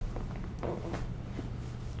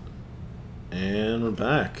And we're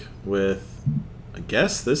back with a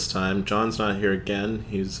guest this time. John's not here again.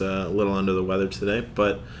 He's a little under the weather today,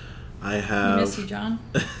 but I have... I miss you, John.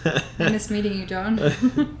 I miss meeting you, John.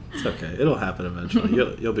 It's okay. It'll happen eventually.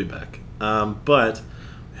 You'll be back. But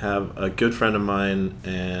I have a good friend of mine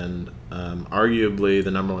and arguably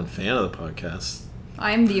the number one fan of the podcast.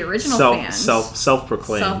 I'm the original fan.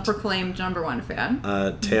 Self-proclaimed. Self-proclaimed number one fan.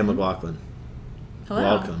 Taya McLaughlin. Hello.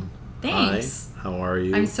 Welcome. Thanks. Hi. How are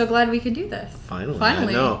you? I'm so glad we could do this. Finally.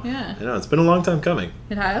 I know. Yeah. I know. It's been a long time coming.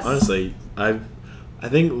 It has? Honestly, I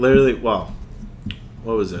think literally, well,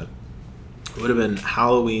 what was it? It would have been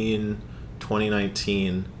Halloween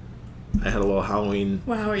 2019. I had a little Halloween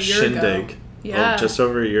shindig. Yeah. Just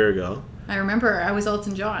over a year ago. I remember. I was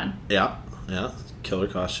Elton John. Yeah. Killer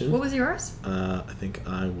costume. What was yours? I think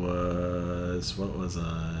I was, what was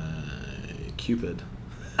I? Cupid.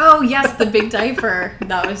 Oh yes, the big diaper.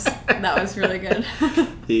 That was really good.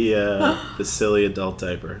 the silly adult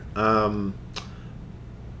diaper.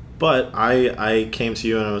 But I came to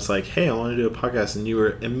you and I was like, hey, I want to do a podcast, and you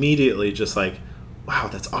were immediately just like, wow,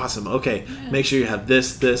 that's awesome. Okay, yeah. Make sure you have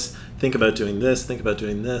this. Think about doing this.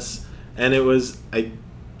 And it was I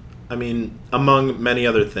mean, among many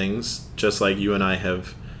other things, just like you and I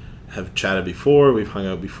have chatted before, we've hung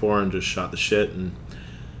out before and just shot the shit. And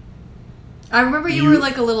I remember you were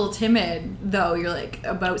like a little timid, though. You're like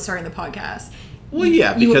about starting the podcast. Well,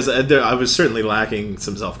 yeah, because I was certainly lacking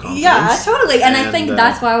some self-confidence. Yeah, totally. And I think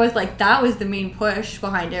that's why I was like, that was the main push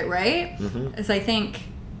behind it, right? Mm-hmm. Is I think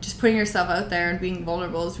just putting yourself out there and being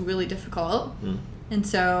vulnerable is really difficult. Mm. And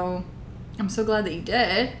so I'm so glad that you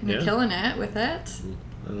did. And you're killing it with it.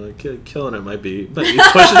 Killing it might be, but you're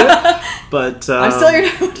pushing it. But I'm still your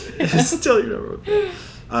number one. Still your number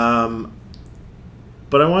one.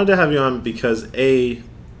 But I wanted to have you on because I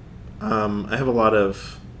have a lot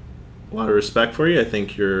of respect for you. I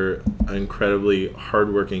think you're an incredibly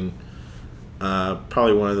hardworking,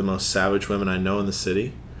 probably one of the most savage women I know in the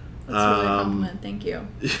city. That's really a compliment. Thank you.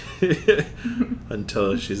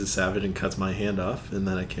 Until she's a savage and cuts my hand off, and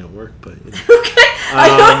then I can't work. But you know. Okay,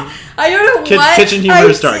 I don't know what. Kitchen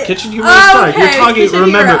humor star. Kitchen humor star. Okay. You're talking.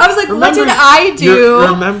 Remember. I was like, what did I do?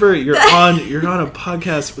 Remember, you're on a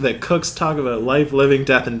podcast that cooks talk about life, living,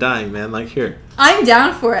 death, and dying. Man, like here. I'm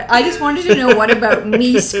down for it. I just wanted to know what about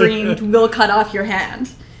me screamed, "We'll cut off your hand."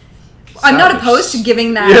 I'm not opposed to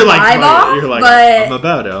giving that vibe off, but I'm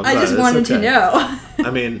about it. I just wanted to know.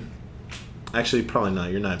 I mean, actually, probably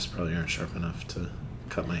not. Your knives probably aren't sharp enough to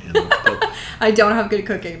cut my hand off. But I don't have good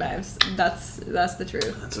cooking knives. That's the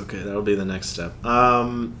truth. That's okay. That'll be the next step.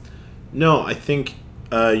 No, I think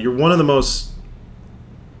you're one of the most,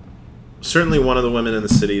 certainly one of the women in the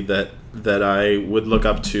city that I would look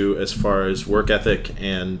up to as far as work ethic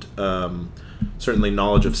and certainly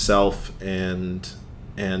knowledge of self and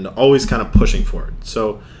always kind of pushing forward.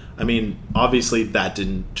 So, I mean, obviously that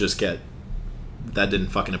didn't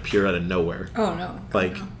fucking appear out of nowhere. Oh, no.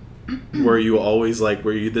 Like, were you always like,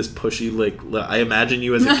 were you this pushy, like, I imagine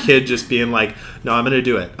you as a kid just being like, no, I'm going to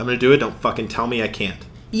do it. Don't fucking tell me I can't.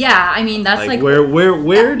 Yeah, I mean, that's like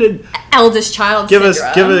where did... Eldest child give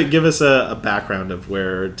syndrome. Give us a background of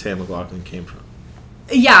where Taya McLaughlin came from.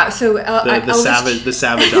 Yeah, so... the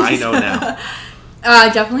savage I know now.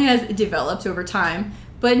 Definitely has developed over time.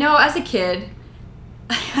 But no, as a kid,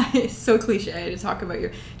 it's so cliche to talk about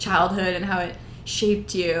your childhood and how it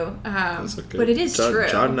shaped you. That's okay. But it is true.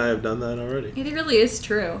 John and I have done that already. It really is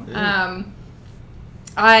true. Yeah.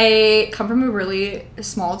 I come from a really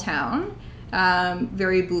small town,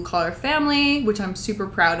 very blue-collar family, which I'm super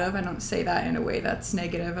proud of. I don't say that in a way that's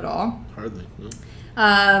negative at all. Hardly. No.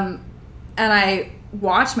 And I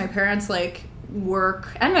watched my parents, like, work,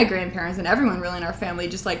 and my grandparents and everyone really in our family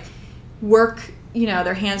just, like, work,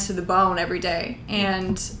 their hands to the bone every day,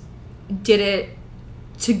 and did it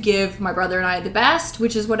to give my brother and I the best,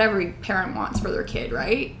 which is what every parent wants for their kid,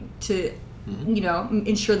 right? To,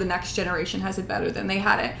 ensure the next generation has it better than they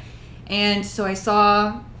had it. And so I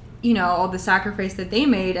saw, all the sacrifice that they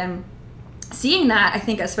made, and seeing that, I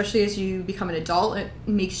think, especially as you become an adult, it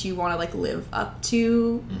makes you want to, like, live up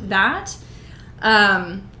to that.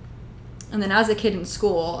 And then as a kid in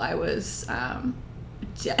school, I was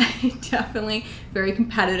definitely very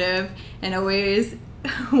competitive and always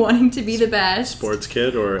wanting to be the best. Sports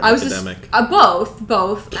kid or academic? Both.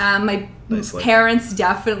 My parents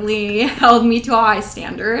definitely held me to a high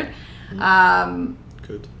standard.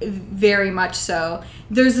 Good. Very much so.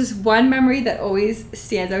 There's this one memory that always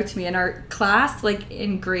stands out to me in our class, like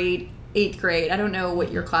in 8th grade. I don't know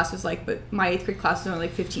what your class was like, but my 8th grade class was only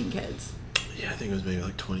like 15 kids. Yeah, I think it was maybe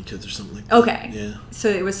like 20 kids or something like that. Okay. Yeah. So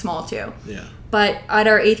it was small too. Yeah. But at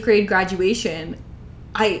our 8th grade graduation,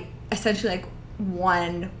 I essentially like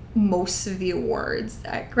won most of the awards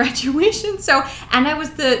at graduation. So, and I was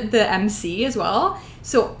the MC as well.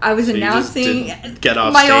 So I was announcing get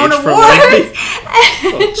off my stage own from awards.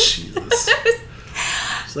 Oh, Jesus.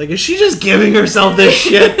 It's like, is she just giving herself this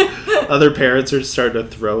shit? Other parents are starting to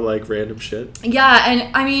throw like random shit. Yeah,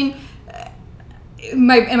 and I mean,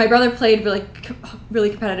 my brother played really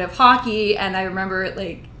competitive hockey, and I remember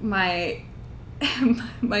like my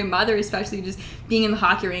mother especially just being in the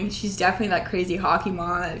hockey rink. She's definitely that crazy hockey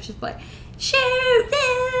mom that was just like, shoot,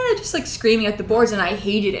 just like screaming at the boards, and I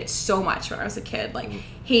hated it so much when I was a kid, like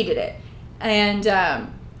hated it. And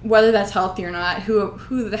whether that's healthy or not,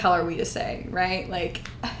 who the hell are we to say, right? Like,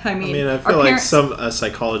 I mean I feel like a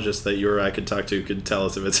psychologist that you or I could talk to could tell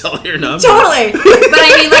us if it's healthy or not. Totally. But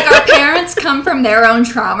I mean, like, our parents come from their own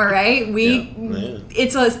trauma, right?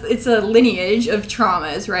 It's a lineage of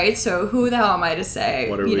traumas, right? So who the hell am I to say?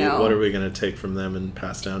 What are we going to take from them and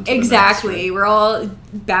pass down to exactly. the next, right? We're all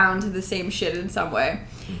bound to the same shit in some way.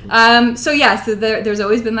 Mm-hmm. So there's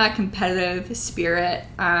always been that competitive spirit.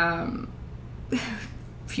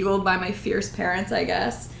 Fueled by my fierce parents, I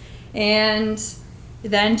guess. And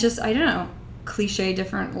then just, I don't know, cliche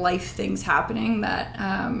different life things happening that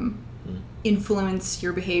influence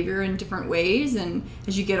your behavior in different ways. And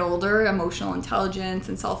as you get older, emotional intelligence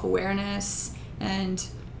and self-awareness and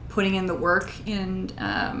putting in the work and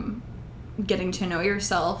getting to know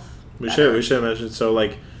yourself. We should mention, so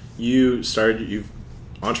like you've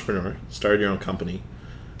entrepreneur, started your own company.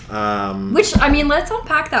 Which, I mean, let's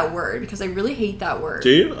unpack that word, because I really hate that word. Do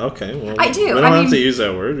you? Okay. Well, I do. We don't have to use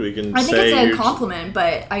that word. We can I think it's a compliment,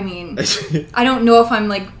 but I mean, I don't know if I'm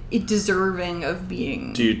like deserving of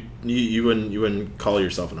being. Do you wouldn't call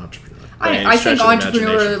yourself an entrepreneur? I think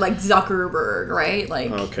entrepreneur like Zuckerberg, right?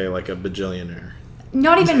 Like, okay, like a bajillionaire.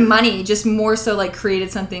 Not even money, just more so like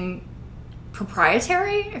created something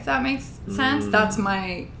proprietary, if that makes sense. That's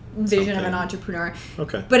my vision of an entrepreneur.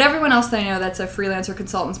 Okay. But everyone else that I know that's a freelancer,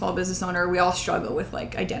 consultant, small business owner, we all struggle with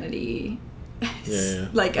like identity,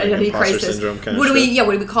 like identity crisis. Syndrome kind what of do shit.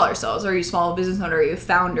 what do we call ourselves? Are you a small business owner? Are you a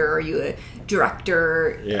founder? Are you a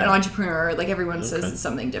director? An entrepreneur? Like everyone says it's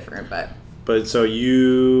something different, But so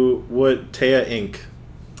Taya Inc.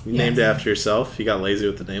 You named it after yourself. You got lazy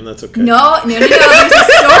with the name. That's okay. No. There's a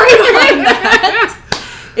story behind that.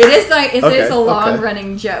 It is a long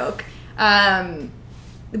running joke.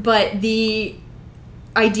 But the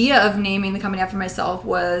idea of naming the company after myself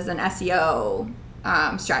was an SEO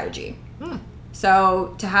strategy.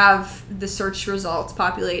 So to have the search results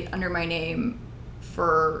populate under my name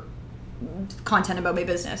for content about my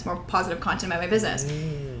business, more positive content about my business,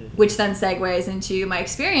 which then segues into my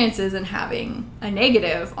experiences in having a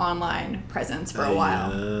negative online presence for a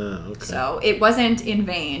while. Okay. So it wasn't in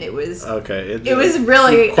vain. It was it was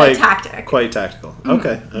really a tactic. Quite tactical.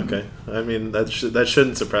 Mm-hmm. Okay. I mean, that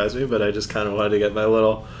shouldn't surprise me, but I just kind of wanted to get my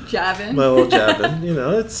little jab in. You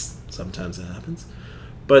know, sometimes it happens.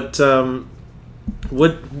 But so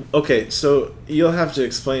you'll have to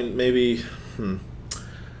explain maybe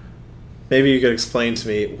you could explain to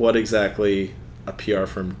me what exactly a PR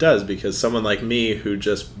firm does, because someone like me who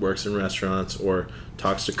just works in restaurants or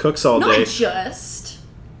talks to cooks all day. Not just.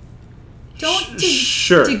 Don't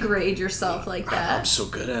degrade yourself like that. I'm so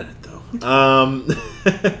good at it though.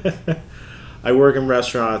 I work in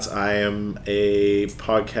restaurants. I am a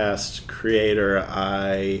podcast creator.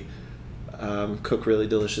 I cook really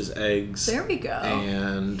delicious eggs. There we go.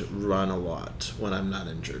 And run a lot when I'm not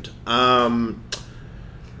injured. Call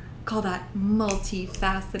that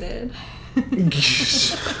multifaceted.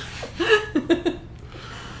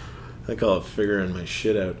 I call it figuring my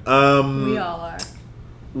shit out. We all are.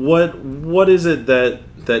 What is it that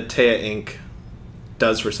Taya Inc.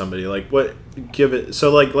 does for somebody? Like, what give it? So,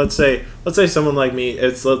 like, let's say someone like me.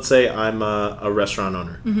 Let's say I'm a restaurant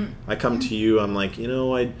owner. Mm-hmm. I come to you. I'm like,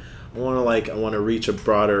 I want to reach a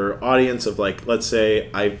broader audience of, like, let's say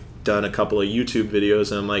I've done a couple of YouTube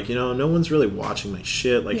videos and I'm like, no one's really watching my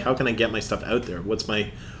shit. Like, how can I get my stuff out there? What's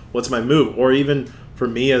my move? Or even for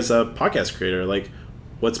me as a podcast creator, like,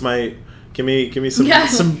 give me some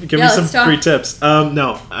free tips.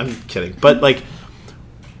 No, I'm kidding. But, like,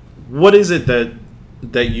 what is it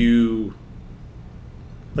that you,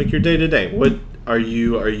 like, your day to day? What are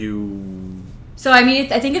you? So, I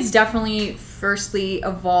mean, I think it's definitely firstly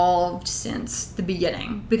evolved since the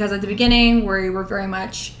beginning, because at the beginning we were very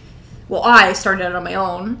much, I started out on my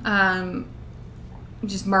own,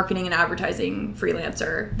 just marketing and advertising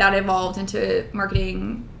freelancer. That evolved into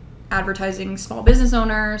marketing, advertising, small business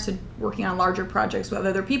owner, so working on larger projects with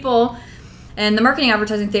other people. And the marketing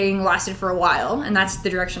advertising thing lasted for a while, and that's the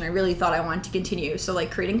direction I really thought I wanted to continue. So,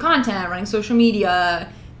 like, creating content, running social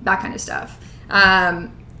media, that kind of stuff.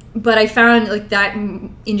 But I found like that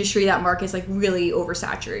industry, that market is like really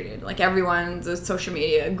oversaturated. Like everyone's a social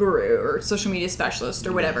media guru or social media specialist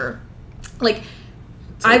or whatever. Like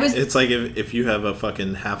it's like if you have a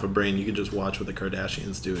fucking half a brain, you can just watch what the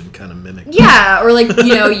Kardashians do and kind of mimic. Yeah, or like,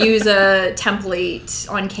 you know, use a template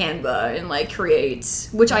on Canva and like create,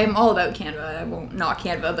 which I am all about Canva. I won't knock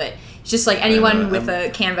Canva, but it's just like anyone with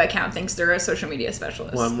a Canva account thinks they're a social media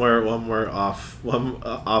specialist. One more off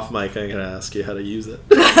mic. I'm gonna ask you how to use it.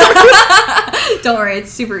 Don't worry,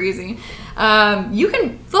 it's super easy. You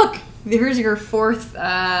can look. Here's your fourth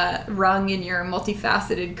rung in your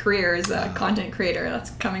multifaceted career as a content creator. That's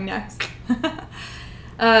coming next.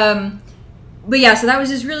 But yeah, so that was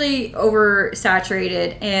just really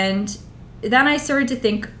oversaturated, and then I started to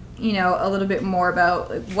think, you know, a little bit more about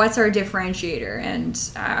like, what's our differentiator, and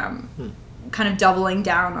kind of doubling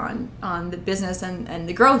down on the business and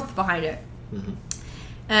the growth behind it. Mm-hmm.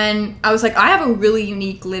 And I was like, I have a really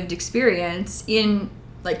unique lived experience in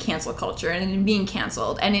like cancel culture and in being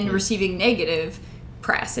canceled and in receiving negative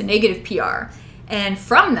press and negative PR. And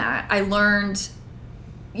from that, I learned,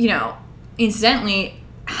 you know, incidentally,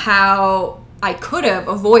 how I could have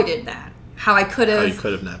avoided that. How you could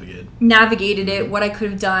have navigated it, what I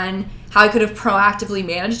could have done, how I could have proactively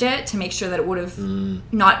managed it to make sure that it would have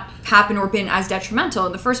not happened or been as detrimental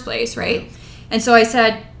in the first place, right? Yeah. And so I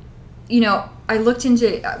said, you know, I looked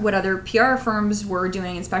into what other PR firms were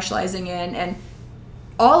doing and specializing in, and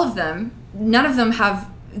all of them, none of them have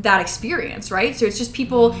that experience, right? So it's just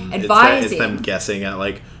people advising. It's them guessing at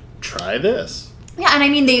like, try this. Yeah, and I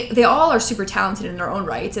mean, they all are super talented in their own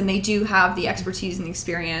rights, and they do have the expertise and the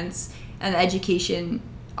experience and the education.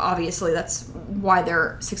 Obviously, that's why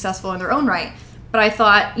they're successful in their own right. But I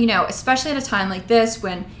thought, you know, especially at a time like this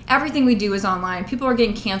when everything we do is online, people are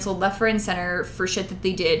getting canceled left, right, and center for shit that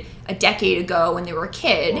they did a decade ago when they were a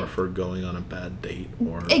kid. Or for going on a bad date.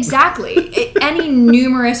 Or Exactly. Any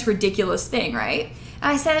numerous, ridiculous thing, right?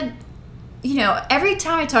 And I said, you know, every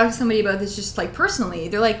time I talk to somebody about this, just like personally,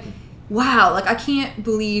 they're like, wow, like I can't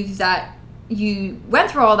believe that you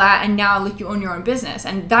went through all that and now like you own your own business.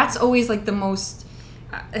 And that's always like the most,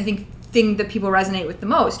 I think, thing that people resonate with the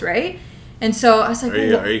most, right? And so I was like,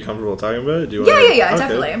 are you comfortable talking about it? Do you yeah, okay.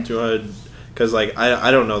 Definitely. Do you want to, because like I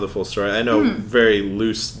don't know the full story. I know very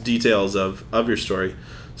loose details of your story.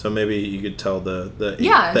 So maybe you could tell the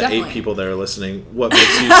 8 people that are listening what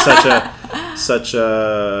makes you such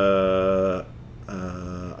a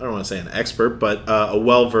I don't want to say an expert, but a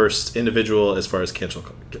well-versed individual as far as cancel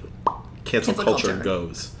culture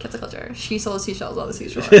goes. Cancel culture. She sold seashells on the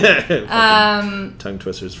seashore. Tongue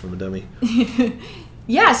twisters from a dummy.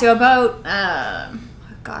 Yeah, so about,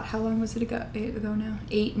 God, how long was it ago now?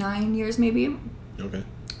 8, 9 years maybe? Okay.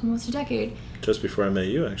 Almost a decade. Just before I met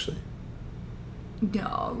you, actually.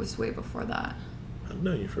 No, it was way before that. I've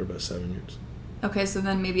known you for about 7 years. Okay, so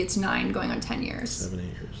then maybe it's 9 going on 10 years. 7, 8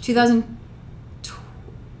 years.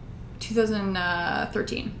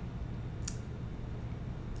 2013.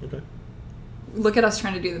 Okay. Look at us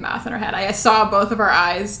trying to do the math in our head. I saw both of our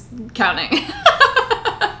eyes counting.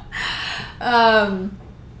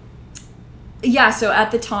 Yeah, so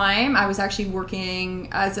at the time, I was actually working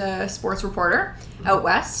as a sports reporter out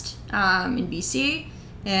west in BC,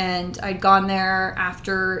 and I'd gone there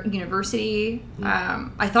after university.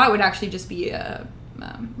 I thought it would actually just be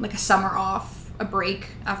like a summer off, a break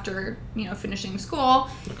after, you know, finishing school.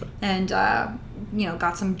 Okay. And, you know,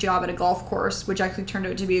 got some job at a golf course, which actually turned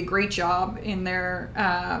out to be a great job in their,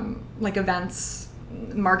 like, events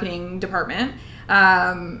marketing department.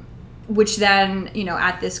 Which then, you know,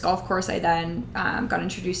 at this golf course, I then got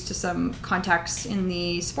introduced to some contacts in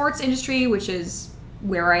the sports industry, which is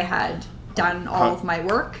where I had done all of my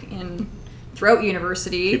work throughout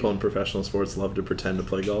university. People in professional sports love to pretend to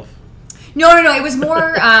play golf. No. It was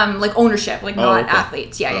more like ownership, like not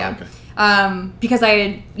athletes. Yeah. Okay. Because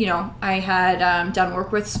I had done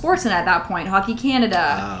work with Sportsnet at that point, Hockey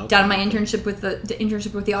Canada, done my internship with the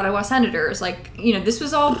internship with the Ottawa Senators. Like, you know, this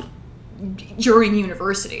was all during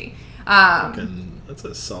university. That's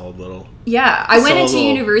a solid little. Yeah, I went into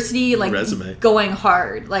university like resume. Going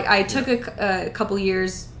hard. Like I took a couple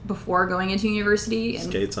years before going into university. And,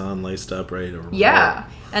 skates on, laced up, right? Yeah,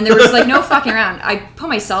 and there was like no fucking around. I put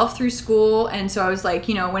myself through school, and so I was like,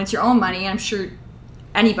 you know, when it's your own money, I'm sure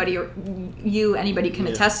anybody can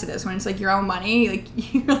attest to this. When it's like your own money, like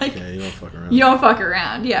you're like, yeah, you don't fuck around. You don't fuck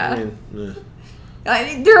around. Yeah.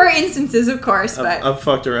 I mean, there are instances, of course, but I've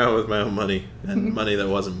fucked around with my own money and money that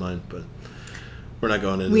wasn't mine, but we're not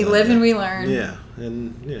going into we that live yet. and we learn. Yeah,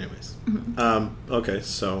 and anyways, okay,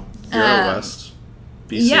 so you're out west.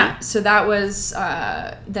 BC. Yeah, so that was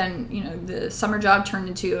then, the summer job turned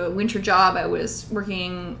into a winter job. I was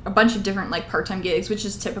working a bunch of different like part-time gigs, which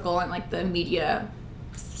is typical in like the media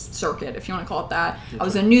circuit, if you want to call it that. Okay. I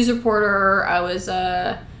was a news reporter. I was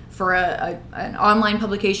for an online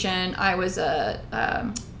publication. I was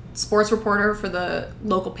a sports reporter for the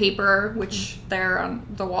local paper, which there on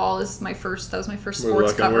the wall is that was my first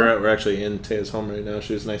sports cover. We're actually in Taya's home right now.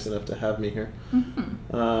 She was nice enough to have me here.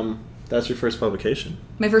 Mm-hmm. That's your first publication?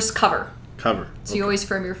 My first cover. Cover. So you always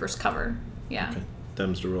frame your first cover. Yeah. Okay.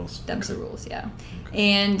 Them's the rules. Them's the rules, yeah. Okay.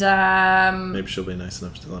 And maybe she'll be nice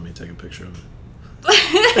enough to let me take a picture of it.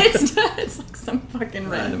 It's like some fucking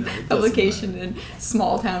random publication in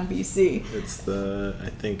small town BC. I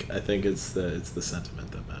think it's the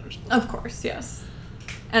sentiment that matters most. Of course, yes.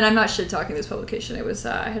 And I'm not shit talking this publication. It was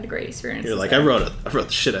I had a great experience. You're like, I wrote the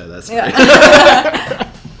shit out of that.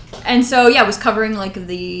 Yeah. And so I was covering like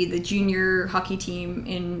the junior hockey team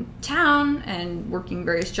in town and working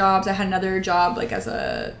various jobs. I had another job like as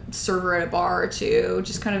a server at a bar too,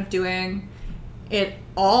 just kind of doing it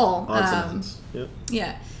all. Odds and ends. Yep.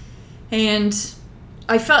 Yeah. And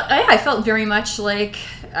I felt very much like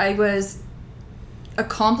I was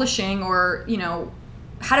accomplishing or,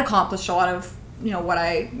 had accomplished a lot of, what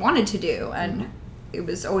I wanted to do. And it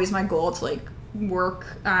was always my goal to like work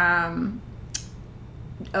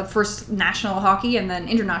first national hockey and then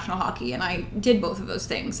international hockey. And I did both of those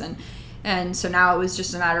things. And so now it was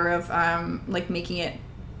just a matter of like making it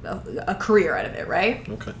a career out of it, right?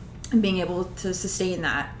 Okay. And being able to sustain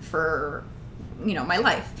that for, my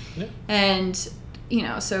life. Yeah. And,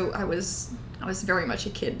 so I was very much a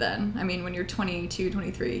kid then. I mean, when you're 22,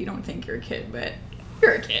 23, you don't think you're a kid, but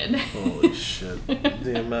you're a kid. Holy shit.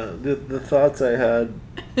 The thoughts I had.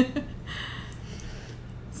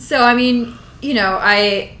 So, I mean,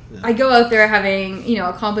 I go out there having,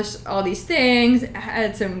 accomplished all these things,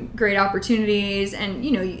 had some great opportunities,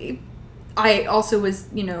 and, I also was,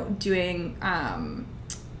 doing,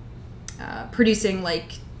 producing,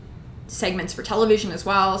 like, segments for television as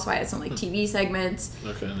well, so I had some, like, TV segments.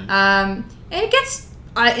 Okay, nice. And it gets,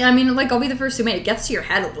 I mean, like, I'll be the first to admit, it gets to your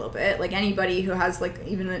head a little bit. Like, anybody who has, like,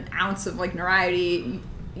 even an ounce of, like, notoriety,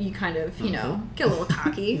 you kind of, get a little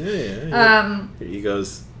cocky. Yeah. Your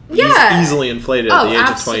ego's easily inflated at the age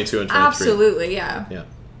of 22 and 23. Absolutely, yeah. Yeah.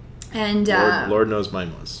 And Lord knows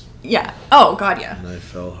mine was. Yeah. Oh, God, yeah. And I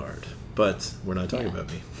fell hard. But we're not talking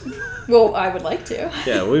about me. Well, I would like to.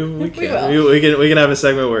 Yeah, we can. We can have a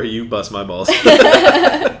segment where you bust my balls.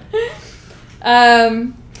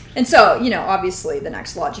 And so, obviously the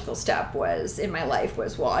next logical step in my life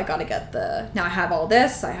was, well, I got to get now I have all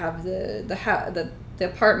this. I have the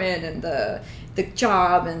apartment and the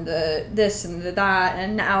job and the this and the that,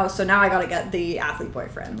 and now I got to get the athlete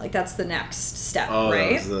boyfriend. Like, that's the next step,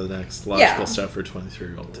 right? That's the next logical step for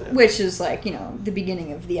 23-year-old Taya. Which is like, the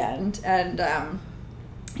beginning of the end. And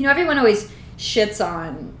everyone always shits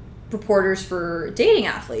on reporters for dating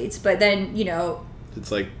athletes, but then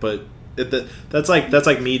it's like, but that's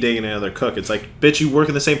like me dating another cook. It's like, bitch, you work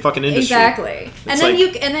in the same fucking industry. Exactly. And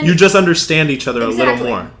then you just understand each other a little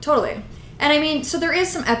more. Totally. And I mean, so there is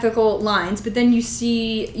some ethical lines, but then you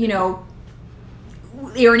see,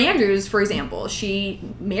 Erin Andrews, for example, she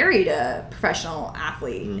married a professional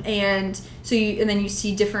athlete, and so then you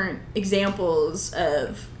see different examples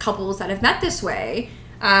of couples that have met this way,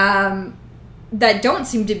 that don't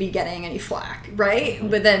seem to be getting any flack, right? Mm-hmm.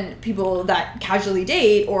 But then people that casually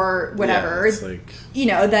date or whatever, it's like,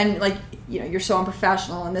 then like, you're so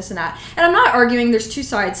unprofessional and this and that. And I'm not arguing. There's two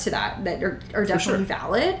sides to that are definitely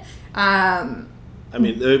valid. I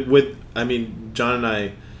mean, John and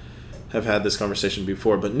I have had this conversation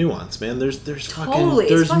before, but nuance, man. There's totally.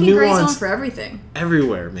 There's fucking nuance gray zone for everything.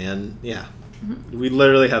 Everywhere, man. Yeah. Mm-hmm. We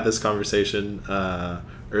literally had this conversation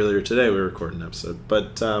earlier today. We were recording an episode,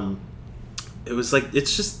 but it was like,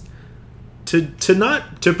 it's just to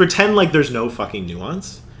pretend like there's no fucking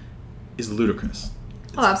nuance is ludicrous.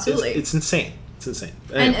 Absolutely. It's insane. It's insane.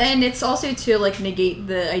 And it's also to like negate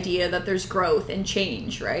the idea that there's growth and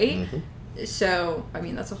change, right? Mm-hmm. So, I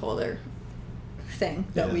mean, that's a whole other thing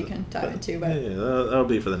that we can dive into. But that'll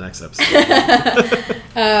be for the next episode.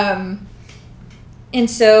 And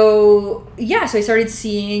so, so I started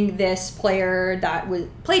seeing this player that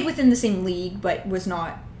played within the same league, but was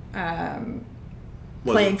not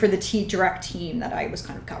playing for the direct team that I was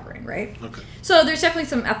kind of covering, right? Okay. So there's definitely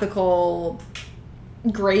some ethical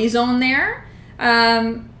gray zone there.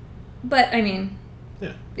 But I mean,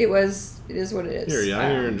 it is what it is. You're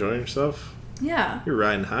young, you're enjoying yourself. Yeah. You're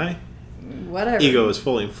riding high. Whatever. Ego is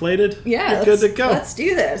fully inflated. Yeah. You're good to go. Let's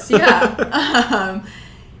do this. Yeah.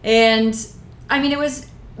 And I mean, it was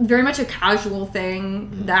very much a casual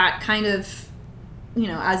thing that kind of,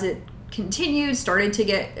 as it continued, started to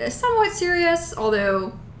get somewhat serious,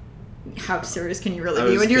 although how serious can you really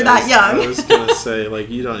be when you're that young? I was going to say, like,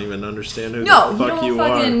 you don't even understand who the fuck you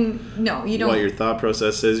are. No, you don't. What your thought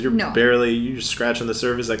process is. You're just scratching the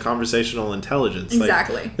surface at conversational intelligence.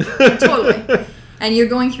 Exactly. Totally. And you're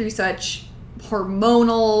going through such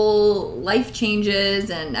hormonal life changes,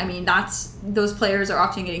 and I mean, those players are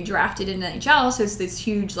often getting drafted in the NHL, so it's this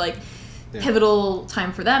huge, like, pivotal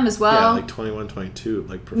time for them as well. Yeah, like 21, 22,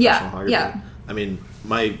 like professional hockey. Yeah. I mean,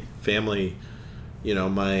 my family,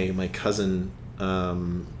 my cousin,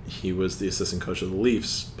 he was the assistant coach of the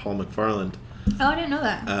Leafs, Paul McFarland. Oh, I didn't know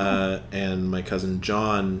that. And my cousin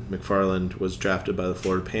John McFarland was drafted by the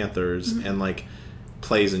Florida Panthers and, like,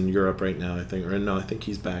 plays in Europe right now, I think. Or no, I think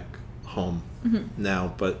he's back home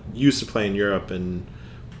now, but used to play in Europe and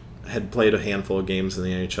had played a handful of games in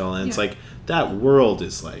the NHL. And it's like, that world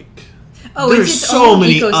is like... Oh, there's it's so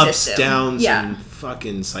many ecosystem. Ups, downs, and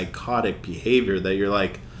fucking psychotic behavior that you're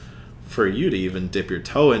like, for you to even dip your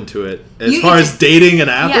toe into it, as far as dating an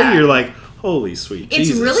athlete, you're like, holy sweet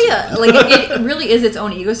Jesus. It's really it really is its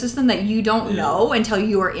own ecosystem that you don't know until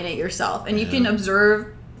you are in it yourself, and you can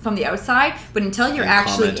observe from the outside, but until you're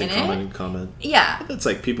actually in it. Comment. Yeah, it's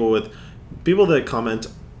like people that comment.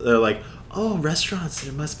 They're like, oh, restaurants,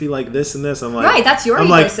 it must be like this and this. I'm like, right, that's your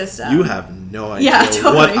ecosystem. Like, you have no idea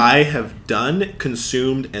what I have done,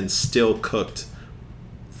 consumed, and still cooked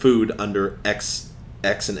food under X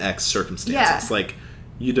and X circumstances. Yeah. Like,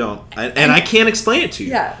 you don't, and I can't explain it to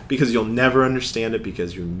you because you'll never understand it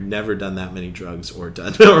because you've never done that many drugs or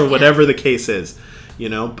whatever the case is.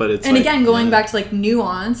 But it's again, going back to, like,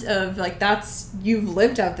 nuance of, like, you've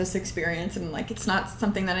lived out this experience, and, like, it's not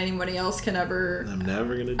something that anybody else can ever I'm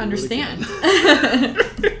never gonna understand.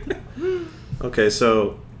 Okay,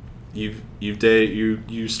 so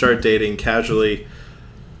you start dating casually,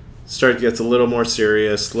 gets a little more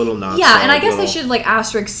serious, a little not. Yeah, and I guess I should, like,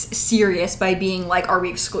 asterisk serious by being like, are we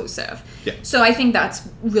exclusive? Yeah. So I think that's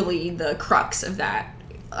really the crux of that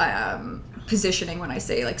positioning when I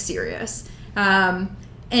say, like, serious.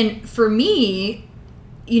 And for me,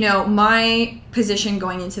 my position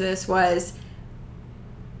going into this was,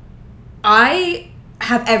 I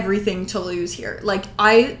have everything to lose here. Like,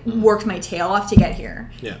 I worked my tail off to get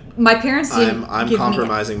here. Yeah. My parents didn't I'm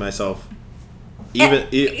compromising myself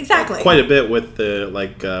exactly quite a bit with the,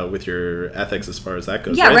 like, with your ethics as far as that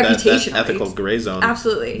goes. Yeah, right? reputation. That ethical gray zone.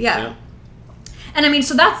 Absolutely, yeah. And I mean,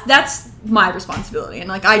 so that's my responsibility, and,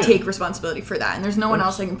 like, I take responsibility for that, and there's no one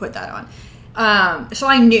else I can put that on. So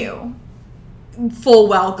I knew full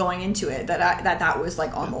well going into it that was,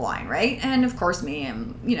 like, on the line, right? And of course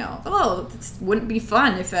I'm, this wouldn't be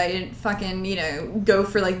fun if I didn't fucking, go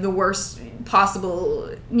for, like, the worst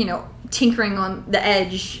possible, tinkering on the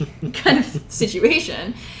edge kind of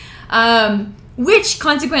situation. Which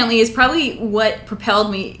consequently is probably what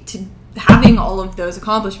propelled me to having all of those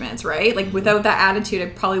accomplishments, right? Like, without that attitude, I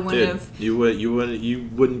probably wouldn't have. You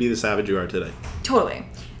wouldn't be the savage you are today. Totally.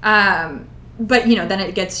 But, then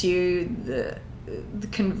it gets you the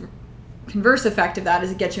converse effect of that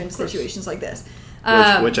is it gets you into situations like this.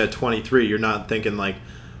 Which at 23, you're not thinking, like,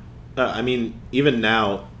 I mean, even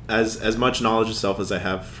now, as much knowledge of self as I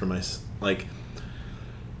have for my, like,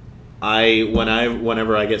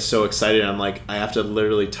 whenever I get so excited, I'm like, I have to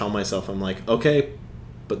literally tell myself, I'm like, okay,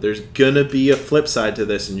 but there's gonna be a flip side to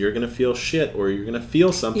this, and you're gonna feel shit, or you're gonna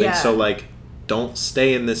feel something, so, like, don't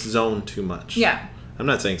stay in this zone too much. Yeah. I'm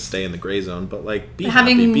not saying stay in the gray zone, but, like, be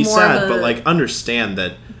having happy, be sad, but, like, understand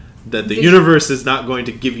that the universe is not going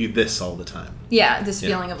to give you this all the time. Yeah, this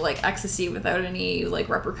feeling of, like, ecstasy without any, like,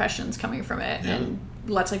 repercussions coming from it, and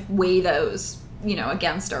let's, like, weigh those,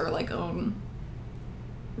 against our, like, own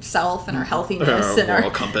self and our healthiness and our moral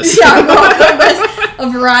compass. Our moral compass, a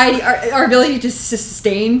variety, our ability to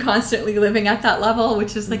sustain constantly living at that level,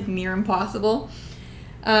 which is, like, near impossible.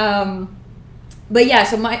 But yeah,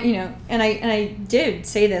 so my, and I did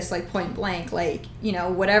say this, like, point blank, like,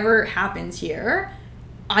 whatever happens here,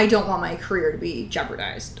 I don't want my career to be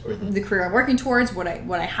jeopardized. Mm-hmm. The career I'm working towards, what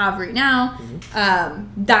I have right now,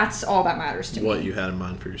 that's all that matters to me. What you had in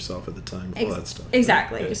mind for yourself at the time, all that stuff.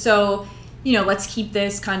 Exactly. Yeah. So, let's keep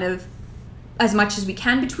this kind of as much as we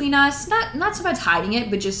can between us. Not so much hiding it,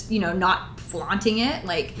 but just, not flaunting it.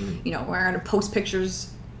 Like, we're going to post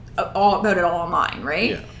pictures all about it all online,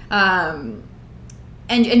 right? Yeah.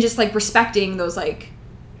 And just, like, respecting those, like,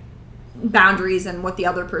 boundaries and what the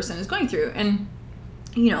other person is going through. And,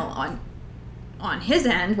 on his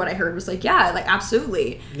end, what I heard was, like, yeah, like,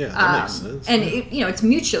 absolutely. Yeah, that makes sense. And,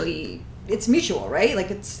 it's mutual, right?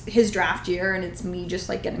 Like, it's his draft year, and it's me just,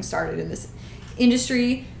 like, getting started in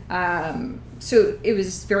industry. So it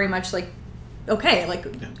was very much like, okay, like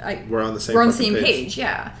we're on the same. We're on the same page.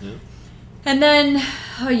 Yeah. And then,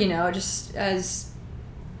 just as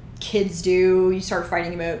kids do, you start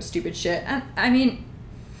fighting about stupid shit. And I mean,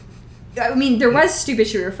 there was stupid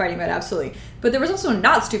shit we were fighting about, absolutely. But there was also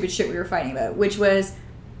not stupid shit we were fighting about, which was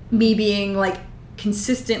me being, like,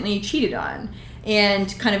 consistently cheated on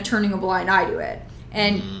and kind of turning a blind eye to it.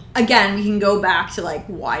 And, again, we can go back to, like,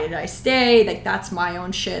 why did I stay? Like, that's my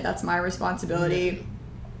own shit. That's my responsibility.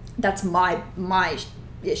 That's my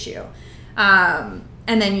issue.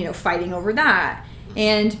 And then, fighting over that.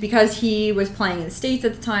 And because he was playing in the States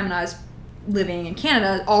at the time and I was living in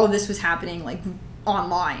Canada, all of this was happening, like,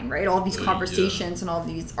 online, right? All of these conversations and all of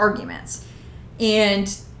these arguments. And,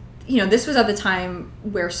 this was at the time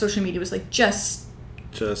where social media was, like, just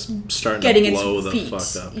starting getting to blow its the feet.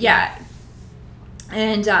 fuck up. Yeah.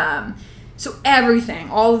 And so everything,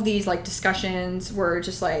 all of these, like, discussions were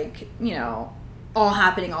just, like, all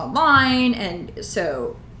happening online. And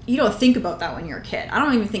so you don't think about that when you're a kid. I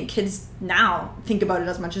don't even think kids now think about it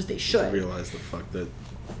as much as they should. I realize the fuck that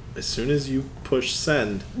as soon as you push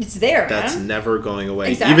send, it's there, that's man. Never going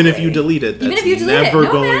away. Exactly. Even if you delete it, that's never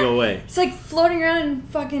going away. It's like floating around in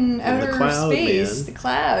fucking outer space. Man. The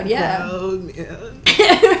cloud, yeah. Cloud, man.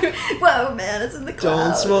 Whoa, man, it's in the cloud.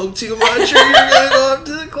 Don't smoke too much or you're going to go up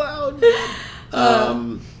to the cloud.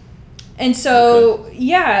 And so,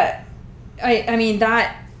 yeah, I mean,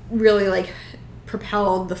 that really, like,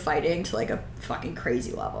 propelled the fighting to, like, a fucking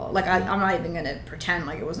crazy level. Like, I'm not even going to pretend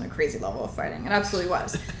like it wasn't a crazy level of fighting. It absolutely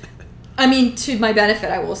was. I mean, to my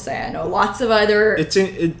benefit, I will say, I know lots of other... It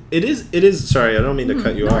is, sorry, I don't mean to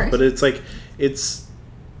cut you off, but it's like, I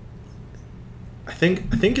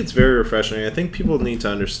think it's very refreshing. I think people need to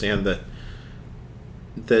understand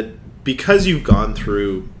that because you've gone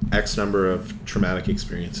through X number of traumatic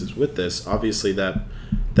experiences with this, obviously that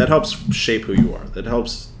helps shape who you are. That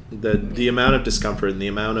helps the amount of discomfort and the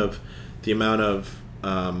amount of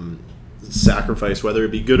sacrifice, whether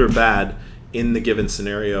it be good or bad, in the given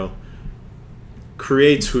scenario,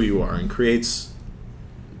 creates who you are and creates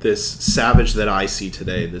this savage that I see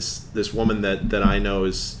today. This woman that I know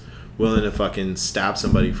is willing to fucking stab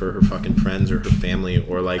somebody for her fucking friends or her family,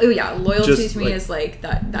 or like, oh yeah, loyalty to me is like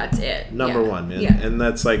that's it. Number one, man. Yeah. And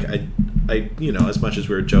that's like I as much as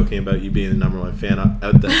we were joking about you being the number one fan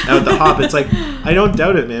out the hop, it's like I don't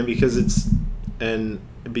doubt it, man, because it's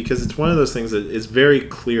one of those things that is very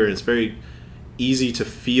clear and it's very easy to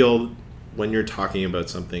feel when you're talking about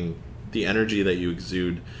something, the energy that you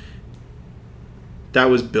exude that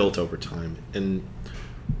was built over time. And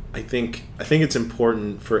I think it's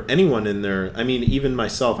important for anyone in there. I mean, even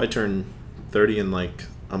myself, I turn 30 in like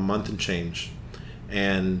a month and change,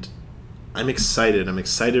 and I'm excited. I'm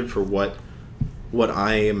excited for what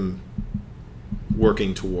I am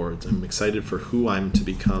working towards. I'm excited for who I'm to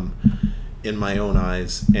become in my own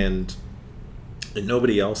eyes and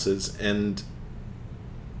nobody else's. And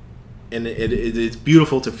it's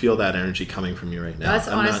beautiful to feel that energy coming from you right now. That's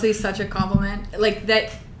honestly such a compliment. Like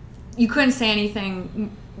that, you couldn't say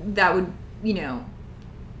anything that would,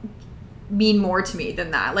 mean more to me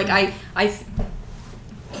than that. Like I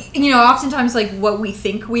oftentimes like what we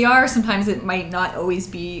think we are, sometimes it might not always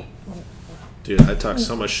be. Dude, I talk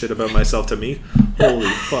so much shit about myself to me. Holy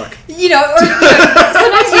fuck.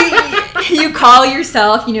 Sometimes you call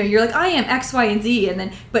yourself, you're like, I am X, Y, and Z, and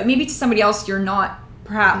then, but maybe to somebody else you're not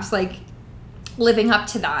perhaps like living up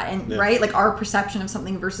to that, and right, like our perception of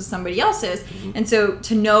something versus somebody else's. Mm-hmm. And so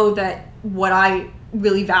to know that what I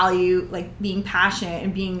really value, like being passionate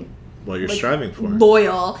and being what you're striving for,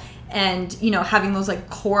 loyal, and having those like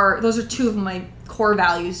core, those are two of my core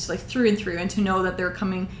values, like through and through, and to know that they're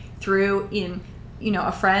coming through in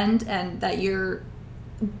a friend, and that you're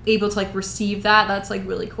able to like receive that's like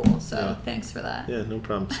really cool. So thanks for that. Yeah, no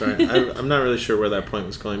problem. Sorry. I'm not really sure where that point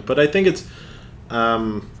was going, but I think it's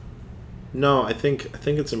no, I think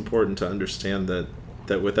it's important to understand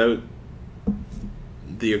that without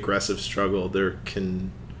the aggressive struggle, there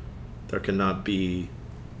cannot be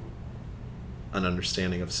an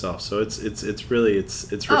understanding of self. So it's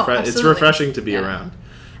refreshing to be around.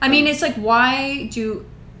 I mean, it's like, why do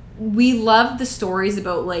we love the stories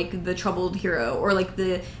about like the troubled hero, or like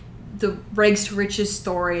the rags to riches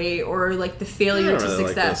story, or like the failure to success?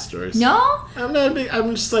 Like those stories. No, I'm not big.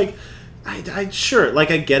 I'm just like, I sure,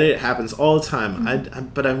 like I get it. It happens all the time. Mm-hmm.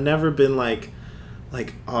 But I've never been like,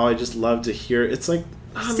 oh, I just love to hear. It's like,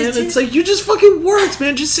 oh man, it's like you just fucking worked,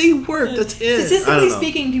 man. Just say you worked. That's it. Statistically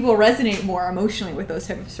speaking, people resonate more emotionally with those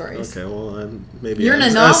type of stories. Okay, well, maybe you're an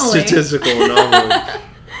anomaly. A statistical anomaly.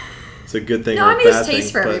 it's a good thing No, or I a mean, bad it's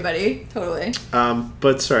taste thing. for everybody. Totally.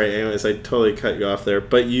 But sorry, anyways, I totally cut you off there.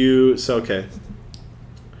 But okay.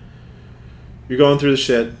 You're going through the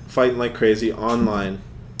shit, fighting like crazy online.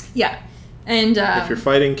 Yeah. And if you're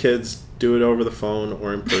fighting kids, do it over the phone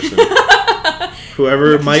or in person.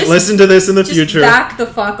 Whoever might listen to this in the future. Just back the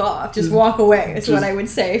fuck off. Just walk away is what I would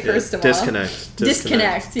say, first of all.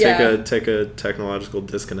 Disconnect, yeah. Take a technological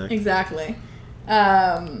disconnect. Exactly.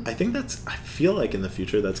 I feel like in the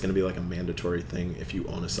future that's going to be like a mandatory thing if you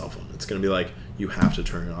own a cell phone. It's going to be like you have to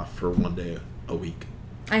turn it off for one day a week.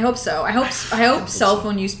 I hope so. I hope cell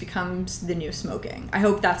phone use becomes the new smoking. I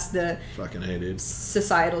hope that's the fucking dude.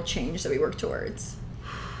 Societal change that we work towards.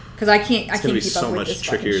 Because I can't keep up with this It's going to be so much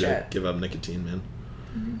trickier to give up nicotine, man.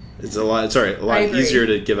 It's a lot easier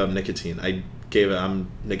to give up nicotine.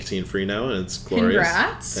 I'm nicotine free now and it's glorious.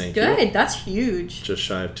 Congrats. Thank Good. you. That's huge. Just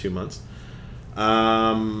shy of 2 months.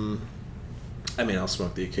 I mean, I'll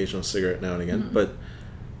smoke the occasional cigarette now and again, but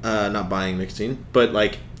not buying nicotine. But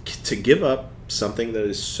like to give up something that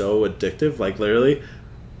is so addictive, like literally,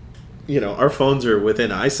 our phones are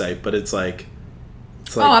within eyesight, but it's like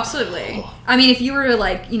oh, absolutely. Oh. I mean, if you were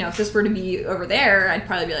like, if this were to be over there, I'd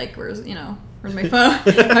probably be like, where's my phone? Where's my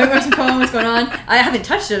phone? What's going on? I haven't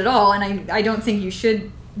touched it at all, and I don't think you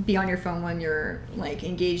should be on your phone when you're like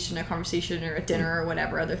engaged in a conversation or at dinner or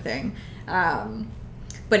whatever other thing.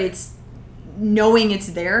 But it's knowing it's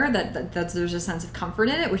there that there's a sense of comfort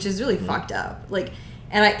in it, which is really fucked up. Like,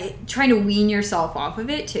 and trying to wean yourself off of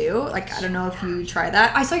it too. Like, I don't know if you try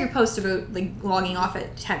that. I saw your post about like logging off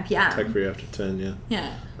at 10 p.m. Tech free after 10.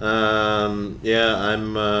 Yeah. Yeah.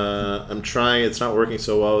 I'm trying. It's not working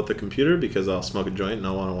so well with the computer because I'll smoke a joint and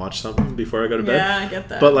I'll want to watch something before I go to bed. Yeah, I get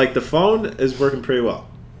that. But like the phone is working pretty well.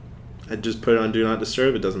 I just put it on Do Not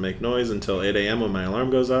Disturb. It doesn't make noise until 8 a.m. when my alarm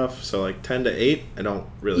goes off. So like 10 to 8, I don't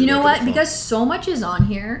really. You know what? Because so much is on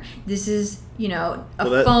here. This is,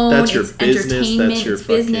 phone. That's your it's business. Entertainment. That's your it's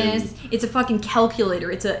business. It's a fucking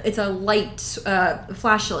calculator. It's a light,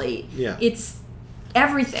 flashlight. Yeah. It's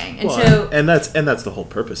everything. And that's the whole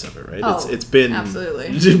purpose of it, right? Oh, it's been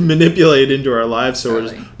absolutely manipulated into our lives. So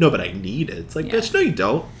totally. we're just, no, but I need it. It's like, bitch, no, you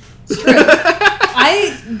don't. It's true.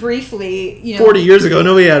 I briefly, 40 years ago,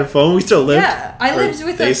 nobody had a phone. We still lived. Yeah, I lived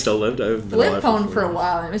with a flip phone for a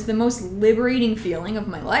while, and it was the most liberating feeling of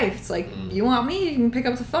my life. It's like, you want me, you can pick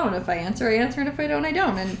up the phone. If I answer, I answer, and if I don't, I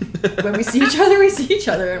don't. And when we see each other, we see each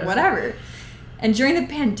other, and whatever. And during the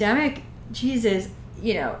pandemic, Jesus,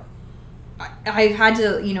 I've had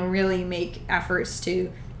to, really make efforts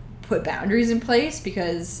to put boundaries in place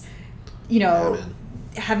because,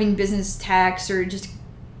 having business texts or just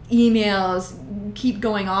emails keep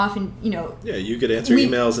going off and you could answer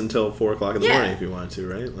emails until 4 o'clock in the morning if you wanted to,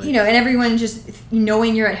 right? Like, and everyone just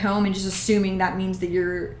knowing you're at home and just assuming that means that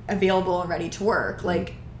you're available and ready to work.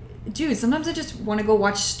 Like, dude, sometimes I just want to go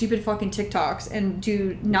watch stupid fucking TikToks and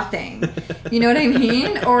do nothing. You know what I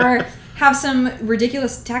mean? Or have some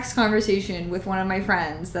ridiculous text conversation with one of my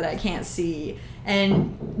friends that I can't see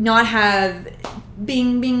and not have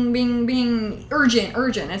bing, bing, bing, bing, urgent.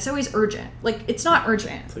 It's always urgent. Like, it's not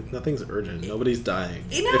urgent. It's like, nothing's urgent. Nobody's dying.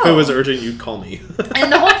 If it was urgent, you'd call me.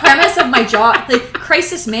 And the whole premise of my job, like,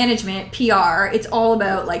 crisis management, PR, it's all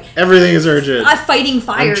about, like... everything is urgent. Fighting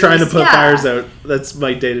fires. I'm trying to put fires out. That's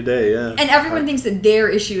my day-to-day, yeah. And everyone thinks that their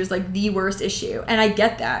issue is, like, the worst issue. And I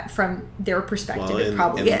get that from their perspective. It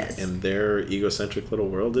probably is. In their egocentric little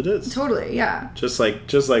world, it is. Totally, yeah. Just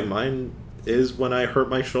like mine is when I hurt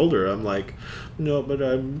my shoulder. I'm like, no, but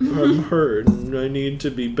I'm hurt and I need to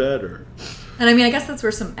be better. And I mean, I guess that's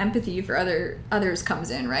where some empathy for others comes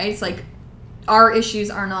in, right? It's like our issues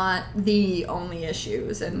are not the only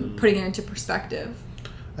issues and putting it into perspective.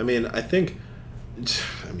 I mean, fuck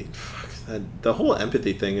that. The whole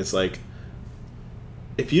empathy thing is like,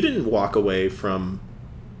 if you didn't walk away from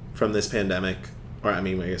this pandemic, or I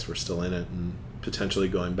guess we're still in it and potentially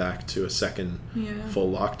going back to a second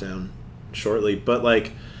full lockdown shortly, but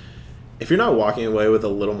like, if you're not walking away with a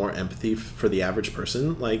little more empathy for the average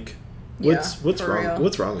person, like, what's wrong? Real.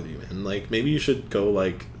 What's wrong with you, man? Like, maybe you should go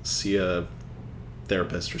like see a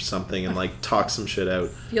therapist or something and like talk some shit out.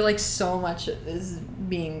 I feel like so much is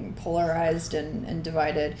being polarized and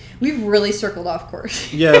divided. We've really circled off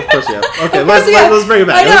course. Yeah, of course we have. Okay, let's bring it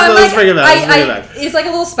back. Let's bring it back. It's like a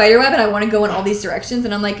little spider web, and I want to go in all these directions,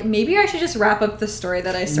 and I'm like, maybe I should just wrap up the story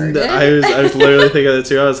that I started. I was literally thinking of it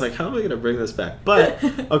too. I was like, how am I going to bring this back? But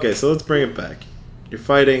okay, so let's bring it back. You're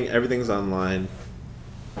fighting. Everything's online.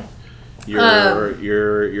 You're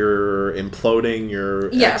imploding. You're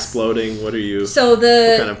exploding. What are you? So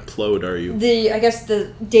what kind of plode are you? I guess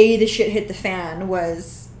the day the shit hit the fan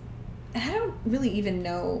was, and I don't really even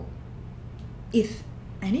know if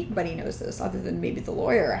anybody knows this other than maybe the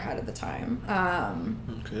lawyer I had at the time.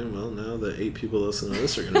 Okay, well, now the 8 people listening to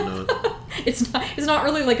this are going to know it. It's not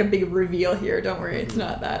really like a big reveal here. Don't worry. It's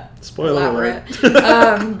not that Spoiler elaborate.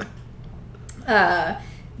 alert.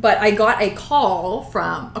 But I got a call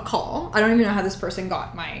from a call. I don't even know how this person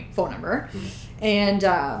got my phone number. And,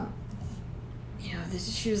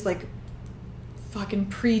 she was like fucking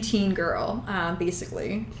preteen girl,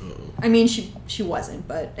 basically. Uh-oh. I mean, she wasn't,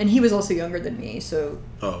 and he was also younger than me, so.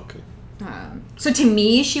 Oh, okay. So to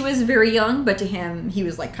me, she was very young, but to him, he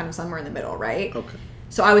was like kind of somewhere in the middle, right? Okay.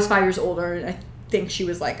 So I was 5 years older, and I think she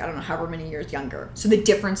was like, I don't know, however many years younger. So the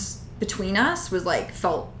difference between us was like,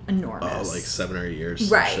 felt enormous. Oh, like 7 or 8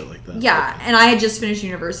 years. Right. Shit like that. Yeah. Okay. And I had just finished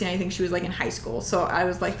university, and I think she was like in high school. So I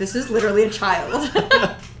was like, this is literally a child.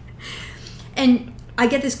 And I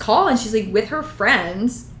get this call, and she's like with her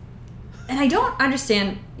friends. And I don't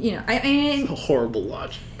understand, I mean... Horrible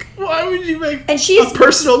logic. Why would you make a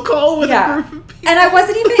personal call with a group of people? And I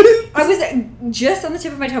wasn't even... I was just on the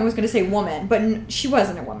tip of my tongue was going to say woman, but she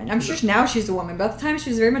wasn't a woman. I'm sure now she's a woman, but at the time she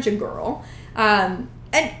was very much a girl. And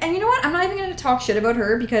you know what? I'm not even going to talk shit about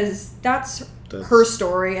her because that's her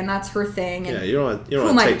story and that's her thing. And you don't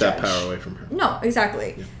want to take that power away from her. No,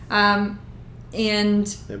 exactly. Yeah.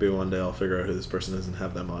 And... Maybe one day I'll figure out who this person is and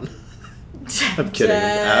have them on. I'm kidding.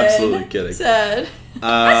 I'm absolutely kidding. Ted.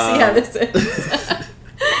 I see how this is.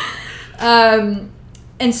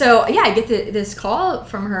 And so, yeah, I get this call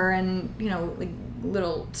from her and, like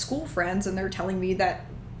little school friends, and they're telling me that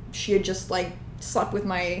she had just, like, slept with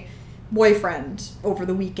my boyfriend over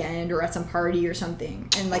the weekend or at some party or something,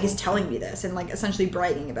 and, like, is telling me this and, like, essentially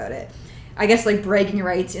bragging about it. I guess, like, bragging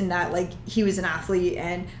rights in that, like, he was an athlete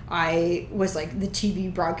and I was, like, the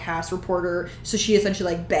TV broadcast reporter. So she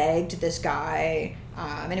essentially, like, begged this guy.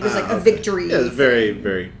 And it was, like, a victory. Yeah, it was very,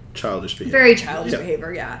 very childish behavior. Very childish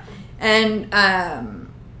behavior, yeah. And,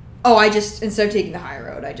 I just, instead of taking the high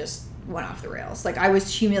road, I just went off the rails. Like, I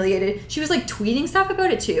was humiliated. She was, like, tweeting stuff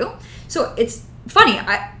about it, too. So it's funny.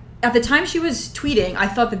 At the time she was tweeting, I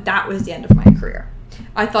thought that was the end of my career.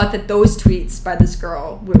 I thought that those tweets by this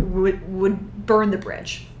girl would burn the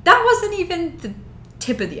bridge. That wasn't even the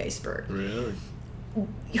tip of the iceberg. Really?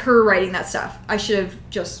 Her writing that stuff. I should have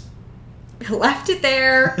just left it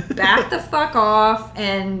there, backed the fuck off,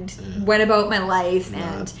 and went about my life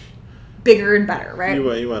and bigger and better, right?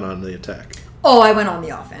 You went on the attack. Oh, I went on the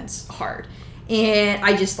offense hard. And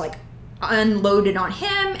I just, like, unloaded on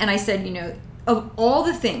him, and I said, of all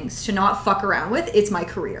the things to not fuck around with, it's my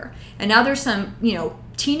career. And now there's some,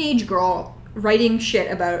 teenage girl writing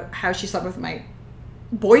shit about how she slept with my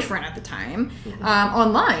boyfriend at the time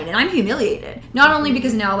online, and I'm humiliated. Not only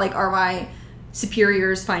because now, like, are my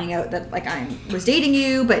superiors finding out that, like, I was dating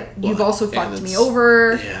you, but you've also fucked me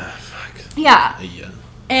over. Yeah, fuck. Yeah. Yeah.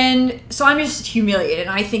 And so I'm just humiliated, and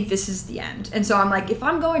I think this is the end. And so I'm like, if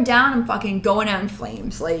I'm going down, I'm fucking going out in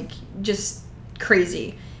flames. Like, just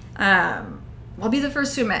crazy. I'll be the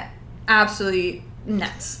first to admit, absolutely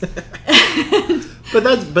nuts. But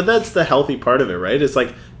that's the healthy part of it, right? It's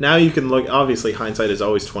like, now you can look, obviously hindsight is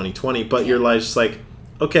always 20/20, but your life's just like,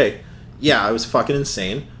 okay, yeah, I was fucking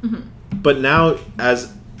insane. Mm-hmm. But now,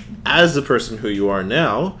 as the person who you are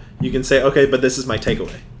now, you can say, okay, but this is my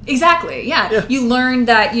takeaway. Exactly, yeah. You learn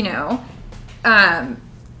that,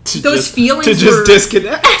 those feelings to just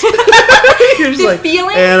disconnect. You're just like,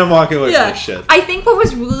 feelings, and I'm walking away from this shit. I think what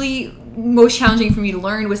was really most challenging for me to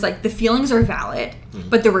learn was, like, the feelings are valid,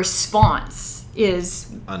 but the response is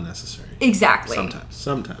unnecessary. Exactly.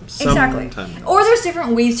 Sometimes. Exactly. Or there's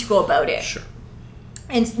different ways to go about it. Sure.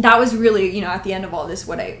 And that was really, at the end of all this,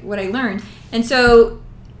 what I learned. And so,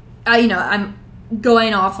 I'm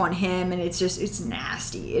going off on him, and it's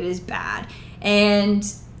nasty. It is bad. And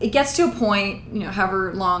it gets to a point,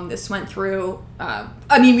 however long this went through.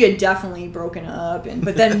 We had definitely broken up,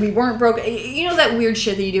 but then we weren't broken. That weird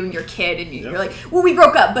shit that you do when you're a kid, and you're like, well, we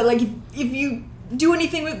broke up, but, like, if you do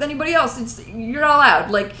anything with anybody else, you're not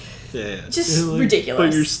allowed. Like, just like, ridiculous.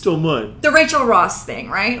 But you're still mine. The Rachel Ross thing,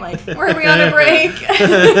 right? Like, were we on a break?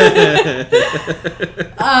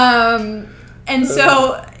 And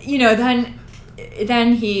so,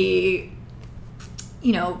 then he,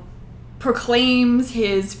 proclaims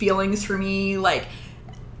his feelings for me, like,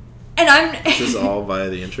 and This is all via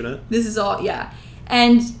the internet? This is all, yeah.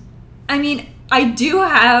 And, I do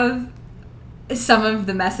have some of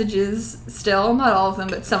the messages still, not all of them,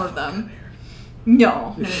 but some of them.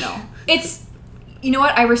 No. It's,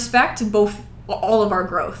 what, I respect all of our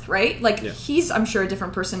growth, right? Like, he's, I'm sure, a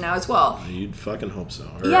different person now as well. You'd fucking hope so.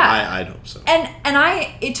 Or I'd hope so. And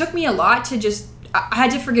it took me a lot to just, I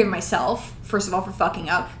had to forgive myself first of all, for fucking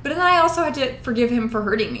up, but then I also had to forgive him for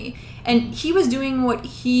hurting me. And he was doing what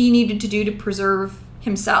he needed to do to preserve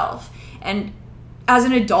himself. And as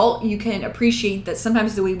an adult, you can appreciate that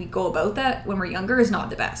sometimes the way we go about that when we're younger is not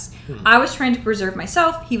the best. I was trying to preserve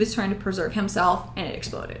myself, he was trying to preserve himself, and it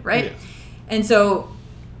exploded, right? Yeah. And so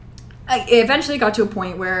it eventually got to a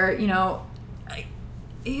point where, you know,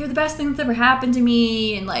 you're the best thing that's ever happened to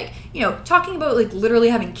me, and like, you know, talking about like literally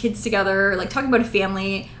having kids together, like talking about a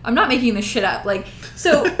family. I'm not making this shit up. Like,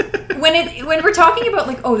 so when we're talking about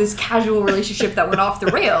like, oh, this casual relationship that went off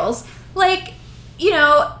the rails, like, you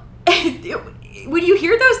know, when you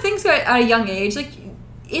hear those things at a young age, like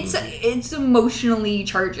it's emotionally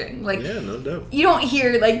charging. Like, yeah, no doubt. You don't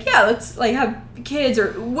hear like, yeah, let's like have kids,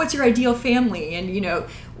 or what's your ideal family, and you know,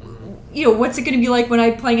 what's it going to be like when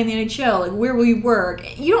I'm playing in the NHL? Like, where will you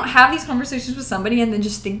work? You don't have these conversations with somebody and then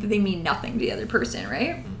just think that they mean nothing to the other person,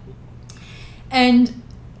 right? And,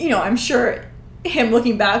 you know, I'm sure him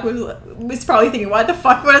looking back was probably thinking, what the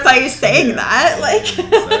fuck was I saying that? Like,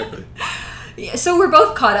 exactly. Yeah, so we're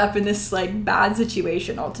both caught up in this, like, bad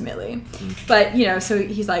situation, ultimately. But, you know, so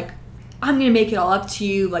he's like, I'm going to make it all up to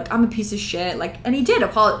you. Like, I'm a piece of shit. Like, and he did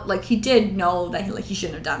he did know that he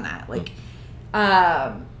shouldn't have done that. Like,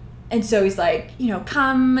 and so he's like, you know,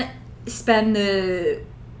 come spend the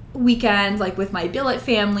weekend, like, with my billet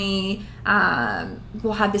family.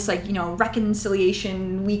 We'll have this, like, you know,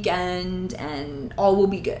 reconciliation weekend, and all will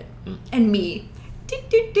be good. And me,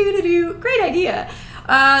 great idea.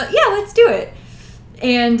 Yeah, let's do it.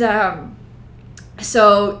 And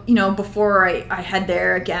so, you know, before I head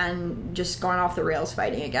there again, just going off the rails,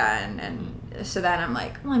 fighting again, and so then I'm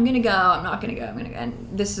like, well, I'm gonna go, I'm not gonna go, I'm gonna go. And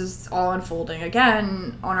this is all unfolding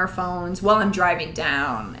again on our phones while I'm driving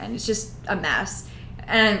down, and it's just a mess.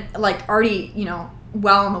 And like, already, you know,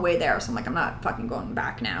 well on the way there, so I'm like, I'm not fucking going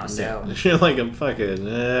back now. So you're like, I'm fucking.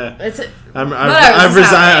 I've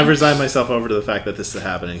resigned myself over to the fact that this is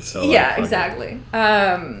happening. So yeah, like, exactly.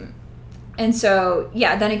 And so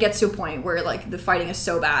yeah, then it gets to a point where like the fighting is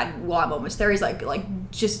so bad. While I'm almost there, he's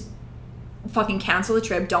like just fucking cancel the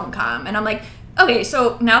trip, don't come. And I'm like, okay,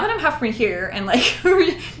 so now that I'm halfway here, and like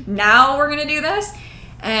now we're gonna do this,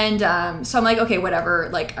 and so I'm like, okay, whatever.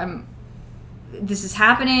 Like, this is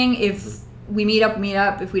happening. If we meet up,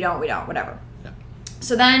 if we don't, whatever. Yeah.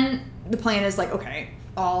 So then the plan is like, okay,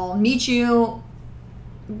 I'll meet you,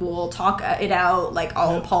 we'll talk it out, like,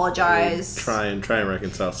 I'll apologize, we'll try and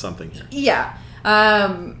reconcile something here. Yeah.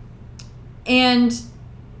 And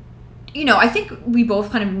you know, I think we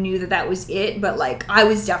both kind of knew that was it, but like, I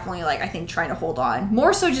was definitely like, I think, trying to hold on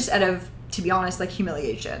more so just out of, to be honest, like,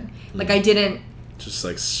 humiliation. Like, I didn't just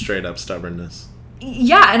like straight up stubbornness.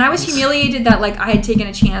 Yeah, and I was humiliated that like I had taken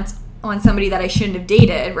a chance on somebody that I shouldn't have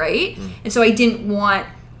dated, right? And so I didn't want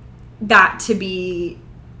that to be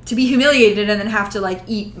humiliated and then have to like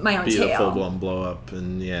eat my own tail. Be a full-blown blow up,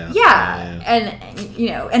 and yeah. And you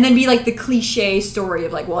know, and then be like the cliche story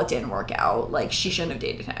of like, well, it didn't work out, like she shouldn't have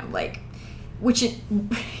dated him, like, which it,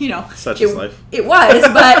 you know, such is life. It was,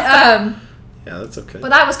 but yeah, that's okay.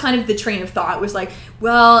 But that was kind of the train of thought, was like,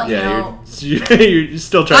 well, you know, you're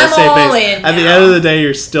still trying to save face. At the end of the day,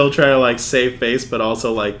 you're still trying to like save face, but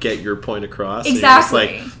also like get your point across. Exactly.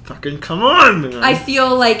 And you're just like, fucking come on, man. I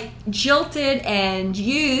feel like jilted and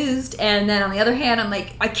used, and then on the other hand, I'm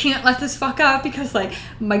like, I can't let this fuck up because like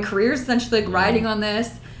my career is essentially like riding on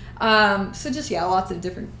this. So just lots of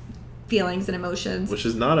different feelings and emotions, which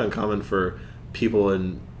is not uncommon for people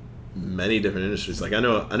in many different industries. Like I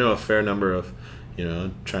know a fair number of, you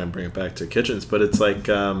know, try and bring it back to kitchens, but it's like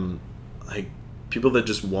people that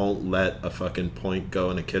just won't let a fucking point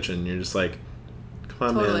go in a kitchen. You're just like,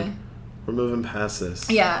 come on, man, we're moving past this.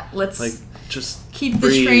 Yeah, let's like just keep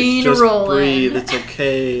breathe, the train just rolling. Breathe. It's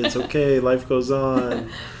okay. It's okay. Life goes on.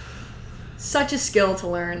 Such a skill to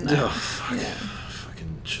learn, though. Oh, fuck. Yeah.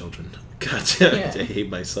 Fucking children. God damn, I hate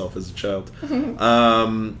myself as a child.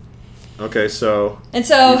 Okay, so you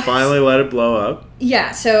finally let it blow up.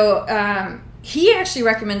 Yeah, so he actually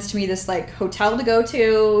recommends to me this like hotel to go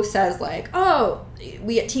to, says like, oh,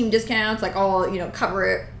 we get team discounts, like I'll, you know, cover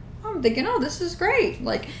it. I'm thinking, oh, this is great.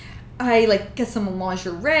 Like I like get some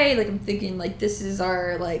lingerie, like I'm thinking like this is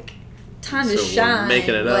our like time to shine.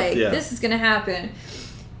 Making it like, up, yeah. This is gonna happen.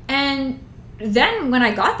 And then when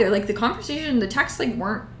I got there, like the conversation, the texts like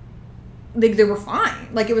weren't, like they were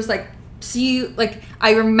fine. Like it was like, see you, like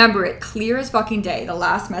I remember it clear as fucking day. The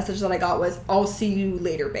last message that I got was, I'll see you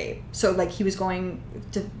later, babe. So like he was going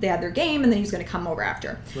to, they had their game and then he was going to come over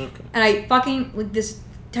after. Okay. And I fucking, like this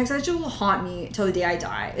text message will haunt me till the day I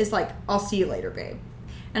die. Is like, I'll see you later, babe.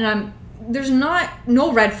 And there's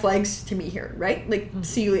no red flags to me here, right? Like,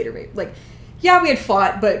 see you later, babe. Like, yeah, we had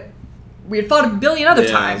fought, but we had fought a billion other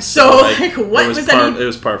Yeah, times. So like, what was that? It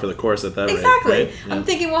was par for the course at that Exactly. rate, right? Yeah. I'm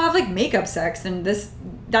thinking we'll have like makeup sex, and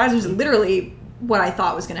that was literally what I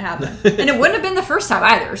thought was going to happen. And it wouldn't have been the first time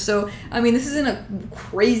either. So, I mean, this isn't a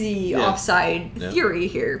crazy offside theory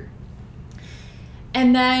here.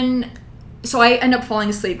 And then, so I end up falling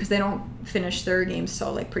asleep because they don't finish their games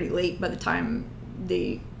till like pretty late by the time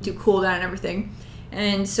they do cooldown and everything.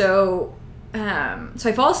 And so, so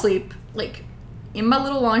I fall asleep, like, in my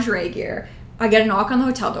little lingerie gear. I get a knock on the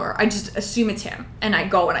hotel door. I just assume it's him. And I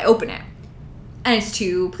go and I open it. And it's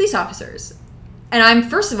 2 police officers. And I'm,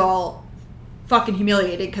 first of all, fucking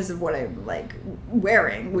humiliated because of what I'm like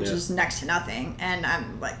wearing, which is next to nothing, and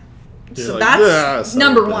I'm like, so that's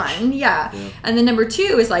number one, yeah. And then number 2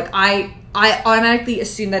 is like I automatically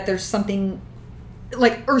assume that there's something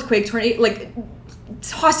like earthquake, tornado, like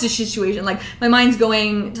hostage situation. Like my mind's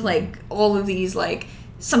going to like all of these like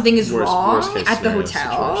something is wrong at the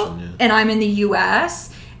hotel, and I'm in the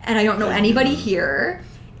U.S. and I don't know anybody here,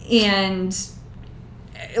 and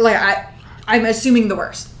like I'm assuming the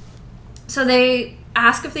worst. So they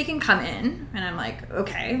ask if they can come in, and I'm like,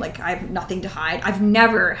 okay, like I have nothing to hide. I've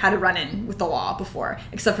never had a run-in with the law before,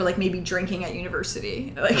 except for like maybe drinking at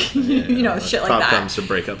university, like you know, shit like that. Cop comes to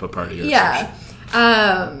break up a party. Yeah,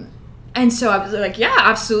 and so I was like, yeah,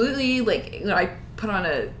 absolutely. Like, you know, I put on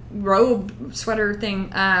a robe, sweater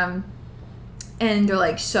thing, and they're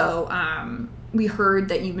like, so we heard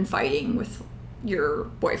that you've been fighting with your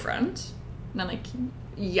boyfriend, and I'm like,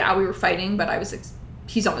 yeah, we were fighting, but I was.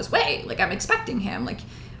 He's on his way. Like, I'm expecting him. Like,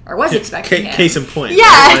 or was expecting him. Case in point. Yeah,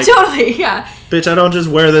 right? Like, totally. Yeah. Bitch, I don't just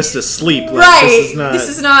wear this to sleep. Like, right. This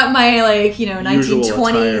is not my, like, you know,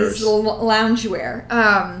 1920s loungewear.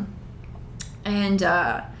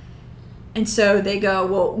 And so they go,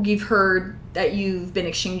 well, we've heard that you've been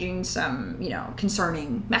exchanging some, you know,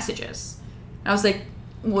 concerning messages. And I was like,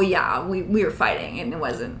 well, yeah, we were fighting, and it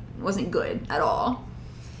wasn't good at all.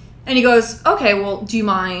 And he goes, okay, well, do you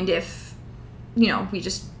mind if, you know, we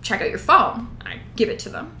just check out your phone? I give it to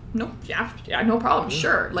them. No, yeah, no problem.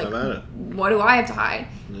 Sure. Like, what do I have to hide?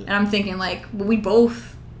 Yeah. And I'm thinking, like, well, we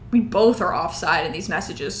both are offside in these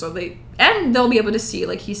messages, so they'll be able to see,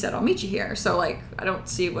 like, he said, I'll meet you here. So, like, I don't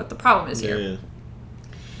see what the problem is here. Yeah.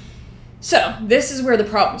 So this is where the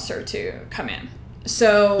problems start to come in.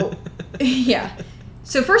 So, yeah.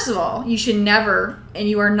 So first of all, you should never, and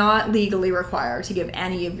you are not legally required to give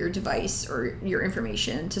any of your device or your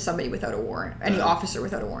information to somebody without a warrant, any officer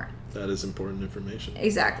without a warrant. That is important information.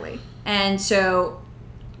 Exactly. And so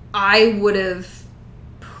I would have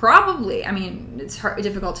probably, I mean, it's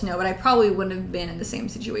difficult to know, but I probably wouldn't have been in the same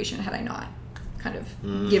situation had I not kind of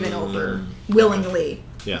given over willingly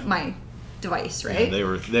my device, right?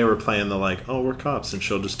 Yeah, they were playing the like, oh, we're cops, and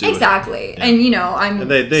she'll just do exactly. it. And you know, I'm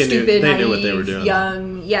they stupid, knew naive, what they were doing.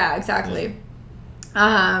 Young, yeah, exactly.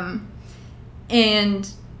 Yeah. And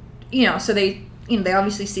you know, so they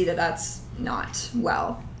obviously see that that's not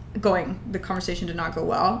the conversation did not go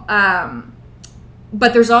well.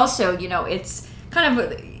 But there's also, you know, it's kind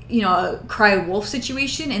of a cry wolf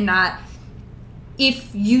situation in that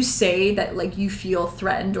if you say that, like, you feel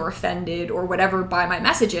threatened or offended or whatever by my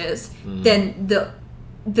messages, then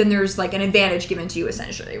there's, like, an advantage given to you,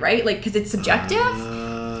 essentially, right? Like, because it's subjective.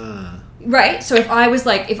 Right? So if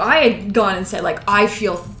I had gone and said, like, I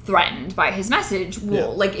feel threatened by his message,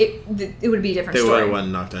 well, like, it would be a different story. They would have went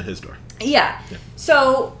and knocked on his door. Yeah.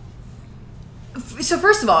 So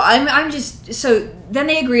first of all, I'm just, so then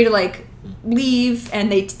they agree to, like, leave,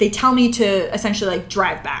 and they tell me to essentially, like,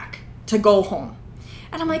 drive back, to go home.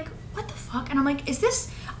 And I'm like, what the fuck? And I'm like, is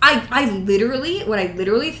this... what I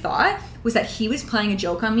literally thought was that he was playing a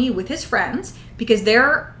joke on me with his friends, because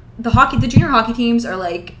the junior hockey teams are,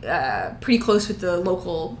 like, pretty close with the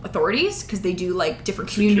local authorities, because they do, like,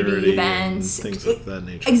 different community events. Things of that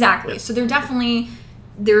nature. Exactly. Yeah. So they're definitely...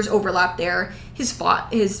 There's overlap there. His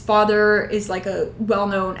father is, like, a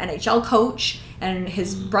well-known NHL coach, and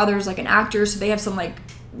his brother's, like, an actor, so they have some, like...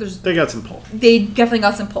 They got some pull. They definitely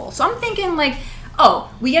got some pull. So I'm thinking, like...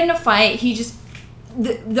 Oh, we get in a fight. He just...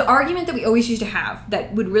 The argument that we always used to have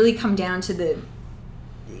that would really come down to the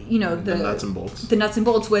nuts and bolts. The nuts and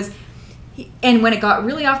bolts was... and when it got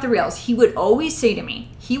really off the rails, he would always say to me...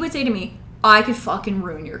 I could fucking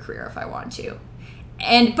ruin your career if I want to.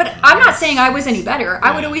 But I'm not saying I was any better.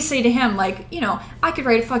 I would always say to him, like, you know, I could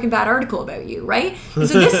write a fucking bad article about you, right? So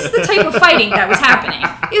this is the type of fighting that was happening.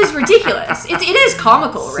 It was ridiculous. It is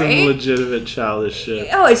comical, right? Some legitimate childish shit.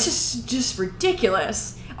 Oh, it's just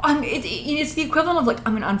ridiculous. It's the equivalent of, like,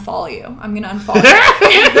 I'm going to unfollow you. I'm going to unfollow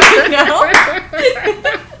you. You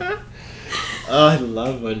know? Oh, I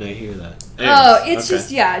love when I hear that. Anyways, it's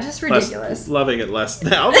just ridiculous. Loving it less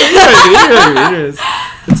now.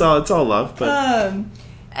 It's all love, but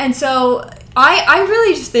and so I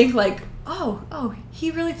really just think like, oh,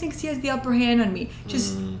 he really thinks he has the upper hand on me.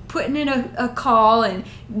 Just putting in a call and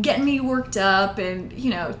getting me worked up and,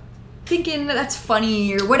 thinking that's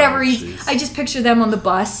funny or whatever. I just picture them on the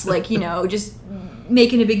bus, like, just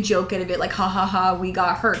making a big joke out of it, like, ha ha ha, we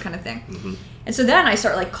got hurt kind of thing. Mm-hmm. And so then I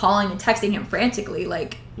start like calling and texting him frantically,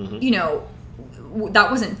 like,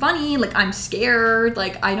 that wasn't funny. Like, I'm scared.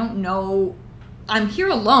 Like, I don't know. I'm here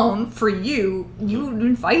alone for you. You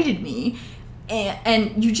invited me.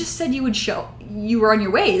 And you just said you were on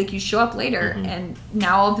your way. Like, you show up later. Mm-hmm. And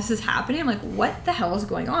now all this is happening. I'm like, what the hell is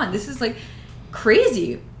going on? This is like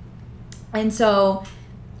crazy. And so,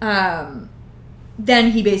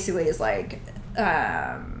 then he basically is like,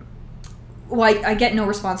 I get no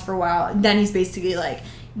response for a while. Then he's basically like,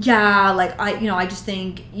 yeah, like, I just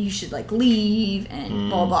think you should, like, leave and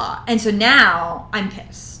blah, blah. And so now I'm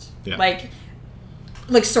pissed. Yeah. Like,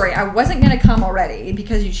 sorry, I wasn't going to come already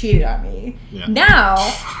because you cheated on me. Yeah. Now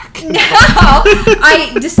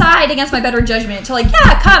I decide against my better judgment to, like,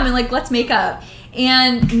 yeah, come and, like, let's make up.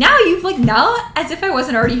 And now you've, like, now, as if I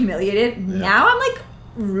wasn't already humiliated, now I'm, like,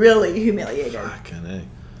 really humiliated. Fucking A.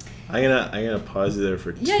 I'm gonna pause you there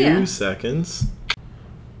for 2 seconds.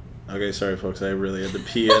 Okay, sorry folks, I really had to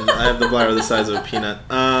pee and I have the bladder the size of a peanut.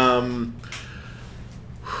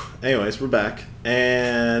 Anyways, we're back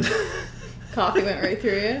and coffee went right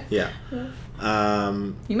through you? Yeah.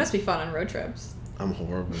 You must be fun on road trips. I'm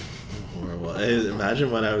horrible.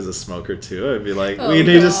 Imagine when I was a smoker too. I'd be like, we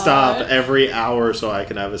need to stop every hour so I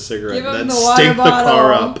can have a cigarette and then stink the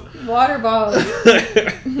car up. Water bottle.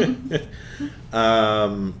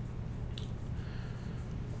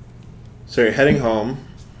 So you're heading home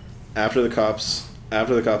after the cops have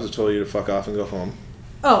told you to fuck off and go home.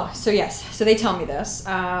 Oh, so yes. So they tell me this.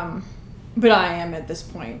 But I am at this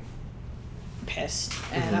point pissed.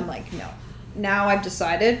 And I'm like, no. Now I've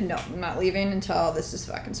decided, no, I'm not leaving until this is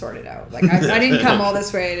fucking sorted out. Like, I didn't come all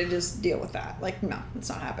this way to just deal with that. Like, no, it's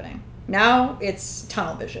not happening. Now it's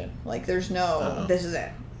tunnel vision. Like, there's no, this is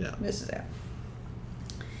it. Yeah. This is it.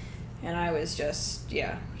 And I was just,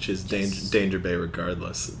 Which is danger bay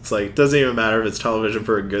regardless. It's like, doesn't even matter if it's television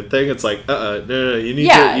for a good thing. It's like, no, you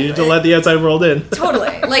need to let the outside world in.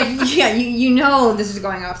 Totally. Like, you know this is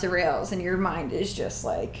going off the rails and your mind is just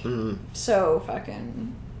like, so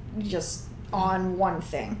fucking just on one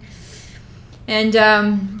thing.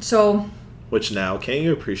 And, so. Which now, can't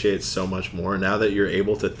you appreciate so much more now that you're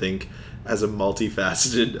able to think as a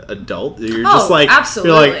multifaceted adult? You're just like,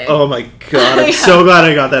 absolutely. You're like, oh my God, I'm so glad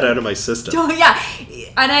I got that out of my system. Oh, yeah.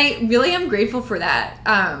 And I really am grateful for that.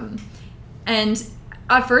 And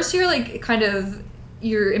at first you're like,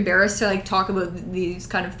 you're embarrassed to like talk about these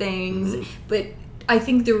kind of things. But I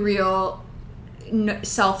think the real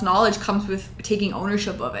self-knowledge comes with taking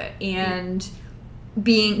ownership of it and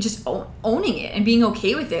being just owning it and being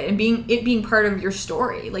okay with it and being part of your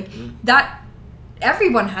story. Like that,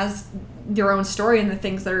 everyone has their own story and the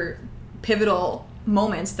things that are pivotal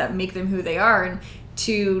moments that make them who they are, and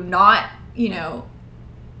to not,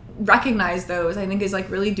 recognize those, I think is like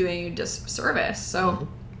really doing you a disservice. So,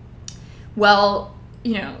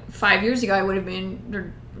 5 years ago I would have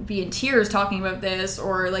be in tears talking about this,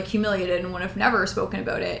 or like humiliated and would have never spoken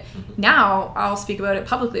about it. Now I'll speak about it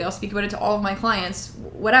publicly. I'll speak about it to all of my clients,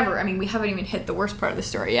 whatever. I mean, we haven't even hit the worst part of the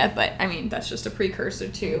story yet, but I mean, that's just a precursor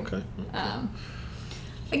to, okay.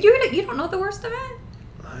 Like you don't know the worst of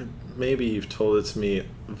it? Maybe you've told it to me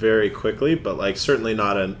very quickly, but like certainly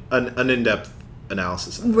not an in-depth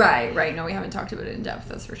analysis of it. Right. No, we haven't talked about it in depth,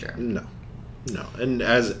 that's for sure. No. And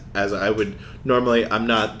as I would normally, I'm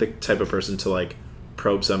not the type of person to like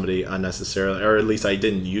probe somebody unnecessarily, or at least I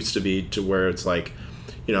didn't used to be, to where it's like,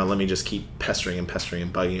 let me just keep pestering and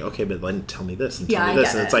bugging. Okay, but then tell me this and tell me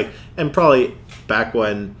this. And it's like, and probably back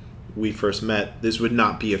when we first met, this would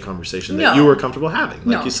not be a conversation that you were comcomfortable having.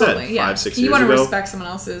 Like you said, 5-6 years ago. You want to respect someone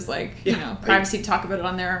else's, like, privacy to talk about it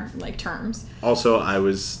on their, like, terms. Also, I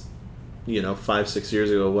was, 5-6 years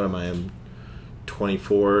ago, what am I? I'm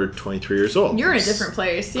 24, 23 years old. You're in a different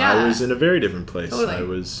place, yeah. I was in a very different place. Totally. I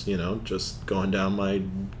was, just going down my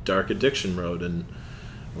dark addiction road,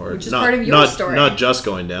 which is part of your story. Not just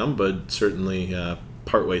going down, but certainly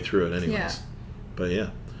partway through it anyways. Yeah. But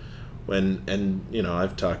yeah.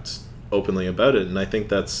 I've talked openly about it, and I think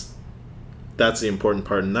that's the important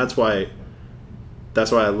part, and that's why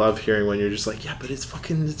I love hearing when you're just like, yeah, but it's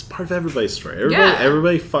part of everybody's story.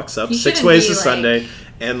 Everybody fucks up 6 ways to Sunday,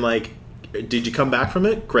 and like, did you come back from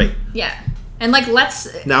it? Great. Yeah. And like,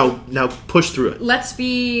 let's now push through it. Let's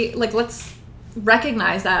be like, let's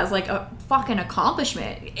recognize that as like a fucking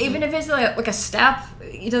accomplishment, even if it's like a step.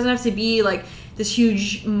 It doesn't have to be like this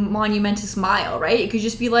huge monumentous mile, right? It could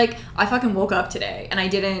just be like, I fucking woke up today and I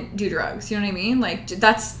didn't do drugs. You know what I mean? Like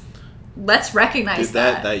let's recognize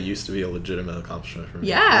that. That used to be a legitimate accomplishment for me.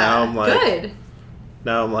 Yeah. Now I'm like, good.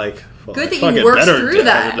 Now I'm like, well, good that you worked through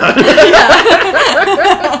that.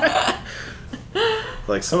 Yeah.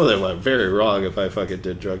 Like, some of them went very wrong if I fucking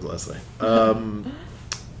did drugs last night.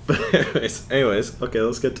 But anyways, okay,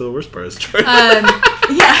 let's get to the worst part of the story.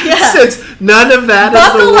 Yeah. Since none of that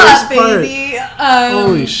is the worst part. Baby.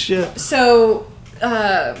 Holy shit. So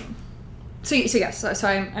I'm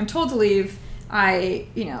told to leave. I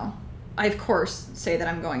of course say that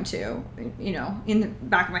I'm going to, in the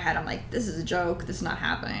back of my head, I'm like, this is a joke. This is not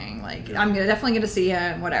happening. Like, yeah. I'm definitely going to see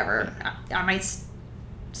him, whatever. Yeah. I might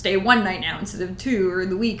stay one night now instead of 2 or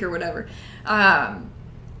the week or whatever.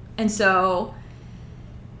 And so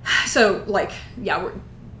like, yeah,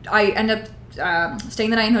 I end up staying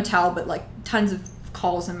the night in a hotel, but like tons of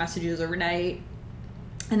calls and messages overnight.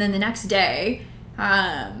 And then the next day,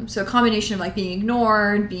 so a combination of like being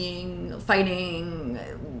ignored, fighting,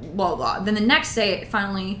 blah, blah. Then the next day it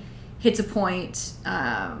finally hits a point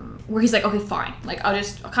where he's like, okay, fine. Like, I'll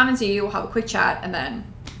come and see you, we'll have a quick chat, and then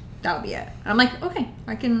that'll be it. And I'm like, okay,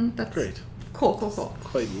 that's great. Cool.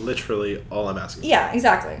 Quite literally all I'm asking. Yeah,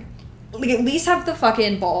 exactly. Like, at least have the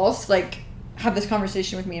fucking balls to, like, have this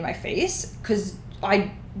conversation with me in my face, because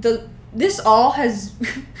this all has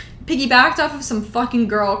piggybacked off of some fucking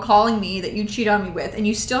girl calling me that you cheat on me with, and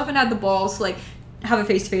you still haven't had the balls to, like, have a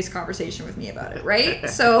face-to-face conversation with me about it, right?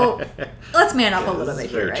 So let's man up a little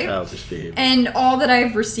bit here, right? Childish behavior. And all that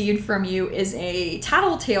I've received from you is a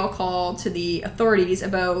tattletale call to the authorities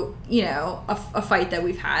about, a fight that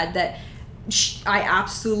we've had that I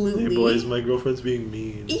absolutely... Hey boys, my girlfriend's being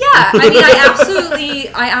mean. Yeah, I mean,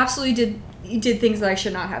 I absolutely did things that I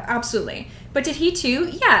should not have. Absolutely. But did he too?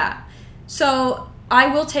 Yeah. So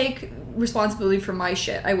I will take responsibility for my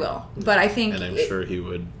shit. I will. But I think... And I'm sure he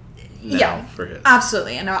would... for his.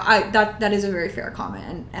 Absolutely. And that is a very fair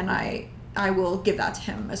comment, and I will give that to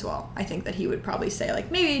him as well. I think that he would probably say, like,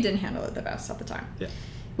 maybe he didn't handle it the best at the time. Yeah.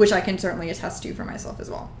 Which I can certainly attest to for myself as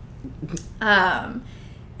well.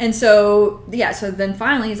 And so, yeah, so then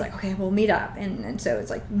finally he's like, okay, we'll meet up. And so it's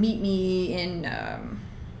like, meet me in,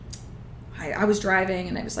 I was driving,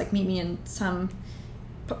 and I was like, meet me in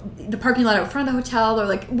the parking lot out front of the hotel, or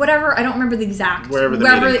like whatever. I don't remember the exact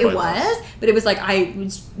wherever it was, but it was like I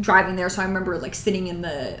was driving there, so I remember like sitting in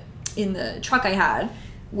the truck I had,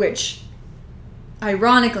 which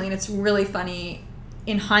ironically, and it's really funny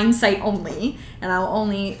in hindsight only, and I'll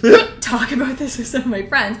only talk about this with some of my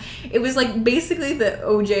friends, it was like basically the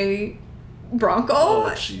OJ Bronco.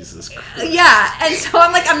 Oh, Jesus Christ. Yeah, and so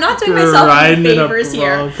I'm like, I'm not doing myself any favors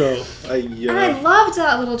here. And I loved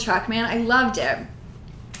that little truck, man. I loved it.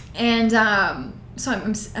 And so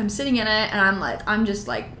I'm sitting in it, and I'm just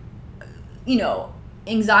like,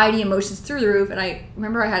 anxiety, emotions through the roof. And I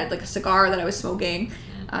remember I had like a cigar that I was smoking,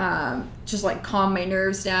 just like calm my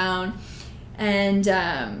nerves down. And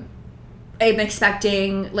I'm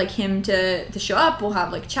expecting like him to show up. We'll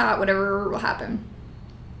have like chat, whatever will happen.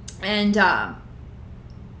 And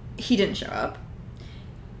he didn't show up.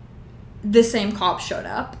 The same cop showed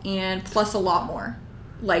up, and plus a lot more,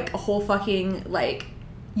 like a whole fucking like.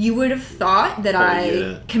 You would have thought that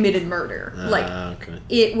I committed murder. Okay.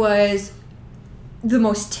 It was the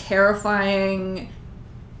most terrifying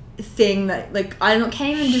thing that, like, can't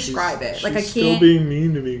even describe it. Like, I can't. She's still being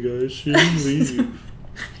mean to me, guys. She didn't leave. I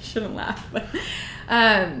shouldn't laugh, but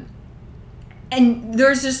and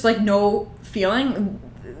there's just like no feeling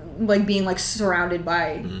like being like surrounded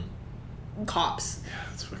by cops. Yeah,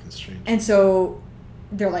 that's fucking strange. And so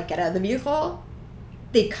they're like, get out of the vehicle.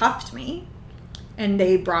 They cuffed me. And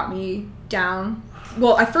they brought me down.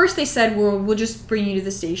 Well, at first they said, we'll just bring you to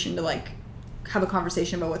the station to, like, have a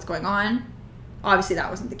conversation about what's going on. Obviously, that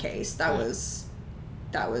wasn't the case. It was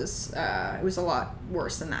a lot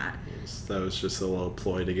worse than that. That was just a little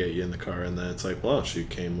ploy to get you in the car, and then it's like, well, she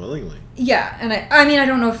came willingly. Yeah, and I mean, I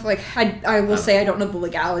don't know if, like, I will say I don't know the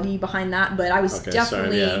legality behind that, but I was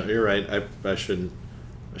definitely... Sorry, yeah, you're right. I shouldn't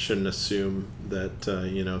assume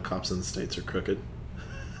that, cops in the States are crooked.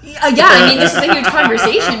 Yeah, I mean, this is a huge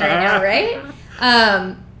conversation right now, right?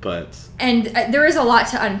 But... And there is a lot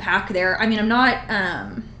to unpack there. I mean, I'm not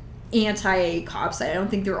anti-cops. I don't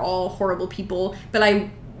think they're all horrible people. But I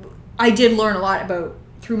did learn a lot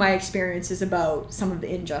through my experiences about some of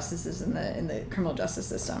the injustices in the criminal justice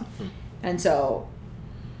system. And so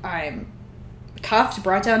I'm cuffed,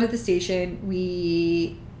 brought down to the station.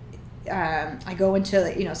 I go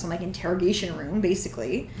into, some, like, interrogation room,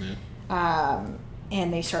 basically. Yeah.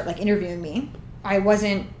 and they start like interviewing me. I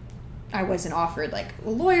wasn't offered like a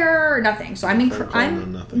lawyer or nothing. So I'm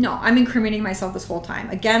incriminating myself this whole time.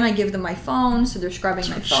 Again, I give them my phone, so they're scrubbing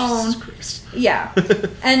my phone. Jesus Christ. Yeah.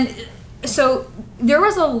 And so there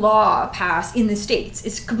was a law passed in the States.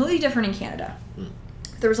 It's completely different in Canada.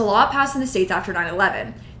 There was a law passed in the States after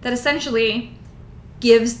 9/11 that essentially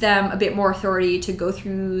gives them a bit more authority to go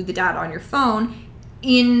through the data on your phone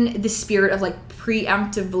in the spirit of like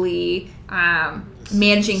preemptively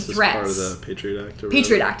managing This is threats. part of the Patriot Act.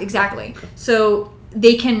 Patriot Act, exactly. Okay. So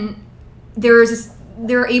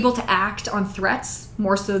they're able to act on threats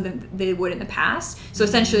more so than they would in the past. So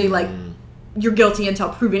essentially, like, you're guilty until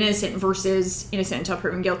proven innocent versus innocent until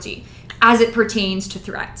proven guilty, as it pertains to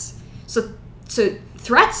threats. So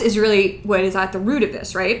threats is really what is at the root of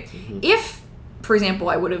this, right? Mm-hmm. If, for example,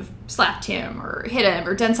 I would have slapped him or hit him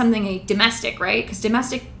or done something domestic, right? Because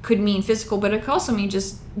domestic could mean physical, but it could also mean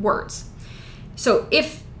just words. So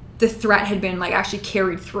if the threat had been like actually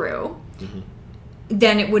carried through,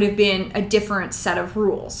 then it would have been a different set of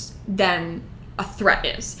rules than a threat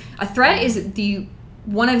is. A threat is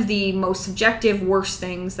one of the most subjective, worst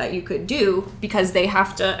things that you could do because they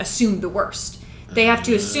have to assume the worst. They have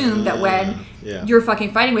to assume that when you're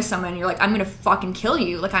fucking fighting with someone, you're like, I'm gonna fucking kill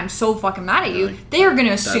you. Like, I'm so fucking mad at you. Like, they are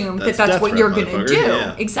gonna assume that's what you're gonna do.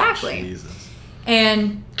 Yeah. Exactly. Jesus.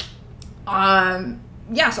 And,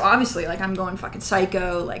 so obviously, like, I'm going fucking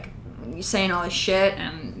psycho, like, saying all this shit,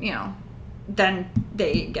 and, you know, then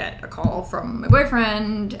they get a call from my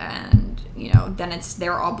boyfriend, and, you know, then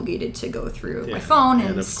they're obligated to go through my phone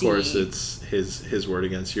and of see. course it's his word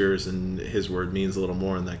against yours, and his word means a little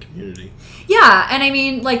more in that community. Yeah, and I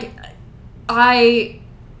mean, like, I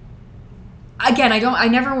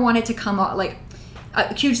never want it to come off, like,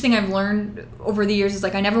 a huge thing I've learned over the years is,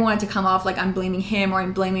 like, I never want it to come off like I'm blaming him or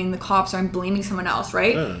I'm blaming the cops or I'm blaming someone else,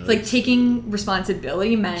 right? Like, taking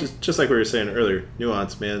responsibility meant... Just like we were saying earlier,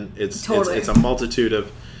 nuance, man. It's a multitude of...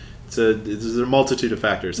 It's a multitude of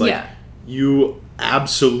factors. Like, you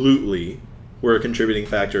absolutely were a contributing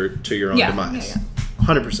factor to your own demise.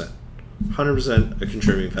 100%. 100% a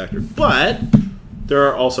contributing factor. But there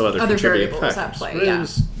are also other contributing variables factors. at play,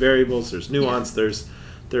 There's variables, there's nuance, there's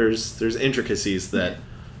intricacies that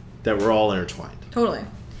we're all intertwined. Totally.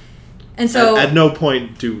 And so... At no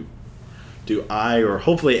point do I, or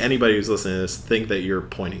hopefully anybody who's listening to this, think that you're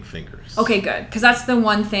pointing fingers. Okay, good. Because that's the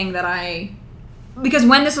one thing that because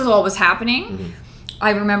when this was happening,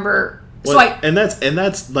 I remember... Well, and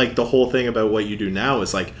that's like the whole thing about what you do now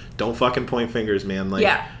is like, don't fucking point fingers, man. Like,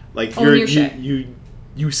 like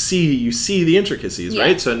you see the intricacies,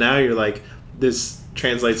 right? So now you're like, this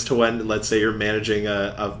translates to when, let's say you're managing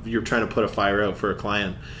you're trying to put a fire out for a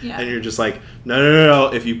client, and you're just like,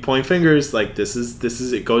 no, if you point fingers, like, this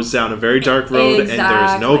is it goes down a very dark road, and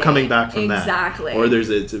there's no coming back from that, or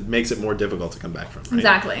it makes it more difficult to come back from, right?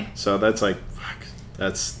 Exactly. So that's like, fuck,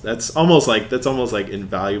 that's almost like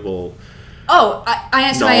invaluable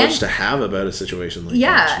knowledge to have about a situation like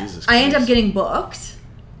that. Jesus Christ. I end up getting booked.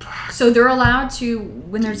 So they're allowed to,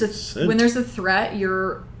 when there's a threat,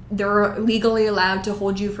 they're legally allowed to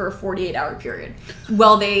hold you for a 48-hour period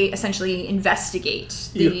while they essentially investigate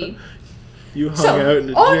the... You hung out in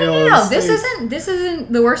a jail. No. This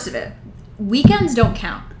isn't the worst of it. Weekends don't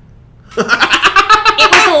count.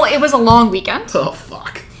 It was a long weekend. Oh,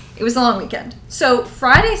 fuck. It was a long weekend. So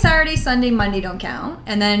Friday, Saturday, Sunday, Monday don't count,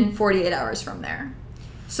 and then 48 hours from there.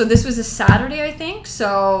 So this was a Saturday, I think.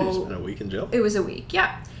 So you spent a week in jail? It was a week,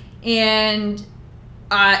 yeah. And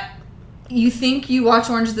you think you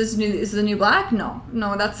watch Orange is the New Black? No,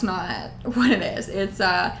 that's not what it is. It's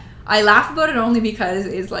I laugh about it only because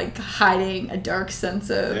it's like hiding a dark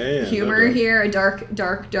sense of humor here, a dark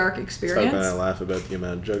experience. That's why I laugh about the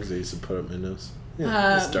amount of drugs I used to put up my nose.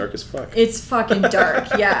 Yeah, it's dark as fuck. It's fucking dark,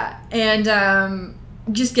 yeah. And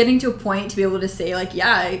just getting to a point to be able to say, like,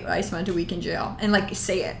 yeah, I spent a week in jail, and like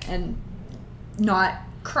say it and not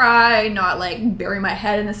cry, not like bury my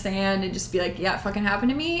head in the sand, and just be like, yeah, it fucking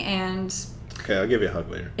happened to me, and okay, I'll give you a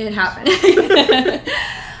hug later. It happened.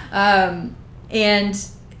 And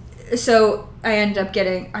so I ended up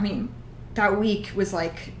getting, that week was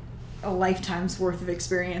like a lifetime's worth of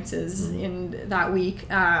experiences in that week.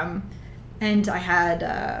 And I had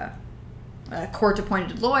a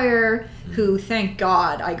court-appointed lawyer who, thank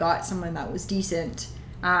God, I got someone that was decent.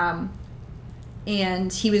 And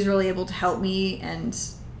he was really able to help me and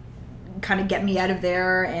kind of get me out of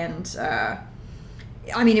there. And,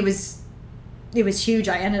 it was huge.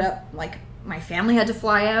 I ended up, like, my family had to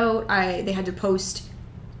fly out. They had to post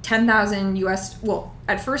 10,000 US. Well,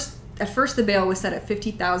 at first the bail was set at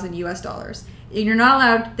 $50,000 US. You're not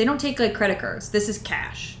allowed. They don't take like credit cards. This is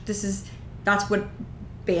cash. That's what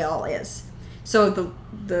bail is. So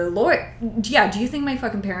the lawyer, yeah. Do you think my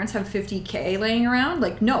fucking parents have $50K laying around?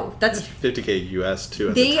 Like, no. That's $50K US too.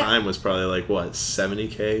 At the time was probably like what,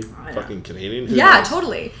 $70K fucking Canadian. Who knows?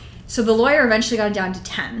 Totally. So the lawyer eventually got it down to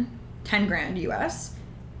 10 grand US.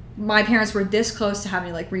 My parents were this close to having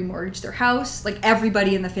to like remortgage their house. Like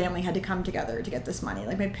everybody in the family had to come together to get this money.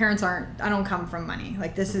 Like my parents I don't come from money.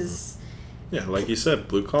 Like this is. Yeah, like you said,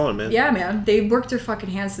 blue collar, man. Yeah, man. They worked their fucking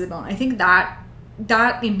hands to the bone. I think that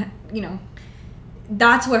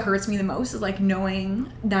that's what hurts me the most is like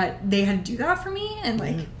knowing that they had to do that for me and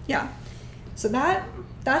like yeah. So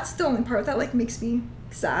that's the only part that like makes me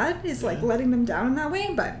sad is like letting them down in that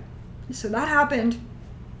way. But so that happened.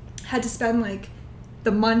 Had to spend like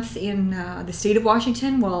the month in the state of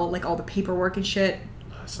Washington while like all the paperwork and shit.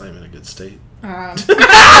 That's not even a good state.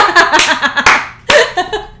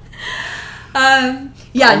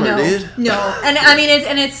 Yeah, Homer, no, and I mean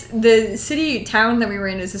it's the town that we were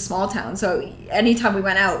in is a small town, so anytime we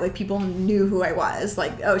went out, like people knew who I was,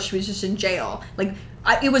 like, oh, she was just in jail, like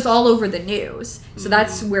it was all over the news. So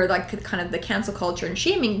that's where like kind of the cancel culture and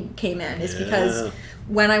shaming came in, is because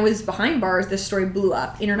when I was behind bars, this story blew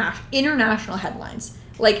up, international headlines.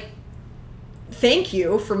 Like, thank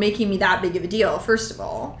you for making me that big of a deal. First of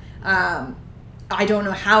all, I don't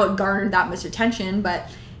know how it garnered that much attention, but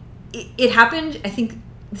it happened, I think,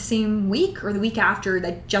 the same week or the week after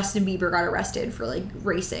that Justin Bieber got arrested for like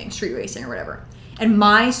street racing or whatever. And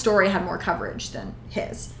my story had more coverage than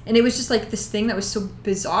his. And it was just like this thing that was so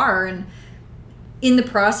bizarre. And in the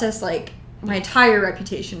process, like my entire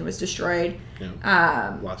reputation was destroyed.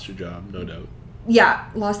 Yeah. Lost your job, no doubt. Yeah,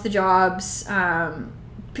 lost the jobs.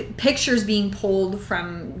 Pictures being pulled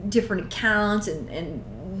from different accounts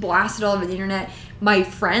and blasted all over the internet. My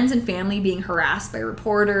friends and family being harassed by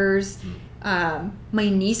reporters. My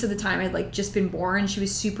niece at the time had like just been born. She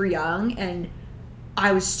was super young, and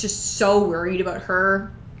I was just so worried about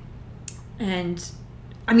her. And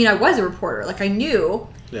I mean, I was a reporter. Like I knew.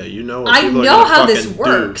 Yeah, you know. I know how this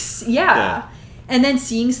works. Yeah. And then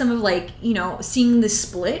seeing some of like, seeing the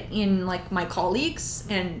split in like my colleagues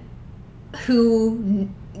and who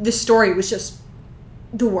the story was just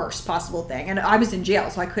the worst possible thing. And I was in jail,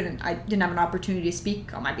 so I didn't have an opportunity to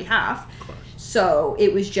speak on my behalf. So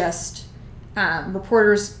it was just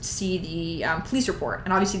reporters see the police report,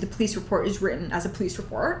 and obviously the police report is written as a police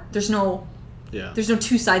report. There's no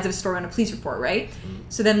two sides of a story on a police report, right?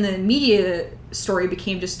 So then the media story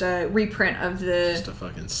became just a reprint of just a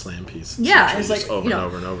fucking slam piece. Yeah, it was like over and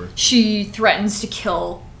over and over. She threatens to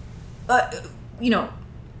kill,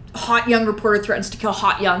 hot young reporter threatens to kill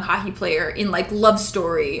hot young hockey player in like love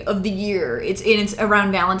story of the year. It's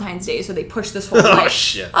around Valentine's Day, so they push this whole oh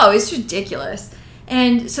shit. Oh, it's ridiculous.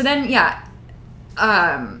 And so then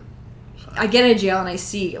I get out of jail and I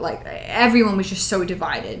see like everyone was just so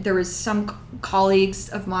divided. There was some colleagues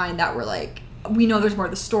of mine that were like, we know there's more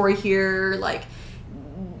to the story here, like,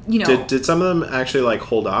 Did some of them actually like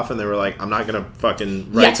hold off and they were like, I'm not gonna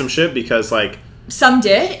fucking write some shit because like some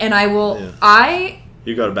did, and I will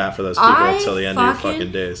you go to bat for those people until the end of your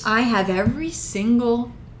fucking days. I have every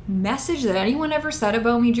single message that anyone ever said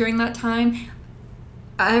about me during that time.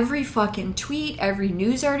 Every fucking tweet, every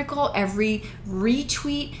news article, every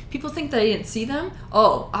retweet. People think that I didn't see them.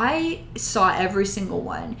 Oh, I saw every single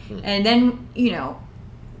one. And then,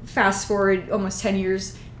 fast forward almost 10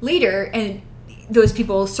 years later, and those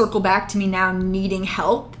people circle back to me now needing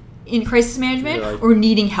help in crisis management or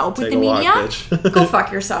needing help with the media. Go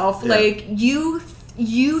fuck yourself. Yeah. Like,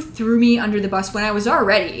 you threw me under the bus when I was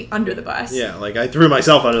already under the bus. Yeah, like I threw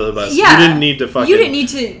myself under the bus. Yeah. You didn't need to You didn't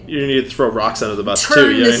need to throw rocks under the bus too,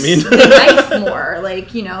 you know what I mean? The knife more, like,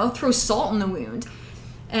 throw salt in the wound.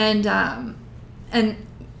 And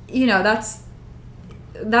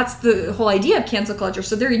that's the whole idea of cancel culture.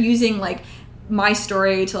 So they're using like my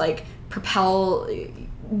story to like propel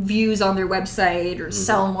views on their website or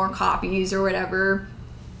sell more copies or whatever.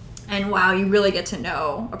 And wow, you really get to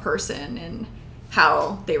know a person and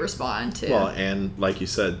how they respond to. Well, and like you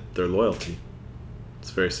said, their loyalty. It's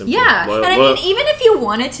very simple. Yeah, and I mean, even if you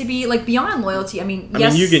want it to be like beyond loyalty, I mean,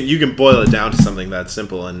 yes. You can boil it down to something that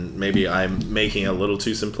simple, and maybe I'm making it a little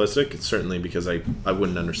too simplistic. It's certainly because I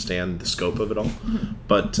wouldn't understand the scope of it all,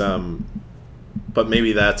 but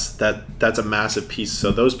maybe that's a massive piece.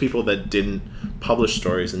 So those people that didn't publish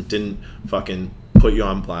stories and didn't fucking put you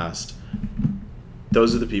on blast,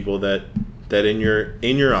 those are the people that in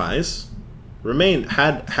your eyes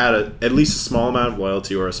had at least a small amount of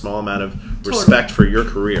loyalty or a small amount of respect for your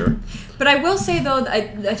career. But I will say though,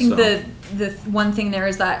 I think the one thing there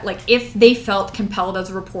is that, like, if they felt compelled as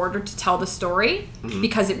a reporter to tell the story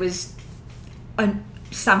because it was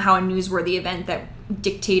somehow a newsworthy event that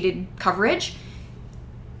dictated coverage,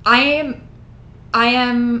 I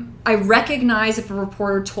recognize if a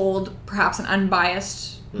reporter told perhaps an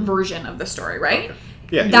unbiased version of the story, right? Okay.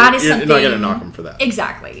 Yeah, that is something. You're not going to knock them for that.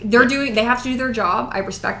 Exactly. They have to do their job. I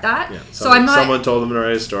respect that. Yeah. So I'm not. Someone told them to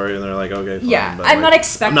write a story, and they're like, okay, fine. Yeah, but I'm not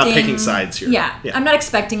expecting. I'm not picking sides here. Yeah, I'm not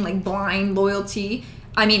expecting like blind loyalty.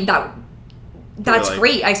 I mean that's like,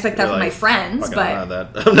 great. I expect that from my friends, but I'm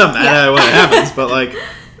not mad at it when it happens, but like,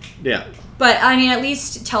 yeah. But I mean, at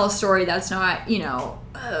least tell a story that's not, Oh,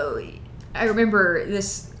 I remember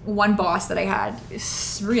this one boss that I had,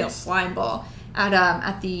 this real slime ball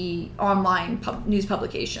at the online news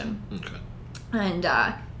publication. Okay. And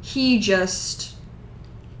he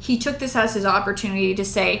took this as his opportunity to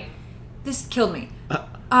say, this killed me.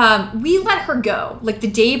 We let her go. Like, the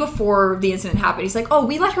day before the incident happened, he's like, oh,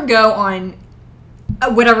 we let her go on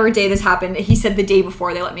whatever day this happened. He said the day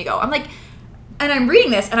before they let me go. I'm like, and I'm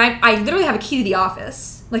reading this, and I literally have a key to the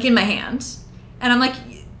office, like, in my hand. And I'm like,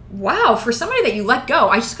 wow, for somebody that you let go,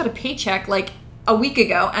 I just got a paycheck, like, a week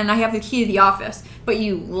ago, and I have the key to the office, but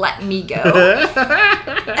you let me go.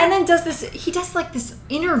 And then he does like this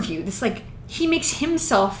interview, he makes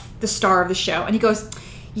himself the star of the show, and he goes,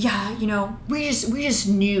 yeah, we just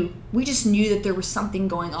knew that there was something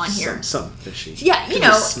going on here. Something fishy. Yeah,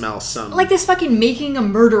 just smell something. Like this fucking Making a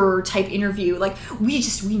Murderer type interview. Like, we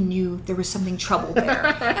knew there was something trouble there.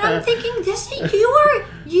 And I'm thinking,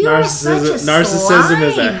 you are such a narcissism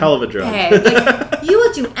is a hell of a drug. Like, you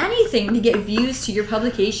will do anything to get views to your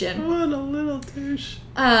publication. What a little douche.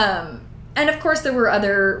 And of course there were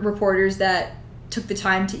other reporters that took the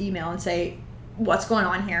time to email and say, what's going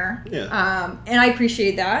on here? Yeah. And I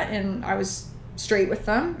appreciate that, and I was straight with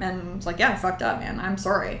them, and was like, yeah, I fucked up, man. I'm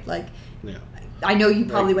sorry. Like, yeah. I know you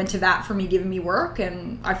probably went to bat for me giving me work,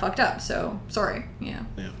 and I fucked up, so sorry. Yeah.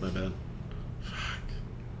 Yeah, my bad. Fuck.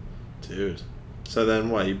 Dude. So then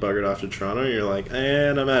what? You buggered off to Toronto, and you're like,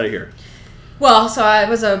 and I'm out of here. Well, so I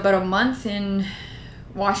was about a month in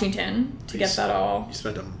Washington to get that all. You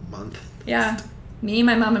spent a month? Yeah. Me,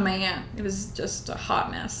 my mom, and my aunt. It was just a hot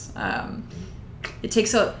mess. It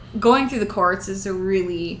takes going through the courts is a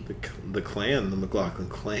really... The clan, the McLaughlin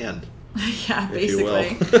clan. Yeah,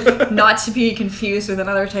 basically. Not to be confused with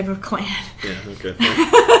another type of clan. Yeah, okay.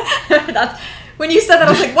 When you said that,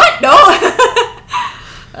 I was like, what?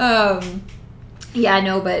 No? Yeah,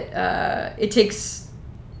 no, but it takes...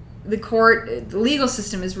 The legal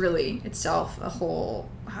system is really itself a whole...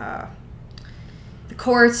 the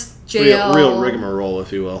courts, jail... Real rigmarole,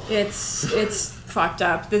 if you will. It's fucked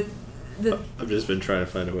up. I've just been trying to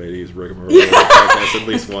find a way to use rigmarole on the podcast at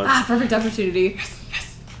least once. Perfect opportunity.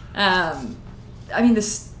 Yes. I mean,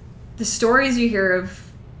 the stories you hear of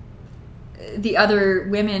the other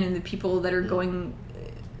women and the people that are going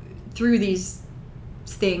through these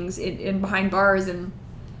things in behind bars and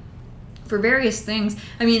for various things.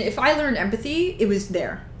 I mean, if I learned empathy, it was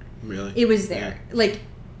there. Really? It was there. Yeah. Like,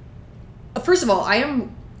 first of all, I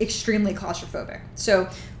am extremely claustrophobic. So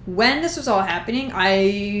when this was all happening,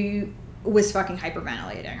 I was fucking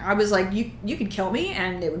hyperventilating. I was like, you could kill me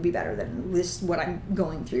and it would be better than what I'm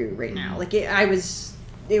going through right now. Like, it was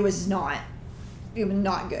not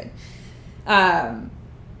good.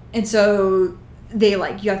 And so they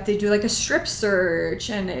you have to do like a strip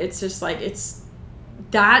search, and it's just like,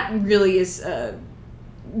 that really is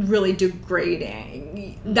really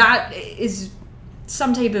degrading. That is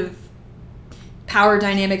some type of power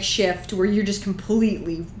dynamic shift where you're just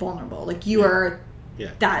completely vulnerable. Like, you are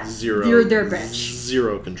that zero. You're their bitch.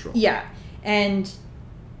 Zero control. Yeah. And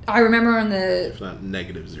I remember on the... If not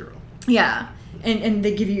negative zero. Yeah. And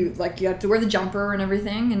they give you, you have to wear the jumper and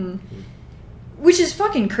everything, and... Which is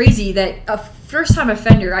fucking crazy that a first-time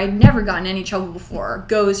offender, I'd never gotten any trouble before,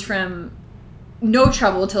 goes from no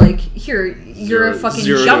trouble to, here, you're a fucking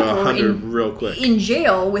jumper real quick. In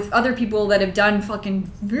jail with other people that have done fucking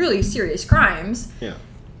really serious crimes. Yeah.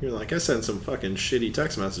 You're like, I sent some fucking shitty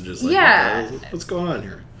text messages. What's going on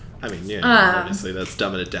here? I mean, obviously that's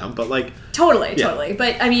dumbing it down, but Totally.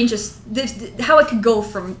 But I mean, just how it could go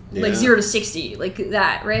from 0 to 60, like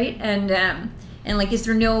that, right? And is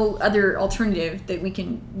there no other alternative that we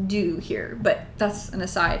can do here? But that's an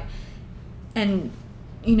aside. And,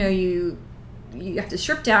 you have to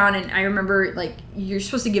strip down, and I remember, you're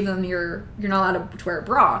supposed to give them you're not allowed to wear a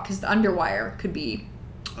bra because the underwire could be...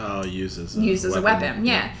 used as a weapon.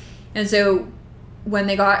 Yeah. And so when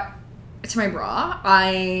they got to my bra,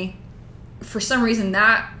 for some reason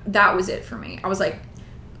that was it for me. I was like,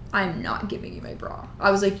 I'm not giving you my bra.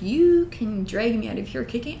 I was like, you can drag me out of here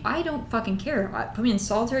kicking. I don't fucking care. Put me in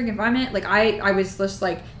solitary confinement. Like, I was just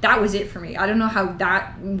like, that was it for me. I don't know how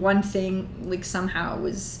that one thing, like, somehow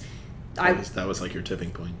was... That was like your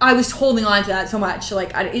tipping point. I was holding on to that so much.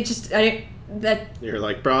 Like, You're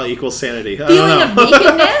like, bra equals sanity. Feeling of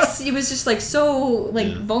nakedness, it was just, like, so,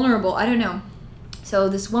 like, vulnerable. I don't know. So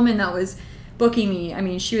this woman that was booking me, I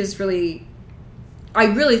mean, she was really... I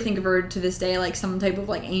really think of her to this day like some type of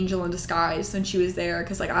like angel in disguise when she was there,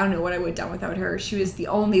 because like I don't know what I would have done without her. She was the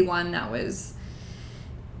only one that was,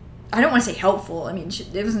 I don't want to say helpful. I mean,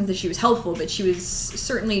 it wasn't that she was helpful, but she was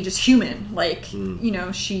certainly just human. Like, you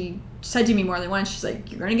know, she said to me more than once, she's like,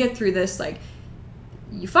 you're going to get through this. Like,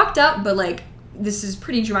 you fucked up, but like, this is a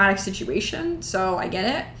pretty dramatic situation, so I get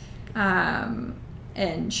it.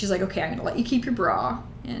 And she's like, okay, I'm going to let you keep your bra.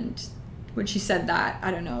 And when she said that, I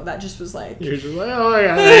don't know, that just was like... You're just like, oh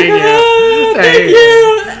yeah, thank you. Thank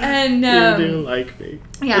you. And, you do like me.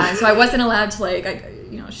 Yeah, so I wasn't allowed to, like,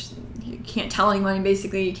 you can't tell anyone,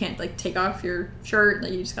 basically. You can't, like, take off your shirt.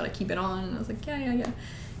 Like, you just gotta keep it on. And I was like, yeah.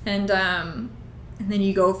 And then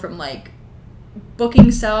you go from, like,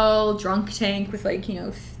 booking cell, drunk tank with, like,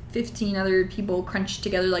 15 other people crunched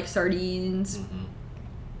together like sardines,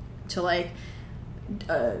 to, like...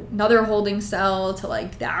 another holding cell, to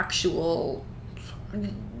like the actual,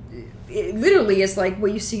 it literally is like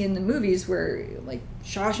what you see in the movies where like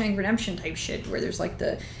Shawshank Redemption type shit, where there's like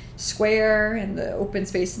the square and the open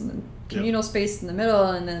space and the communal space in the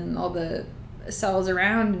middle, and then all the cells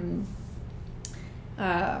around,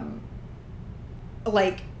 and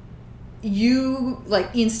like you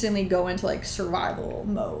like instantly go into like survival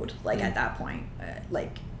mode like at that point.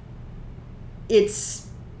 Like it's,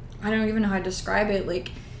 I don't even know how to describe it.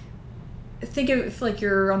 Like, think of it like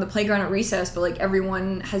you're on the playground at recess, but like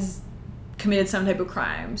everyone has committed some type of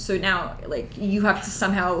crime. So now, like, you have to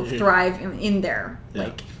somehow thrive in there. Yeah.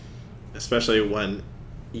 Like, especially when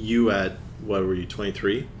you at, what were you,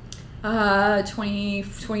 23?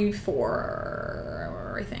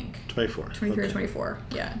 24, I think. 24. 23 or 24.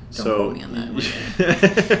 Yeah. Don't quote me on that.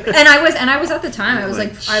 and I was at the time, I was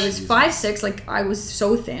like I was 5'6", like I was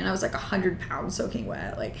so thin. I was like 100 pounds soaking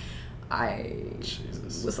wet. Like I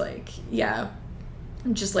was like,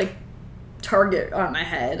 just like target on my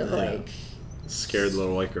head of like scared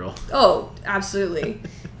little white girl. Oh, absolutely.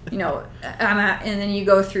 And then you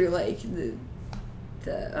go through like the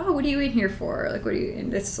what are you in here for? Like, what do you?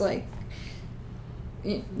 And it's like,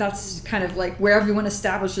 that's kind of like where everyone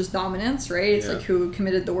establishes dominance, right? It's like who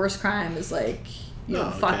committed the worst crime is like,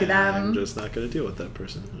 fuck them. I'm just not going to deal with that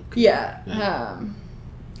person. Okay. Yeah.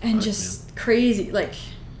 And just crazy, like,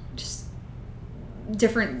 just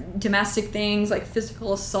different domestic things, like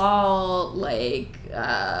physical assault, like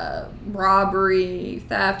robbery,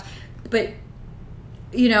 theft. But,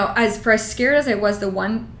 as scared as I was,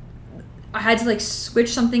 I had to like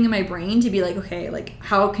switch something in my brain to be like, okay, like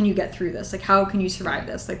how can you get through this? Like how can you survive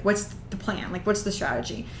this? Like what's the plan? Like what's the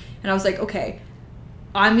strategy? And I was like, okay,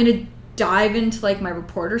 I'm gonna dive into like my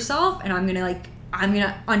reporter self, and I'm gonna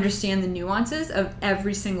understand the nuances of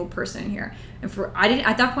every single person here. And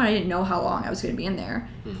at that point I didn't know how long I was gonna be in there.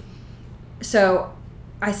 So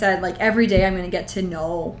I said, like, every day I'm gonna get to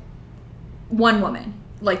know one woman.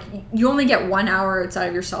 Like, you only get 1 hour outside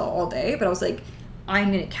of your cell all day, but I was like,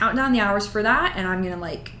 I'm going to count down the hours for that, and I'm going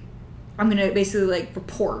to basically, like,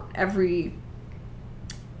 report every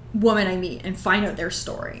woman I meet and find out their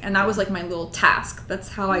story. And that was, like, my little task. That's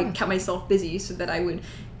how I kept myself busy, so that I would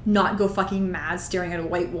not go fucking mad staring at a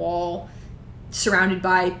white wall surrounded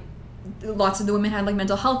by lots of the women had, like,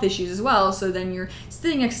 mental health issues as well. So then you're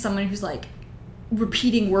sitting next to someone who's, like,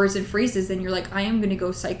 repeating words and phrases, and you're like, I am gonna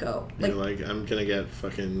go psycho. Like, you're like, I'm gonna get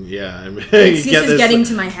fucking this is getting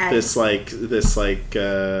to my head. This just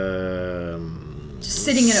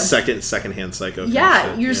sitting in a secondhand psycho.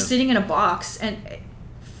 Yeah, you're sitting in a box and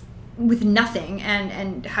with nothing,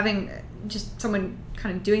 and having just someone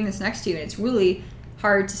kind of doing this next to you, and it's really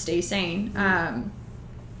hard to stay sane. And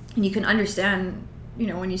you can understand,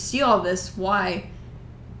 when you see all this, why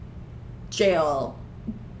jail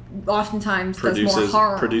oftentimes does more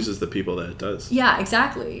harm. Produces the people that it does. Yeah,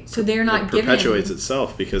 exactly. So they're not given... It perpetuates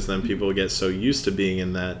itself, because then people get so used to being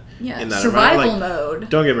in that survival mode.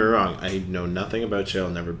 Don't get me wrong, I know nothing about jail,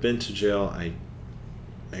 never been to jail. I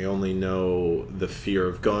only know the fear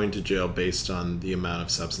of going to jail based on the amount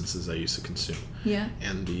of substances I used to consume. Yeah.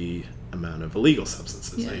 And the amount of illegal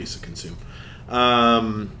substances I used to consume.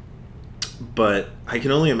 But I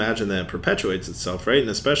can only imagine that it perpetuates itself, right? And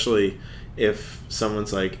especially if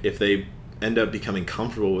someone's like, if they end up becoming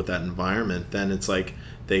comfortable with that environment, then it's like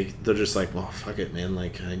they're just like, well, fuck it, man.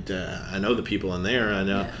 Like I know the people in there. I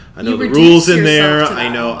know the rules in there.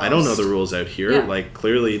 I don't know the rules out here. Yeah. Like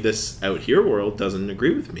clearly this out here world doesn't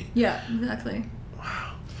agree with me. Yeah, exactly.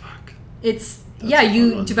 Wow, fuck. It's That's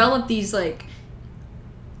you develop these like.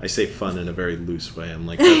 I say fun in a very loose way. I'm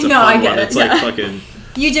like, that's a No, fun I get one. it, It's yeah. like fucking.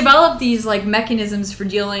 You develop these like mechanisms for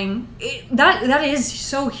dealing. That is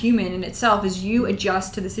so human in itself. Is you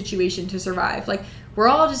adjust to the situation to survive. Like we're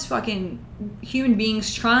all just fucking human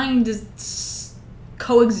beings trying to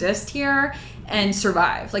coexist here and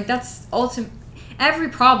survive. Like that's ultimate. Every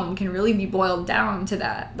problem can really be boiled down to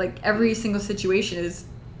that. Like every single situation is,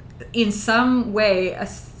 in some way, a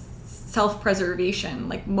self-preservation,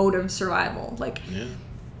 like mode of survival. Like. Yeah.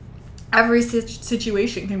 Every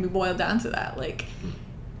situation can be boiled down to that, like,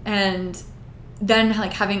 and then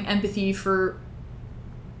like having empathy for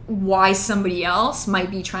why somebody else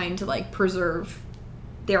might be trying to like preserve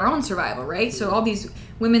their own survival, right? So all these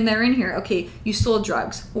women that are in here, okay, you sold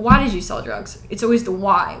drugs. Well, why did you sell drugs? It's always the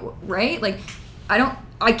why, right? Like,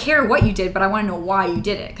 I care what you did, but I want to know why you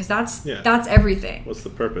did it, because that's everything. What's the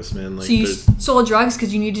purpose, man? Like, so you sold drugs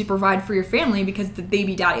because you needed to provide for your family because the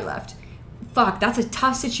baby daddy left. Fuck, that's a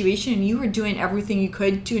tough situation, and you were doing everything you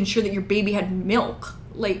could to ensure that your baby had milk.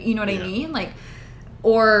 Like, you know what I mean? Like,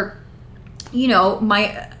 or, you know,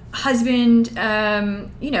 my husband,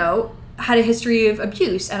 you know, had a history of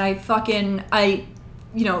abuse, and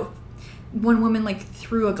you know, one woman, like,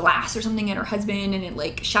 threw a glass or something at her husband, and it,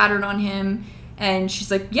 like, shattered on him, and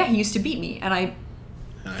she's like, yeah, he used to beat me, and I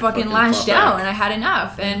fucking lashed out, and I had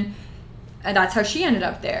enough, and that's how she ended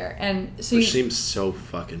up there. And so which seems so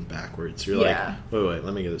fucking backwards. You're like, wait,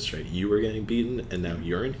 let me get this straight. You were getting beaten, and now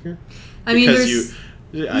you're in here? I mean,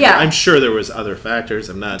 I'm sure there was other factors.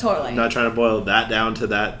 I'm not totally not trying to boil that down to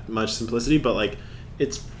that much simplicity, but like,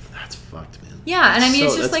 that's fucked, man. Yeah, and I mean,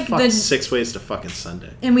 it's just like the 6 ways to fucking Sunday.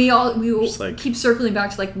 And we will like, keep circling back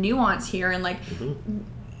to like nuance here, and like,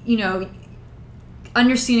 you know,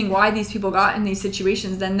 understanding why these people got in these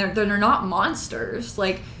situations. Then they're not monsters.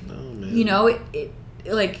 Like, no, man. You know, it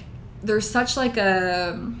like there's such like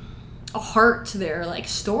a heart to their like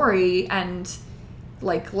story, and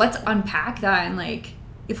like let's unpack that, and like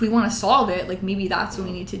if we want to solve it, like maybe that's what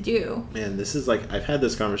we need to do. Man, this is like, I've had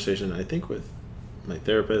this conversation, I think, with my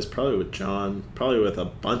therapist, probably with John, probably with a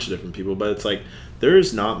bunch of different people, but it's like there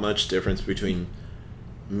is not much difference between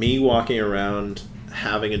me walking around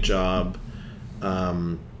having a job,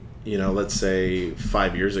 you know, let's say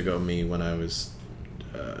 5 years ago, me, when I was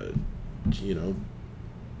you know,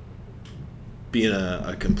 being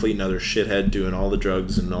a complete and utter shithead, doing all the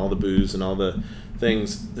drugs and all the booze and all the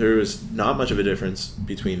things. There was not much of a difference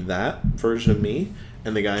between that version of me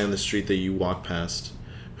and the guy on the street that you walk past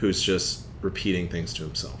who's just repeating things to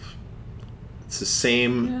himself. It's the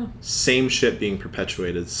same shit being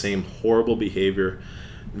perpetuated, same horrible behavior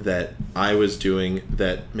that I was doing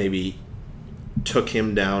that maybe took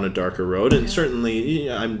him down a darker road. And certainly,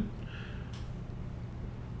 I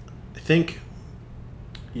think,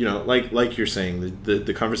 you know, like you're saying,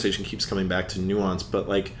 the conversation keeps coming back to nuance, but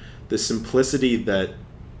like the simplicity that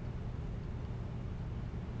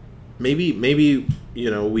maybe you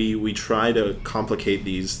know, we try to complicate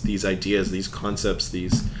these ideas, these concepts,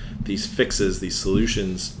 these fixes, these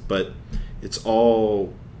solutions, but it's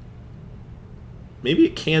all, maybe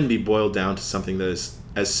it can be boiled down to something that is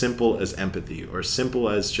as simple as empathy, or simple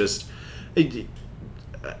as just, you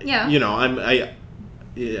know,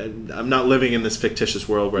 I'm not living in this fictitious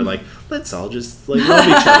world where like, let's all just like love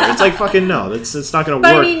each other. It's like, fucking no, it's not gonna work.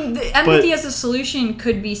 But I mean, empathy as a solution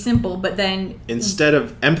could be simple, but then instead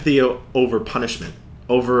of empathy over punishment,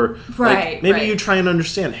 over like, maybe you try and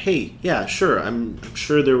understand, hey, yeah, sure, I'm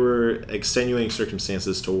sure there were extenuating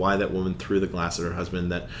circumstances to why that woman threw the glass at her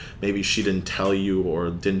husband that maybe she didn't tell you or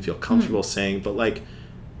didn't feel comfortable saying, but like,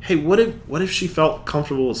 hey, what if she felt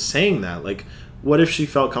comfortable saying that? Like, what if she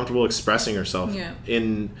felt comfortable expressing herself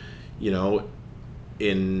in, you know,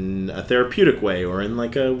 in a therapeutic way, or in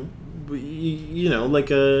like a, you know, like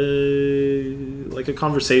a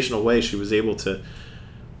conversational way? She was able to,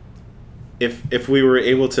 if we were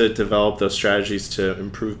able to develop those strategies to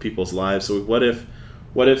improve people's lives. So what if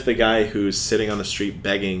the guy who's sitting on the street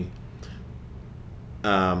begging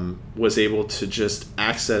was able to just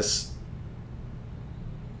access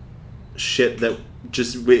shit that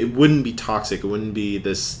just, it wouldn't be toxic, it wouldn't be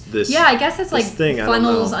this I guess it's like thing,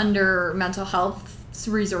 funnels under mental health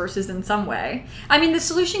resources in some way. I mean, the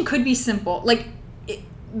solution could be simple, like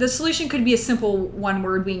the solution could be a simple one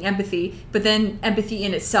word being empathy, but then empathy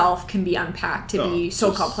in itself can be unpacked to be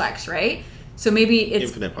so complex, right? So maybe it's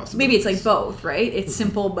infinite possibilities. Maybe it's like both, right? It's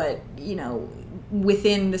simple, but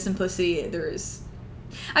within the simplicity there is.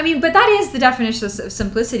 I mean, but that is the definition of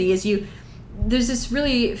simplicity. There's this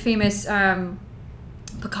really famous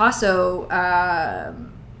Picasso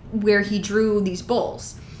where he drew these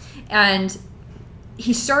bulls, and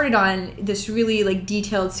he started on this really like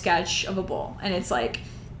detailed sketch of a bull, and it's like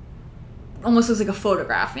almost looks like a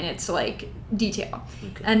photograph in its like detail.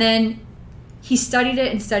 Okay. And then he studied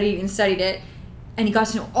it and studied and studied it, and he got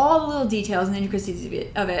to know all the little details and intricacies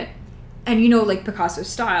of it. And like Picasso's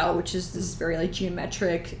style, which is this very like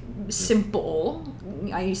geometric, simple.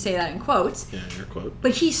 I say that in quotes. Yeah, your quote.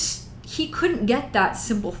 But he couldn't get that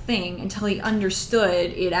simple thing until he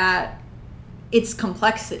understood it at its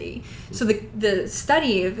complexity. So the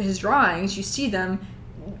study of his drawings, you see them,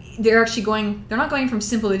 they're not going from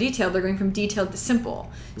simple to detailed, they're going from detailed to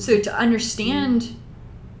simple. So to understand,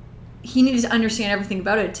 he needed to understand everything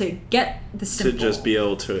about it to get the simple. To just be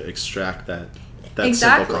able to extract that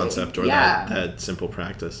exactly. simple concept or that simple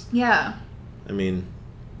practice. Yeah. I mean,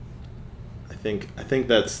 I think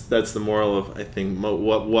that's the moral of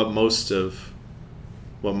what most of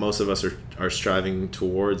us are striving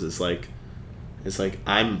towards is like. It's like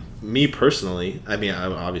me personally, I mean,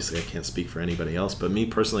 obviously I can't speak for anybody else, but me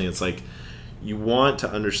personally, it's like you want to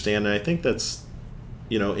understand, and I think that's,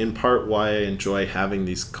 in part why I enjoy having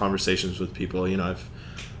these conversations with people. We've had,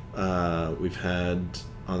 on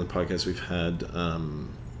the podcast, we've had a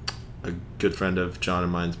good friend of John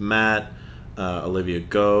and mine's, Matt, Olivia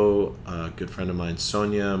Go, a good friend of mine,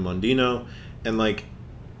 Sonia Mondino, and like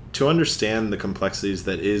to understand the complexities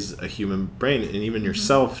that is a human brain, and even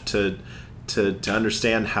yourself to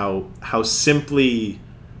understand how simply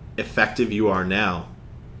effective you are now.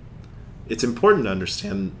 It's important to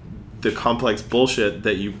understand the complex bullshit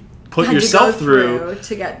that you put yourself through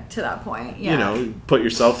to get to that point. Yeah. Put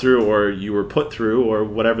yourself through, or you were put through, or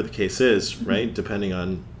whatever the case is, right? Depending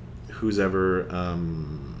on who's ever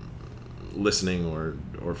listening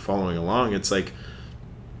or following along. It's like,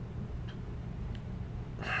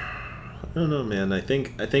 I don't know, man. I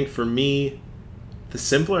think for me, the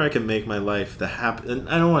simpler I can make my life, and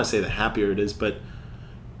I don't want to say the happier it is, but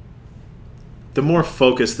the more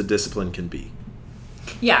focused the discipline can be.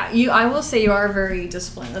 Yeah, I will say you are very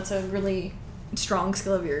disciplined. That's a really strong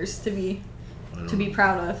skill of yours to be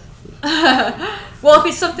proud of. Well, if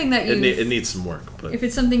it's something that it needs some work, but if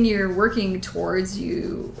it's something you're working towards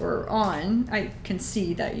or on, I can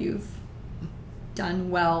see that you've done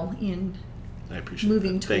well in. I appreciate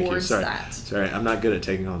moving that. Thank towards you. that. Sorry, I'm not good at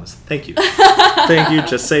taking on this. Thank you. Thank you.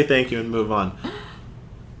 Just say thank you and move on.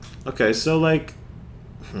 Okay, so like,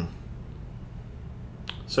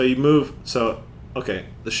 so you move. So okay,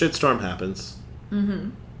 the shitstorm happens.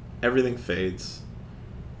 Mm-hmm. Everything fades.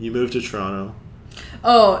 You move to Toronto.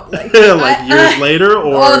 Oh, like years later,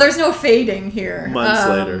 or there's no fading here. Months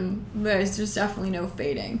later. There's definitely no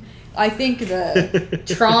fading. I think the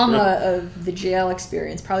trauma of the jail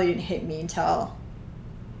experience probably didn't hit me until...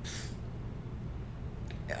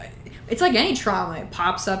 It's like any trauma. It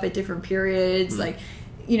pops up at different periods, like,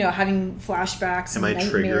 having flashbacks and nightmares.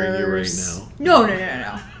 Am I triggering you right now?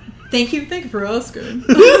 No. Thank you for asking.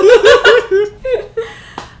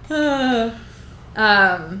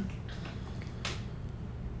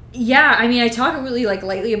 Yeah, I mean, I talk really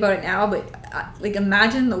lightly about it now, but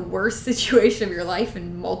imagine the worst situation of your life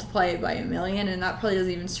and multiply it by 1,000,000, and that probably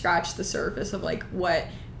doesn't even scratch the surface of what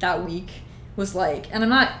that week was like. And I'm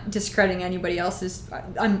not discrediting anybody else's.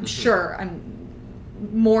 I'm sure, I'm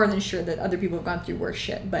more than sure that other people have gone through worse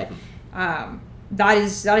shit, but that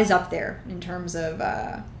is up there in terms of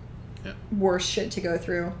worse shit to go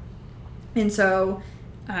through. And so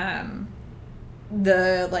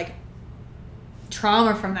the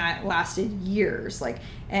trauma from that lasted years,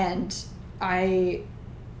 and I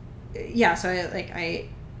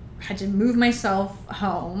had to move myself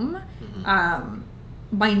home. Mm-hmm.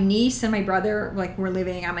 My niece and my brother were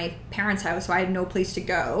living at my parents' house, so I had no place to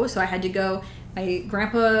go. So I had to go. My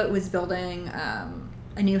grandpa was building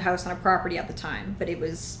a new house on a property at the time, but it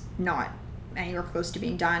was not anywhere close to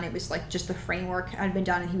being done. It was just the framework had been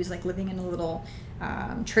done, and he was living in a little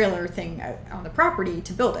trailer thing out on the property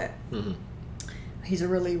to build it. Mm-hmm. He's a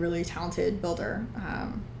really, really talented builder.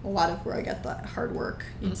 A lot of where I get that hard work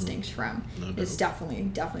instincts from is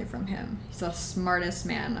definitely from him. He's the smartest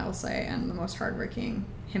man, I will say, and the most hardworking.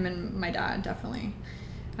 Him and my dad, definitely.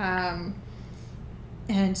 And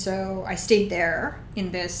so I stayed there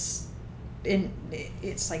it's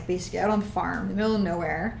basically out on the farm, in the middle of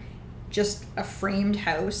nowhere, just a framed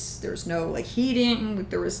house. There was no heating.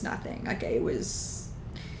 There was nothing. It was.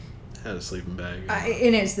 Had a sleeping bag.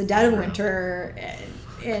 And it's the dead of winter,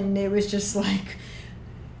 and it was just like,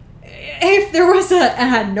 if there was I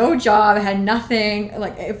had no job, I had nothing,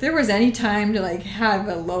 like, if there was any time to, like, have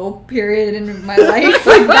a low period in my life,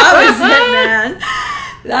 like, that was it, man.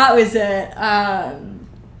 That was it.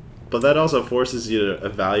 But that also forces you to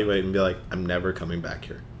evaluate and be like, I'm never coming back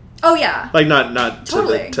here. Oh, yeah. Like, not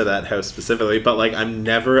Totally. to that house specifically, but, like, I am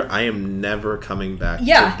never coming back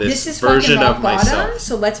Yeah, to this is version fucking rock of bottom, myself.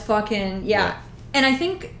 so let's fucking, yeah. And I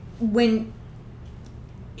think when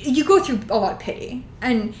you go through a lot of pity,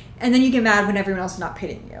 and then you get mad when everyone else is not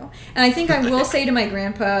pitying you. And I think I will say to my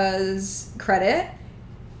grandpa's credit,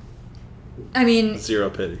 I mean... Zero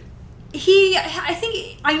pity. I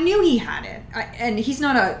think I knew he had it, and he's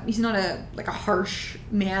not a like a harsh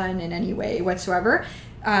man in any way whatsoever,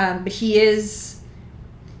 but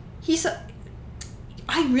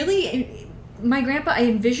my grandpa, I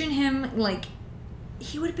envision him like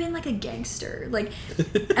he would have been like a gangster, like,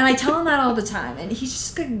 and I tell him that all the time, and he's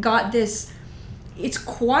just got this, it's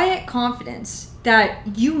quiet confidence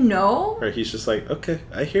that, you know, Or he's just like, okay,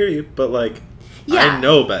 I hear you, but, like, yeah. I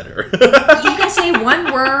know better. You can say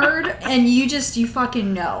one word and you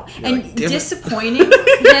fucking know. You're and like, damn it. disappointing him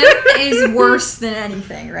is worse than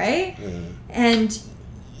anything, right? And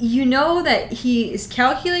you know that he is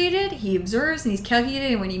calculated, he observes and he's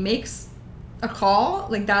calculated, and when he makes a call,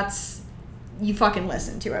 like, that's, you fucking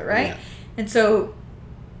listen to it, right? Yeah. And so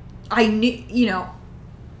I knew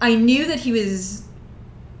that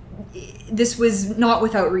this was not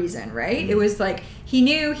without reason, right? It was like, he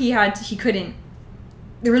knew he couldn't,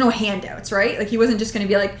 there were no handouts, right? Like, he wasn't just going to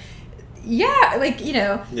be like, yeah, like, you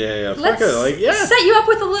know, Yeah, fuck let's it, like, yeah. set you up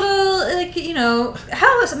with a little, like, you know,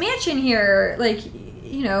 house, a mansion here, like,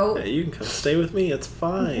 you know. Yeah, you can come stay with me, it's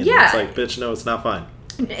fine. Yeah. It's like, bitch, no, it's not fine.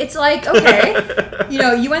 It's like, okay, you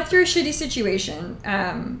know, you went through a shitty situation.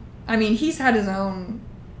 I mean, he's had his own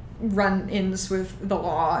run-ins with the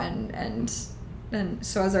law, and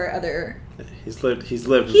so has our other. He's lived his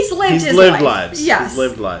lives. Yes. He's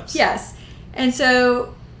lived lives. Yes. And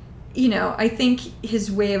so, you know, I think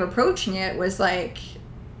his way of approaching it was like,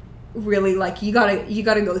 really, like, you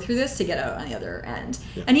gotta go through this to get out on the other end.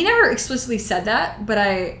 Yeah. And he never explicitly said that, but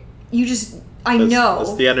I know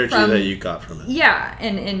that's the energy that you got from it. Yeah,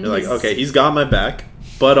 and you're like, okay, he's got my back,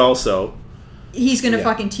 but also he's gonna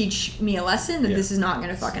fucking teach me a lesson that this is not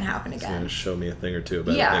gonna fucking happen again. He's gonna show me a thing or two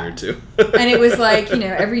about a thing or two. And it was like, you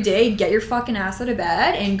know, every day, get your fucking ass out of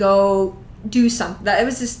bed and go do something. That, it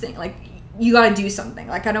was this thing, like, you gotta do something.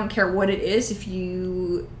 Like, I don't care what it is, if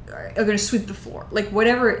you are gonna sweep the floor, like,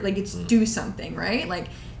 whatever, like, it's do something, right? Like,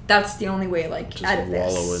 that's the only way, like, just out of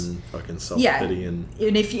this. wallow in fucking self-pity. And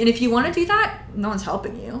if you want to do that, no one's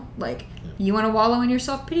helping you. Like, you want to wallow in your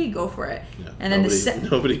self-pity, go for it. Yeah. And nobody then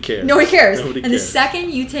nobody cares. Nobody cares. Nobody and cares. The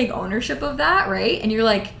second you take ownership of that, right, and you're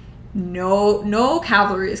like, no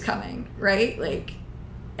cavalry is coming, right? Like,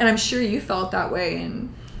 and I'm sure you felt that way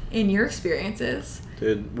in your experiences.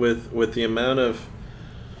 Dude, with the amount of,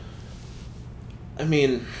 I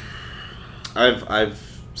mean,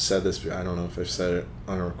 I've said this, I don't know if I've said it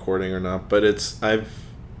on a recording or not, but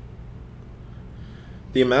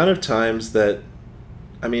the amount of times that,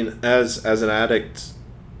 I mean, as an addict,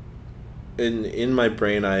 in my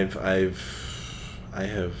brain, I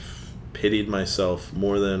have pitied myself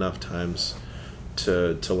more than enough times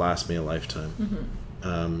to last me a lifetime.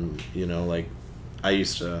 Mm-hmm. You know, like, I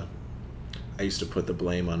used to put the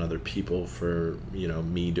blame on other people for, you know,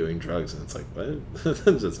 me doing drugs, and it's like, what? That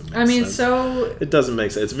doesn't make sense. I mean, so it doesn't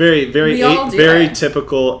make sense. It's very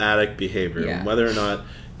typical addict behavior. Yeah. Whether or not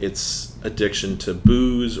it's addiction to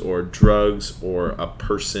booze or drugs or a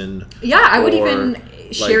person. Yeah, I would even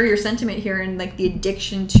like, share your sentiment here in, like, the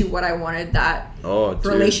addiction to what I wanted that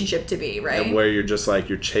relationship to be, right? And where you're just like,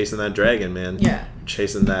 you're chasing that dragon, man. Yeah. You're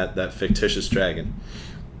chasing that fictitious dragon.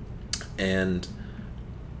 And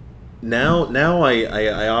now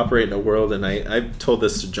I operate in a world, and I've told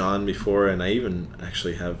this to John before, and I even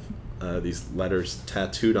actually have these letters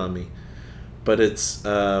tattooed on me. But it's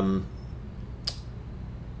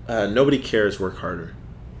nobody cares, work harder.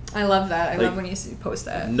 I love that. I love when you post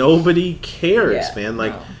that. Nobody cares, man.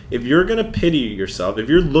 Like, no. If you're gonna pity yourself, if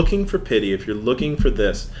you're looking for pity, if you're looking for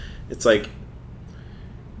this, it's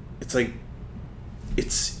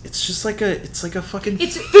just like a fucking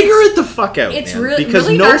figure it the fuck out, it's man. Really, because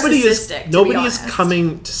really nobody is honest.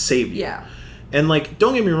 coming to save you. Yeah. And, like,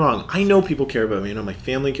 don't get me wrong, I know people care about me. You know, my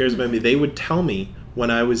family cares about me. They would tell me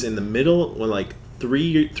when I was in the middle, when, like, 4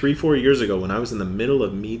 years ago, when I was in the middle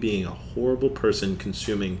of me being a horrible person,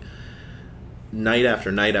 consuming night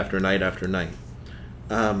after night after night after night.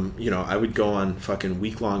 You know, I would go on fucking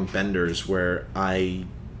week-long benders where I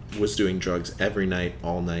was doing drugs every night,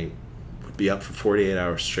 all night, would be up for 48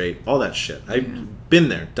 hours straight, all that shit. I've been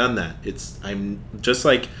there, done that. I'm just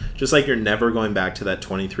like you're never going back to that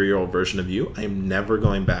 23-year-old version of you. I'm never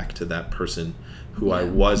going back to that person who I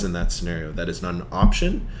was in that scenario. That is not an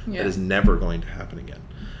option. That is never going to happen again.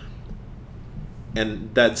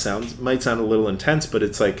 And that might sound a little intense, but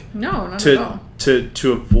it's like no, not at all.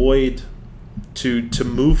 To avoid, to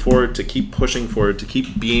move forward, to keep pushing forward, to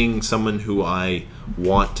keep being someone who I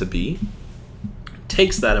want to be,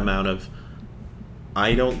 takes that amount of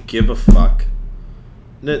I don't give a fuck.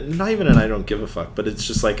 Not even an I don't give a fuck, but it's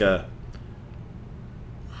just like a...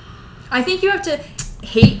 I think you have to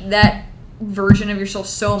hate that version of yourself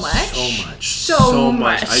so much. So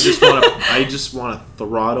much. I just want to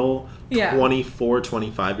throttle 24,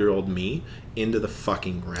 25-year-old me into the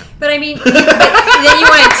fucking ground. But I mean, then you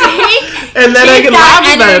want to take and then I can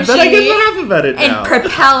laugh about it. Then I can laugh about it now. And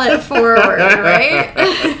propel it forward,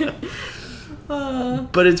 right?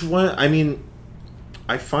 But it's one. I mean,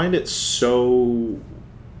 I find it so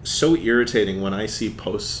irritating when I see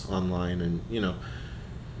posts online, and you know,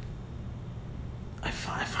 I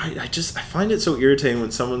find it so irritating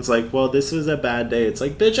when someone's like, "Well, this was a bad day." It's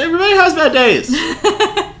like, bitch, everybody has bad days.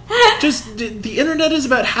 Just the internet is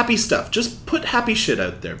about happy stuff. Just put happy shit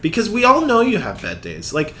out there, because we all know you have bad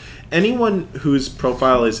days. Like anyone whose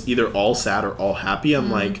profile is either all sad or all happy, I'm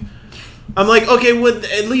like, okay, well,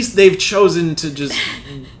 at least they've chosen to just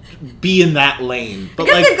be in that lane. But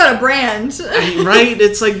because like, they've got a brand, right?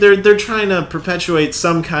 It's like they're trying to perpetuate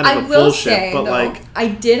some kind of bullshit. Say, but though, like, I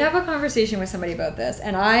did have a conversation with somebody about this,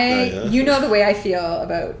 and you know the way I feel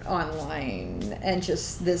about online and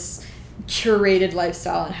just this curated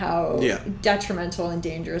lifestyle and how detrimental and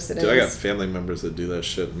dangerous it is. I got family members that do that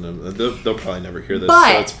shit, and they'll probably never hear this,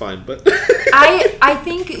 so it's fine. But I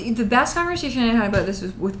think the best conversation I had about this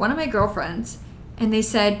was with one of my girlfriends, and they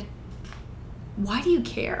said, "Why do you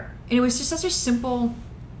care?" And it was just such a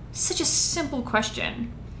simple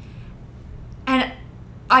question, and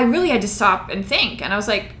I really had to stop and think, and I was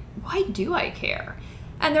like, "Why do I care?"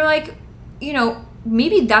 And they're like, you know,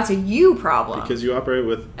 maybe that's a you problem. Because you operate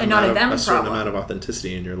with a certain amount of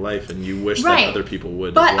authenticity in your life, and you wish that other people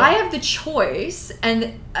would. But I have the choice,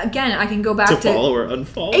 and again, I can go back to follow or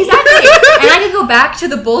unfollow. Exactly, and I can go back to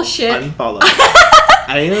the bullshit. Unfollow.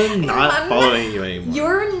 I am not following you anymore.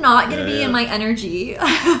 You're not going to be in my energy.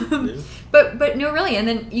 But no, really. And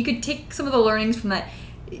then you could take some of the learnings from that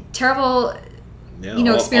terrible,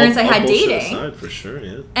 experience I had dating. Aside, for sure,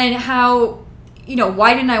 yeah. And how,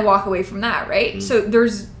 why didn't I walk away from that, right? So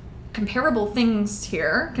there's comparable things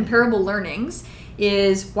here, comparable learnings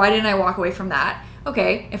is why didn't I walk away from that?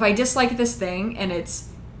 Okay, if I dislike this thing and it's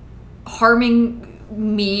harming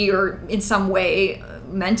me or in some way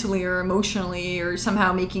mentally or emotionally or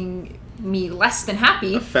somehow making me less than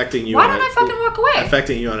happy, affecting you, why don't I fucking walk away?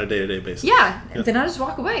 Affecting you on a day-to-day basis. Yeah, then I just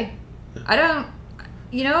walk away. Yeah. I don't,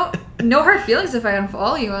 no hard feelings if I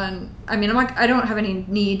unfollow you on. I mean, I don't have any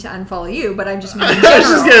need to unfollow you, but I'm just mean in general. I was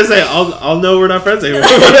just gonna say, I'll know we're not friends anymore. I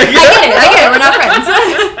get it. We're not friends.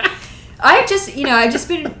 I've just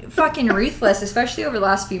been fucking ruthless, especially over the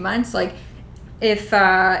last few months. Like, if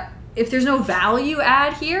there's no value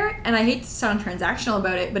add here, and I hate to sound transactional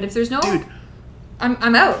about it, but if there's no, dude,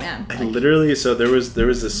 I'm out, man. I literally, so there was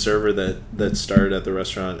this server that started at the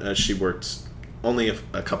restaurant. She worked only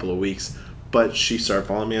a couple of weeks, but she started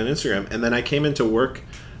following me on Instagram, and then I came into work.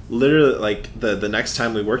 Literally, like the next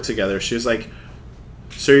time we worked together, she was like,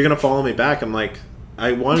 "So you're gonna follow me back?" I'm like,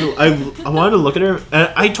 I wanted to look at her,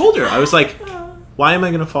 and I told her, I was like, "Why am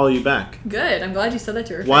I gonna follow you back?" Good, I'm glad you said that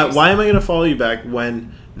to her. Why am I gonna follow you back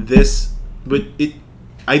when this? But it,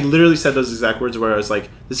 I literally said those exact words where I was like,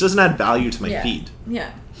 "This doesn't add value to my feed."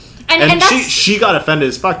 Yeah. And she got offended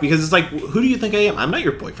as fuck because it's like, who do you think I am? I'm not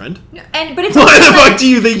your boyfriend. But it's why the fuck do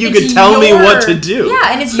you think you could tell me what to do?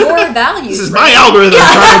 Yeah, and it's your values. This is my algorithm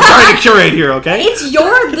trying to curate here, okay? It's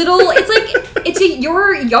your little. It's like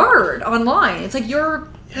your yard online. It's like your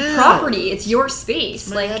property. It's your space.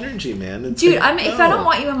 It's my energy, man. It's dude, if I don't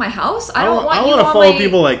want you in my house, I don't want you. I want to follow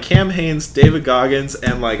people like Cam Haines, David Goggins,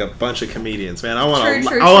 and like a bunch of comedians, man. I want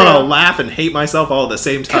to laugh and hate myself all at the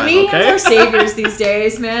same time. Comedians are saviors these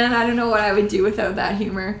days, man. I don't know what I would do without that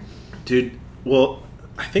humor. Dude, well,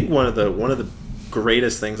 I think one of the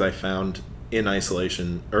greatest things I found in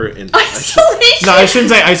isolation isolation. No, I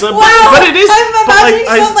shouldn't say isolation, wow, but it is. I'm imagining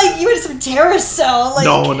something like you were some terrorist cell. Like,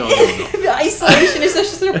 no. Isolation is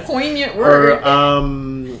such a poignant word.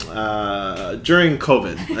 Or during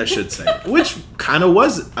COVID, I should say, which kind of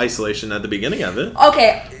was isolation at the beginning of it.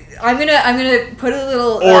 Okay. I'm gonna put a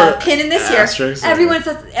little pin in this here. Everyone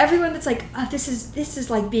that's like, this is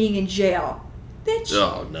like being in jail. Bitch.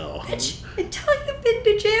 Oh, no. Bitch, until you've been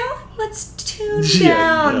to jail, let's tune Yeah,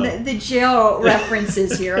 down no. the jail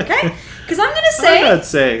references here, okay? Because I'm going to say... I'm not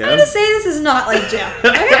saying. this is not like jail,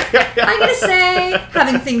 okay? I'm going to say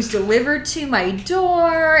having things delivered to my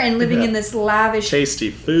door and living in this lavish... Tasty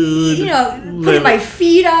food. You know, putting my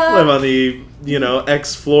feet up. Live on the,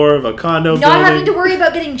 X floor of a condo Not building. having to worry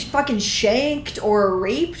about getting fucking shanked or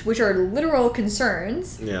raped, which are literal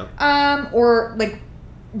concerns. Yeah. Or, like...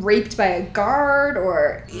 raped by a guard,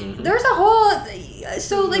 or there's a whole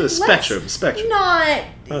The spectrum. Not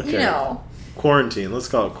Okay. Quarantine. Let's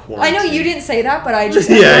call it quarantine. I know you didn't say that, but I just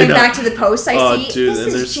Yeah, I going know. back to the posts I see. Dude,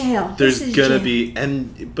 this is jail. There's this is gonna jail.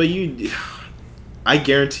 be I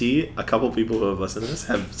guarantee a couple people who have listened to this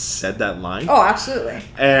have said that line. Oh, absolutely.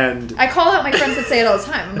 And I call out my friends that say it all the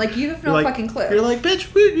time. I'm like, you have no fucking clue. You're like, bitch,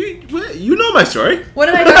 you know my story. One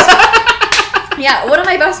of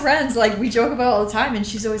my best friends, like, we joke about it all the time, and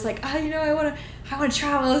she's always like, I want to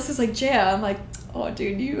travel. This is like jail. I'm like, oh,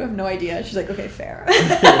 dude, you have no idea. She's like, okay, fair.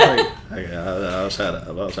 Okay, I'll shut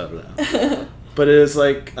up now. But it is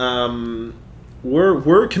like,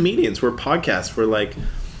 we're comedians. We're podcasts. We're like,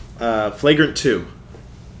 Flagrant 2.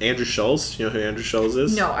 Andrew Schulz. You know who Andrew Schulz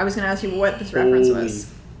is? No, I was going to ask you what this reference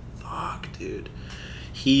was. Fuck, dude.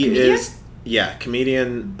 He Comedian? is,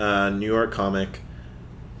 comedian, New York comic.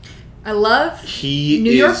 I love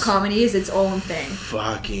New York comedy is its own thing.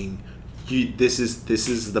 Fucking, this is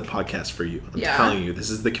the podcast for you. I'm telling you, this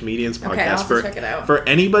is the comedians podcast. Okay, I'll have to check it out. For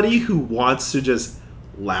anybody who wants to just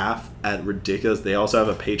laugh at ridiculous. They also have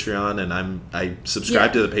a Patreon, and I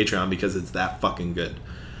subscribe to the Patreon because it's that fucking good.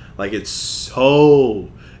 Like, it's so,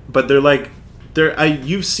 but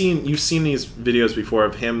you've seen these videos before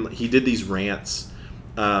of him. He did these rants,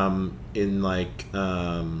 in like,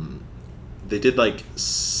 they did like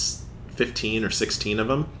 15 or 16 of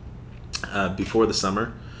them before the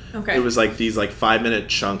summer. Okay. It was like these like 5-minute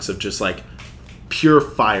chunks of just like pure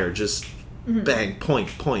fire, just bang, point,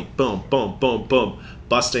 boom, boom, boom, boom,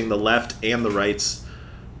 busting the left and the right's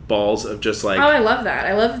balls of just like... Oh, I love that.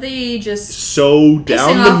 I love the just... So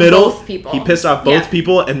down the middle. Both people. He pissed off both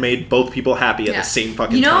people and made both people happy at the same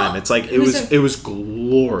fucking time. It's like, it was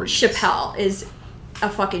glorious. Chappelle is a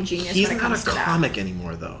fucking genius. He's when it not comes a to comic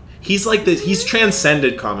anymore, though. He's like he's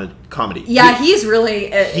transcended comedy. Yeah, he's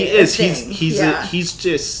really he is. thing. He's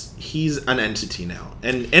an entity now,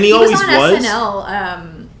 and he was always on was.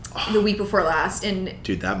 SNL the week before last, and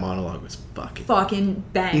dude, that monologue was fucking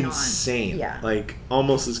bang insane. on. Yeah, like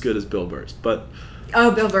almost as good as Bill Burr's, but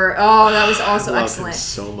Bill Burr. Oh, that was also I love excellent. Him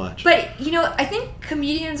so much. But I think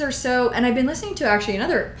comedians are so, and I've been listening to actually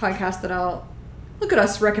another podcast that I'll. Look at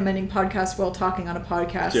us recommending podcasts while talking on a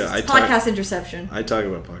podcast. Yeah, podcast interception. I talk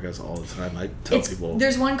about podcasts all the time. I tell people.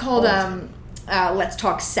 There's one called Let's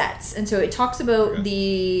Talk Sets, and so it talks about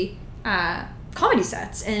the comedy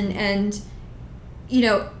sets, and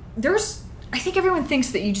there's. I think everyone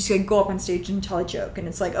thinks that you just like go up on stage and tell a joke, and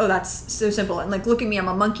it's like, oh, that's so simple, and like, look at me, I'm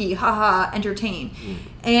a monkey, haha, entertain.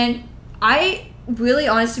 And I really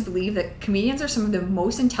honestly believe that comedians are some of the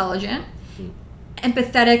most intelligent,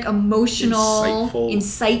 empathetic, emotional,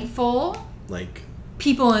 insightful like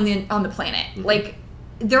people on the planet. Like,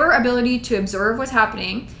 their ability to observe what's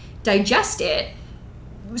happening, digest it,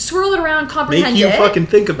 swirl it around, comprehend it, make you fucking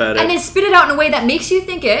think about it, and then spit it out in a way that makes you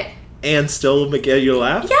think it, and still make you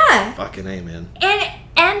laugh. Yeah, fucking A, man.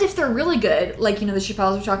 And if they're really good, like the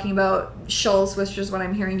Chappelles we're talking about, Schulz, which is what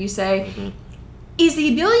I'm hearing you say, is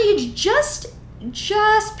the ability to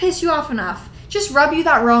just piss you off enough. Just rub you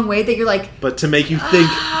that wrong way that you're like... But to make you think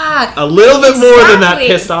a little bit more than that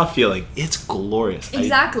pissed off feeling. It's glorious.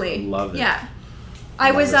 Exactly. I love it. Yeah.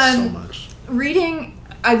 I was so much. Reading...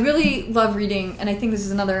 I really love reading, and I think this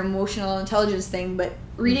is another emotional intelligence thing, but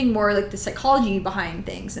reading more like the psychology behind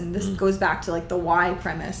things, and this goes back to like the why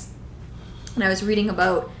premise. And I was reading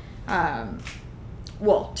about,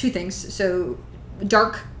 two things. So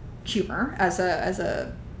like humor as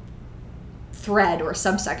a thread or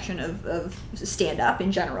subsection of stand-up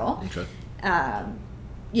in general. Okay.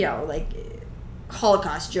 Like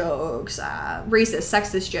Holocaust jokes, racist,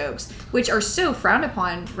 sexist jokes, which are so frowned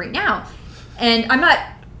upon right now. And I'm not,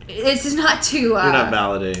 this is not to... You're not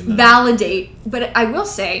validating that. Validate, but I will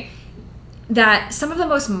say that some of the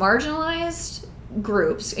most marginalized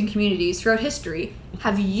groups and communities throughout history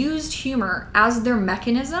have used humor as their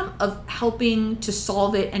mechanism of helping to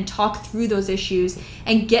solve it and talk through those issues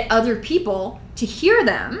and get other people to hear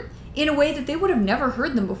them in a way that they would have never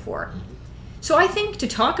heard them before. So I think to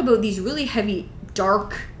talk about these really heavy,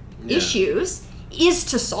 dark issues is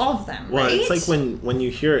to solve them, well, right? it's like when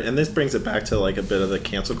you hear, and this brings it back to like a bit of the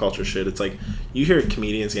cancel culture shit. It's like you hear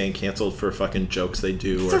comedians getting canceled for fucking jokes they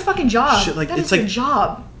do. It's their fucking job. Shit, like, that it's is their like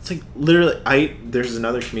job. It's like literally, there's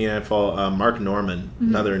another comedian I follow, Mark Norman, Mm-hmm.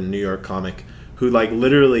 another New York comic, who like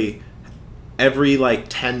literally every like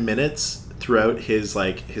 10 minutes throughout his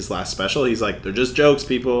last special, he's like, they're just jokes,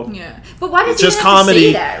 people. Yeah, but why does It's he just have to comedy.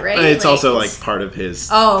 say that, right? It's also it's- like part of his.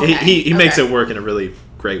 Oh, okay. He makes Okay. it work in a really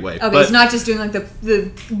great way. Okay, but he's not just doing like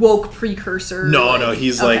the woke precursor. no,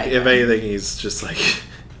 he's like, if anything, he's just like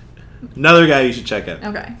another guy you should check out.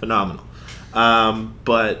 Okay. Phenomenal.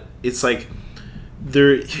 But it's like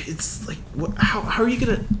it's like how are you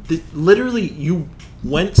gonna literally you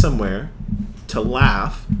went somewhere to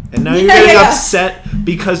laugh and now you're getting upset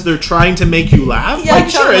because they're trying to make you laugh. Yeah, like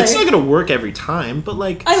sure, totally. it's not gonna work every time, but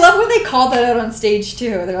like I love when they call that out on stage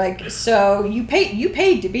too. They're like, "So you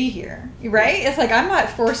paid to be here, right?" It's like, I'm not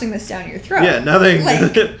forcing this down your throat. yeah, nothing.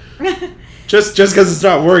 Like, just because it's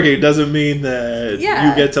not working doesn't mean that Yeah.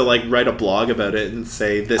 you get to like write a blog about it and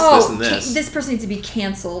say this, and this. This person needs to be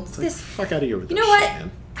canceled. It's like, fuck out of here with You this know shit, what?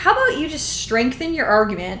 man. How about you just strengthen your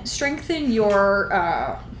argument, strengthen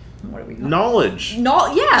your what do we call it? Knowledge.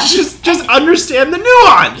 Yeah. Just understand the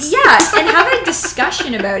nuance. Yeah, and have a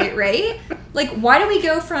discussion about it, right? Like, why do we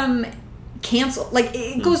go from cancel? Like,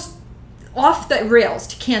 it goes off the rails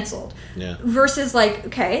to canceled. Yeah. Versus, like,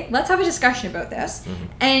 okay, let's have a discussion about this. Mm-hmm.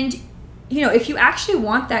 And, you know, if you actually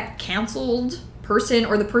want that canceled person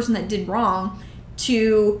or the person that did wrong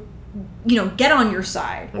to, you know, get on your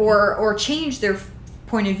side Mm-hmm. or change their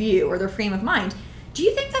point of view or their frame of mind, do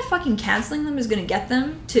you think that fucking canceling them is going to get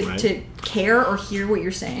them to care or hear what you're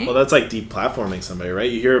saying? Well, that's like deplatforming somebody, right?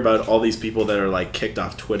 You hear about all these people that are like kicked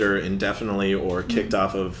off Twitter indefinitely or kicked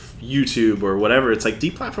off of YouTube or whatever. It's like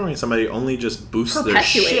deplatforming somebody only just boosts their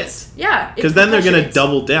shit. Perpetuates. Yeah. Because then they're going to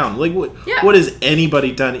double down. Like, what has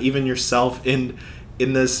anybody done, even yourself,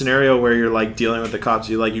 in the scenario where you're like dealing with the cops,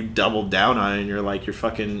 you double down on it and you're like, you're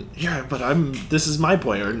fucking, yeah, but this is my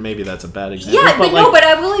point. Or maybe that's a bad example. Yeah, but like, no, but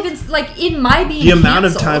I will even, like, in my being the amount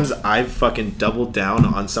of canceled- times I've fucking doubled down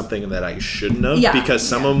on something that I shouldn't have because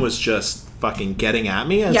someone was just fucking getting at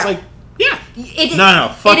me. And it's like,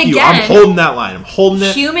 no, fuck you. I'm holding that line. I'm holding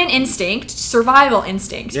it. Human instinct, survival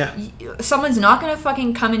instinct. Yeah. Someone's not going to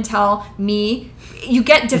fucking come and tell me. You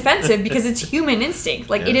get defensive because it's human instinct.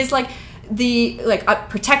 Like, it is like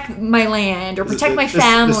protect my land or protect my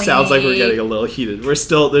family. This sounds like we're getting a little heated. We're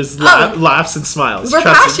still, there's laughs and smiles. We're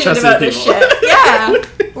passionate about this people. shit. Yeah.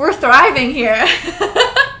 We're thriving here.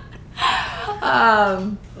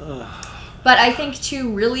 But I think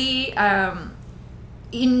to really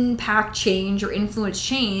impact change or influence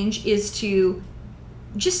change is to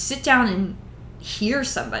just sit down and hear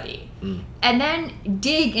somebody and then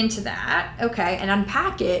dig into that, okay, and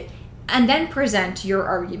unpack it and then present your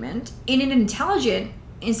argument in an intelligent,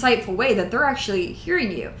 insightful way that they're actually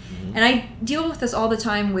hearing you. And I deal with this all the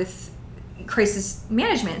time with crisis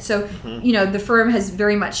management. So, you know, the firm has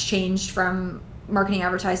very much changed from marketing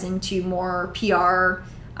advertising to more PR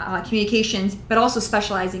communications, but also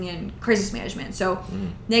specializing in crisis management. So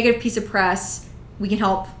negative piece of press, we can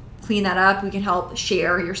help clean that up. We can help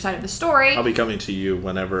share your side of the story. I'll be coming to you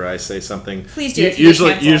whenever I say something. Please do. If you get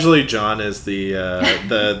canceled. Usually John is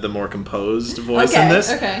the more composed voice in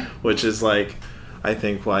this, which is like, I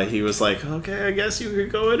think why he was like, okay, I guess you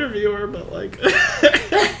could go interview her, but like,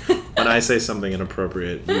 when I say something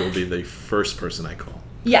inappropriate, you will be the first person I call.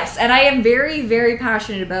 Yes, and I am very, very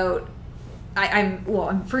passionate about.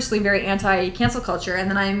 I'm firstly very anti-cancel culture, and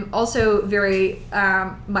then I'm also very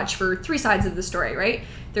much for three sides of the story, right?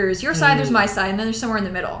 There's your side, there's my side, and then there's somewhere in the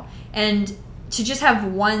middle. And to just have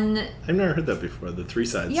one... I've never heard that before, the three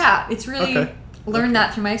sides. Yeah, it's really... Learned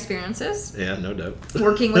that through my experiences. Yeah, no doubt.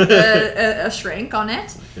 Working with a shrink on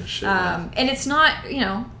it. Shit, and it's not, you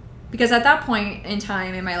know... Because at that point in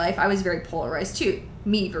time in my life, I was very polarized too.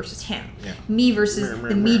 Me versus him. Yeah. Me versus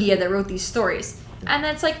the media that wrote these stories. And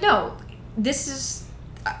that's like, no... This is...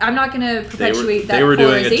 I'm not going to perpetuate that polarization. They were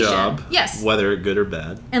doing a job, yes, whether good or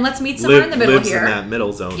bad. And let's meet somewhere in the middle lives here. In that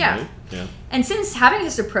middle zone, right? Yeah. And since having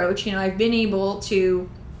this approach, you know, I've been able to...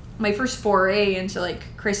 My first foray into,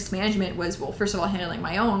 like, crisis management was, well, first of all, handling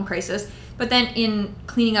my own crisis, but then in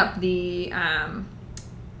cleaning up the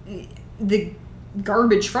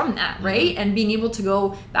garbage from that, right? And being able to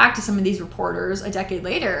go back to some of these reporters a decade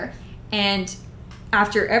later and...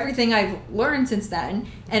 after everything I've learned since then,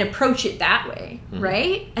 and approach it that way,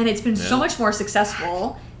 right? And it's been so much more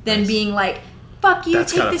successful than being like, fuck you,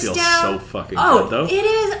 that's take gotta this feel down. so fucking good, though. It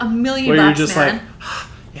is $1 million where bucks, you're just man. like,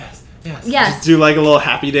 yes. Just do like a little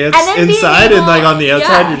happy dance and inside, and like on the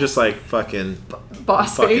outside, yeah. you're just like fucking.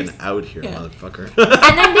 boss fucking face. out here, Yeah. motherfucker.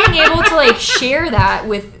 And then being able to like share that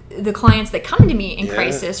with the clients that come to me in Yeah.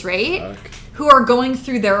 crisis, right? Fuck. Who are going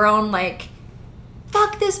through their own like,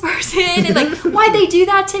 fuck this person, and like, why'd they do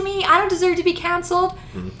that to me? I don't deserve to be canceled.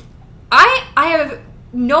 I have,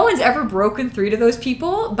 no one's ever broken through to those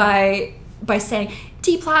people by saying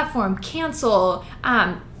deplatform, cancel,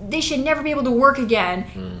 they should never be able to work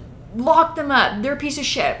again, lock them up, they're a piece of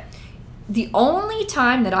shit. The only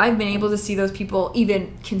time that I've been able to see those people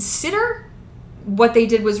even consider what they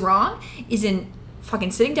did was wrong is in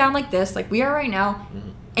fucking sitting down like this, like we are right now,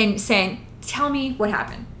 and saying, tell me what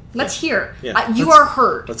happened. Let's hear. Yeah. You are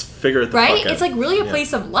heard. Let's figure it the Right? fuck out. It's like really a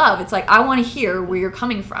place of love. It's like, I want to hear where you're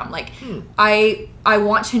coming from. Like, I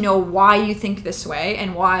want to know why you think this way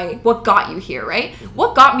and what got you here, right?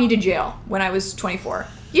 What got me to jail when I was 24?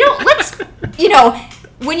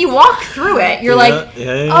 When you walk through it, you're like,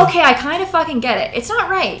 okay, I kind of fucking get it. It's not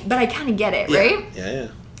right, but I kind of get it, right? Yeah.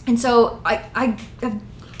 And so I have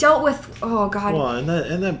dealt with, oh God. Well,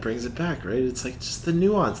 and that brings it back, right? It's like just the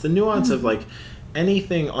nuance of like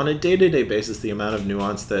anything on a day-to-day basis. The amount of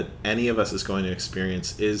nuance that any of us is going to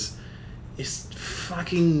experience is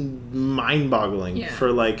fucking mind-boggling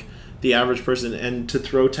for like the average person. And to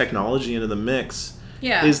throw technology into the mix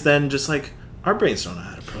is then just like our brains don't know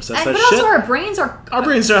how to process that but shit. also our brains don't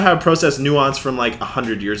know how to process nuance from like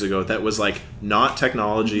 100 years ago. That was like not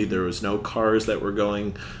technology. There was no cars that were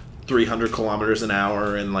going 300 kilometers an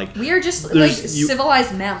hour, and like we are just like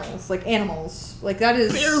civilized mammals, like animals. Like that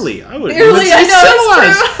is barely. I would barely. say I know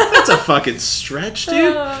civilized. that's true. That's a fucking stretch,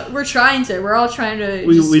 dude. We're all trying to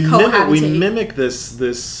We cohabitate. mimic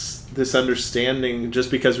this understanding just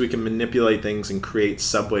because we can manipulate things and create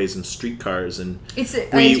subways and streetcars, and it's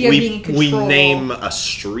the idea of being in control. we name a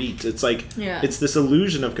street. It's like it's this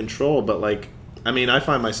illusion of control, but like I mean, I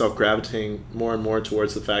find myself gravitating more and more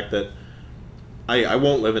towards the fact that I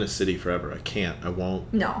won't live in a city forever. I can't. I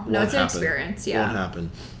won't. No, it's an experience. Yeah, won't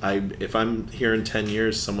happen. If I'm here in 10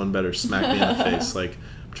 years, someone better smack me in the face. Like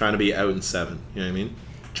I'm trying to be out in 7. You know what I mean?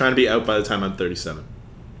 Trying to be out by the time I'm 37,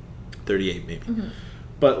 38 maybe.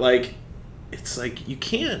 But like, it's like you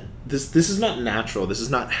can't. This is not natural. This is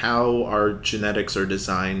not how our genetics are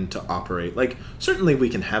designed to operate. Like certainly we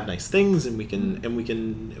can have nice things and we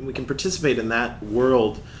can participate in that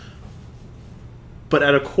world. But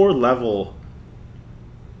at a core level,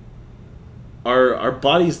 our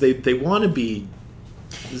bodies they want to be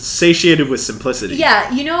satiated with simplicity. Yeah,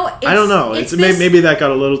 I don't know. It's maybe that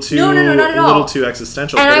got a little too not at all. a little too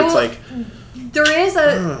existential. And but it's like there is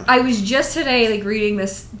I was just today like reading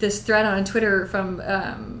this thread on Twitter from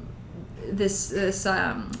this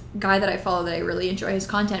guy that I follow that I really enjoy his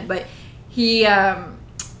content, but he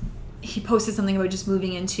posted something about just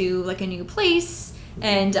moving into like a new place,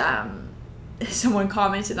 and someone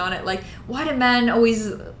commented on it like, why do men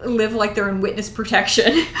always live like they're in witness protection?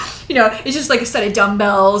 It's just like a set of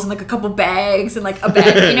dumbbells and like a couple bags and like a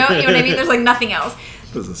bed, you know what I mean? There's like nothing else.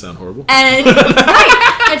 Doesn't sound horrible. And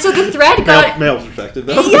right. And so the thread got male perspective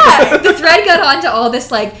though. Yeah, the thread got onto all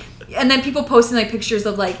this like, and then people posting like pictures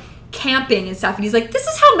of like camping and stuff, and he's like, this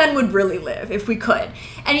is how men would really live if we could.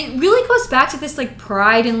 And it really goes back to this like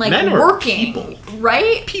pride in like men working, people.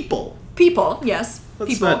 right? People, yes.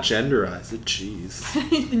 Let's people. not genderize it.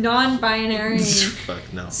 Jeez. Non-binary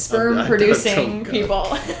Fuck no. sperm-producing people.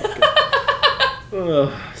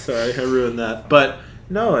 Oh, sorry, I ruined that. But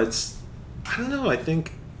no, I don't know. I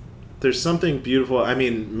think there's something beautiful. I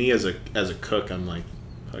mean, me as a cook, I'm like,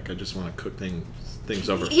 fuck, I just want to cook things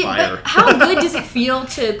over fire. But how good does it feel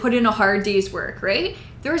to put in a hard day's work, right?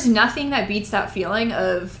 There's nothing that beats that feeling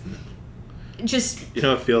of just...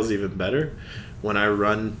 It feels even better? When I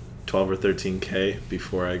run 12 or 13K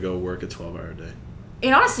before I go work a 12-hour day.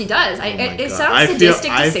 It honestly does. Oh it sounds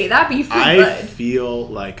sadistic to say that, but you feel good. I feel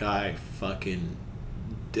like I fucking...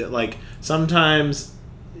 Like, sometimes...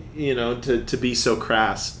 to be so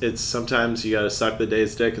crass, it's sometimes you gotta suck the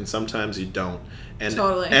day's dick and sometimes you don't. And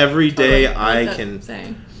totally. Every day I like can,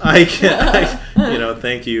 thank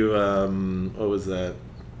you. What was that?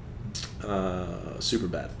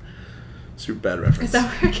 Superbad reference. Is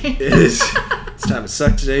that where it came from? It is. It's time to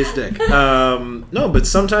suck today's dick. No, but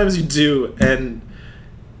sometimes you do, and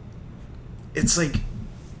it's like,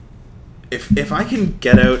 if I can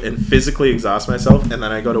get out and physically exhaust myself, and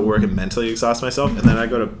then I go to work and mentally exhaust myself, and then I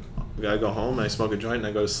go home and I smoke a joint and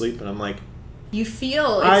I go to sleep, and I'm like, you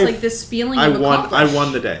feel like this feeling of accomplishment. I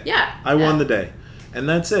won the day. Yeah. I won the day. And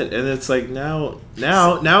that's it. And it's like now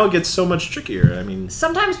it gets so much trickier. I mean,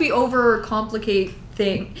 sometimes we overcomplicate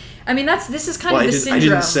thing. I mean, this is kind Well, of I the didn't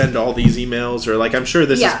syndrome. send all these emails, or like I'm sure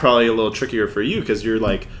this is Yeah. probably a little trickier for you because you're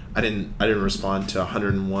like I didn't respond to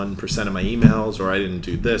 101% of my emails, or I didn't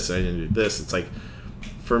do this, I didn't do this. It's like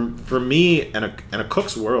for me and a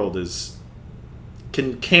cook's world is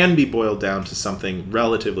can be boiled down to something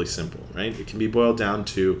relatively simple, right? It can be boiled down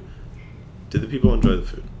to do the people enjoy the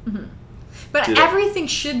food? But Do they? everything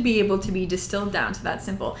should be able to be distilled down to that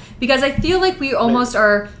simple. Because I feel like we almost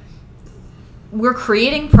we're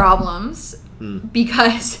creating problems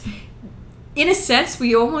because, in a sense,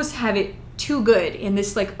 we almost have it too good in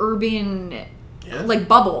this like urban Yeah. like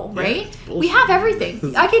bubble, Yeah, right? it's We bullshit. have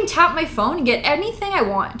everything. I can tap my phone and get anything I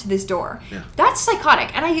want to this door. Yeah. That's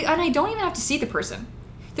psychotic, and I don't even have to see the person.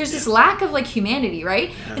 There's this lack of like humanity, right?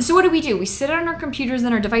 Yeah. And so what do? We sit on our computers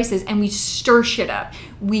and our devices and we stir shit up.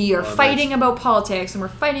 We are Well, fighting that's- about politics and we're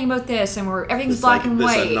fighting about this and everything's It's black like and this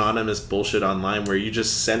white. anonymous bullshit online where you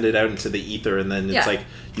just send it out into the ether and then it's Yeah. like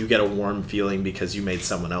you get a warm feeling because you made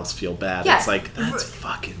someone else feel bad. Yeah. It's like that's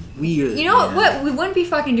fucking weird. You know man. what? We wouldn't be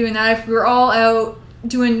fucking doing that if we were all out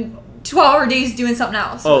doing 12-hour days doing something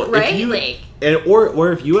else. Oh, right? if you, Like,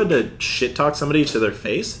 or if you had to shit talk somebody to their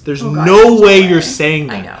face, there's Oh, God, no there's no way way. you're saying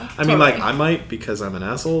that. I know, I mean, like totally. I might because I'm an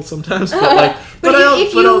asshole sometimes, but like, but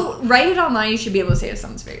if I'll- you write it online, you should be able to say it to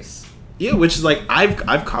someone's face. yeah, which is like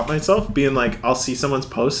I've caught myself being like I'll see someone's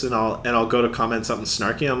post and I'll go to comment something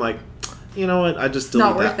snarky. I'm like, you know what? I just delete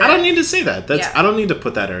Not worth that. it. I don't need to say that. That's Yeah. I don't need to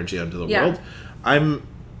put that energy onto the Yeah. world. I'm.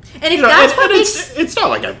 And if You know, that's and- what and makes it's not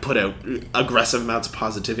like I put out aggressive amounts of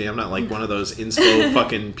positivity. I'm not like one of those inspo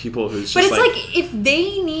fucking people who's But just it's like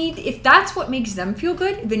if that's what makes them feel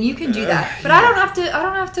good, then you can do that. But I don't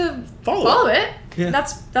have to follow it. Yeah.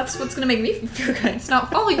 That's what's gonna make me feel good. It's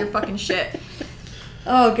not follow your fucking shit.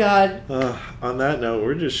 Oh God. On that note,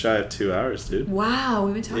 we're just shy of 2 hours, dude. Wow,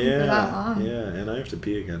 we've been talking for that Yeah, long. yeah, and I have to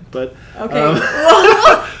pee again. But Okay. um,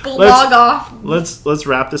 Log off. let's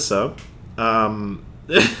wrap this up.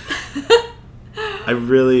 I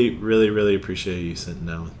really, really, really appreciate you sitting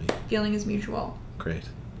down with me. Feeling is mutual. Great.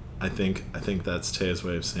 I think that's Taya's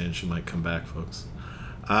way of saying she might come back, folks.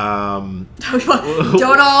 Don't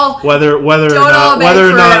all. whether or Don't all beg for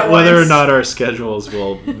it at whether or once. not our schedules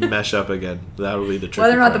will mesh up again. That will be the tricky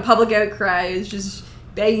Whether or not the part. public outcry is just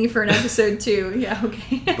begging for an episode 2. Yeah.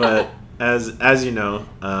 Okay. But as you know,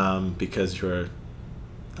 because you're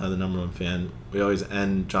the number one fan,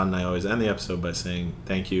 John and I always end the episode by saying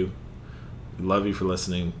thank you. We love you for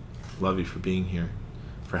listening. Love you for being here,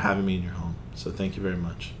 for having me in your home. So thank you very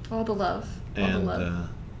much. All the love. All And the love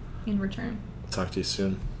in return. talk to you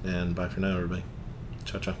soon. And bye for now, everybody.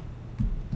 Ciao, ciao.